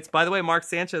Patriots. By the way, Mark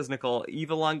Sanchez, Nicole,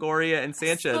 Eva Longoria, and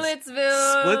Sanchez.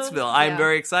 Splitsville. I'm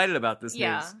very excited about this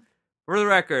news. For the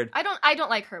record. I don't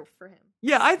like her for him.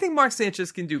 Yeah, I think Mark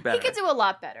Sanchez can do better. He could do a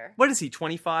lot better. What is he,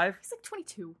 25? He's like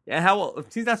 22. Yeah, how old?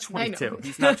 He's not 22.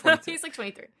 He's not 22. He's like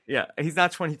 23. Yeah, he's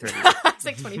not 23. He's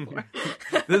like 24.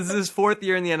 This is his fourth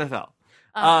year in the NFL.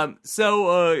 Well,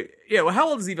 how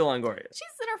old is Eva Longoria? She's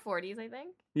in her 40s, I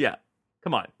think. Yeah.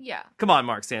 Come on. Yeah. Come on,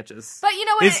 Mark Sanchez. But you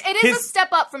know what? It is a step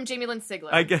up from Jamie Lynn Sigler.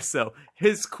 I guess so.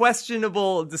 His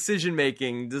questionable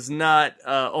decision-making does not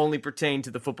only pertain to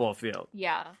the football field.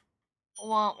 Yeah.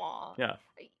 Wah, wah. Yeah.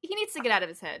 He needs to get out of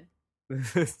his head.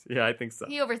 Yeah, I think so.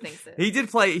 He overthinks it.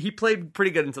 He played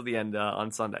pretty good until the end on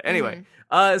Sunday. Anyway,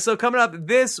 so coming up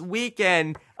this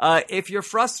weekend, if you're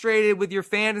frustrated with your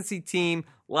fantasy team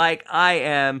like I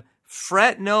am,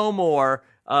 fret no more.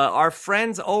 Our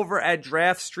friends over at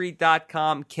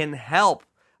draftstreet.com can help.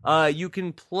 You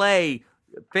can play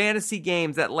fantasy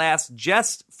games that last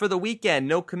just for the weekend.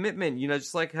 No commitment.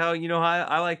 Just like how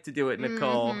I like to do it,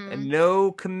 Nicole. And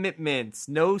no commitments,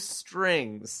 no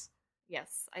strings.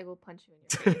 Yes, I will punch you in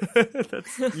your face.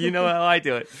 That's how I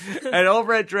do it. And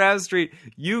over at Draft Street,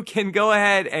 you can go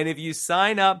ahead and if you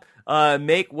sign up,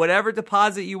 make whatever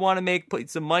deposit you want to make, put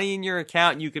some money in your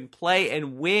account, and you can play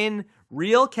and win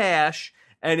real cash.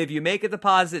 And if you make a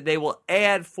deposit, they will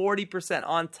add 40%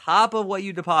 on top of what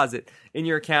you deposit in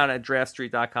your account at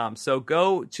draftstreet.com. So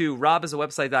go to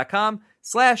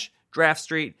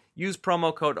robisawebsite.com/draftstreet, use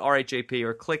promo code RHAP,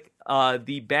 or click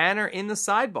the banner in the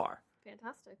sidebar.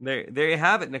 Fantastic. There you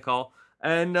have it, Nicole.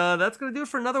 And that's going to do it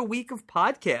for another week of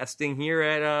podcasting here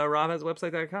at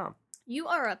robisawebsite.com. You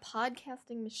are a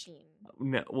podcasting machine.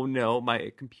 No,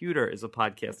 my computer is a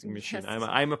podcasting machine. Yes.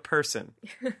 I'm a person.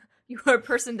 You are a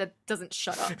person that doesn't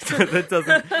shut up.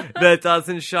 that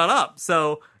doesn't shut up.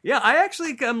 So yeah, I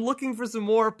actually am looking for some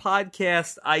more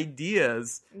podcast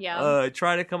ideas. Yeah.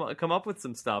 Trying to come up with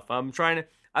some stuff.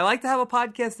 I like to have a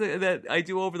podcast that I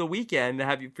do over the weekend to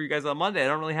have for you guys on Monday. I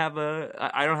don't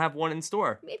have one in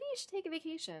store. Maybe you should take a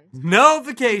vacation. No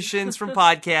vacations from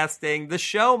podcasting. The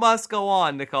show must go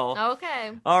on, Nicole.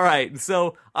 Okay. All right.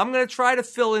 So I'm going to try to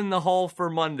fill in the hole for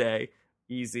Monday.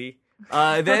 Easy.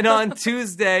 Then on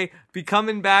Tuesday, be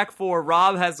coming back for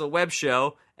Rob Has a Web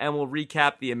Show, and we'll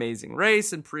recap The Amazing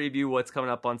Race and preview what's coming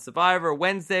up on Survivor.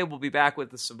 Wednesday, we'll be back with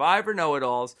the Survivor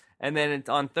Know-It-Alls. And then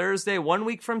on Thursday, 1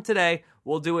 week from today,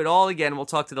 we'll do it all again. We'll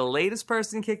talk to the latest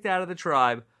person kicked out of the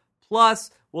tribe. Plus,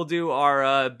 we'll do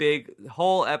our big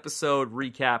whole episode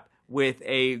recap with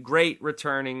a great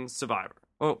returning Survivor.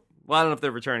 Well, I don't know if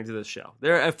they're returning to this show.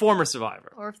 They're a former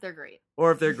Survivor. Or if they're great.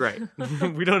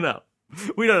 We don't know.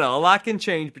 We don't know. A lot can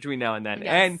change between now and then.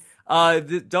 Yes.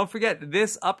 And don't forget,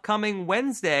 this upcoming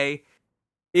Wednesday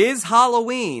is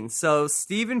Halloween. So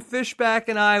Stephen Fishback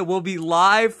and I will be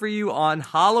live for you on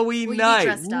Halloween night.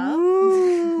 Will you be dressed up?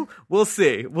 Woo! We'll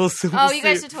see. You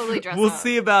guys should totally dress up. We'll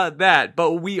see about that.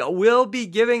 But we will be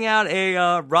giving out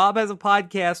a Rob Has a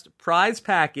Podcast prize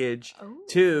package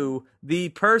to the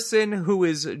person who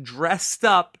is dressed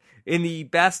up in the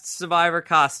best Survivor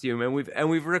costume. And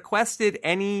we've requested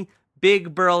any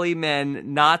big burly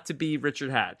men not to be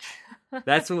Richard Hatch.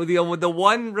 That's the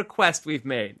one request we've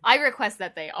made. I request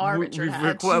that they are Richard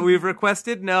Hatch. We've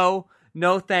requested no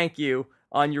thank you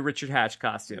on your Richard Hatch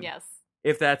costume. Yes.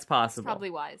 If that's possible. Probably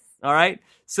wise. All right.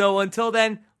 So until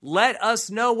then, let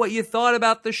us know what you thought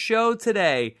about the show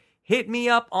today. Hit me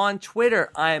up on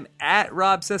Twitter. I am at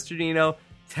Rob Sesternino.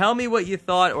 Tell me what you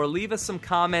thought, or leave us some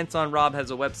comments on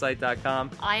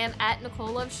robhasawebsite.com. I am at Nicole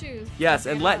Loves Shoes. Yes,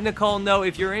 and let Nicole know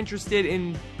if you're interested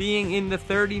in being in the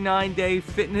 39-day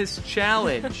fitness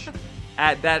challenge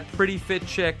at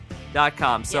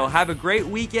thatprettyfitchick.com. So have a great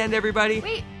weekend, everybody.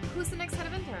 Wait, who's the next head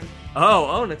of intern?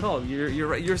 Oh, Nicole, you're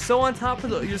right. You're so on top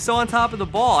of the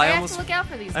ball. I have to look out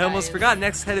for these guys. I almost forgot.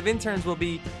 Next head of interns will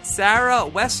be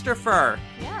Sarah Westerfer.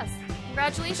 Yes,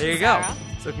 congratulations, there you Sarah. go.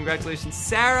 So congratulations,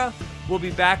 Sarah. We'll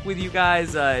be back with you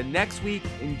guys next week.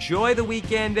 Enjoy the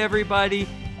weekend, everybody.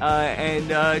 And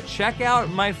check out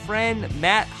my friend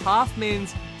Matt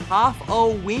Hoffman's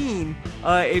Hoff-O-Ween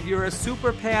if you're a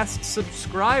Super Pass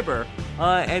subscriber.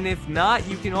 And if not,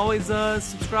 you can always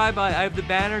subscribe. I have the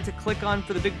banner to click on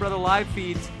for the Big Brother live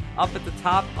feeds up at the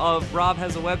top of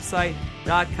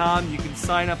robhasawebsite.com. You can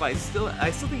sign up. I still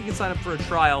think you can sign up for a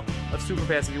trial of Super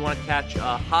Pass if you want to catch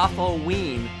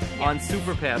Hoff-O-Ween on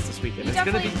Super Pass this weekend. It's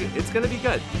gonna be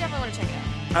good. You definitely want to check it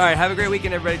out. All right, have a great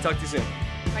weekend, everybody. Talk to you soon.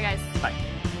 Bye, guys. Bye.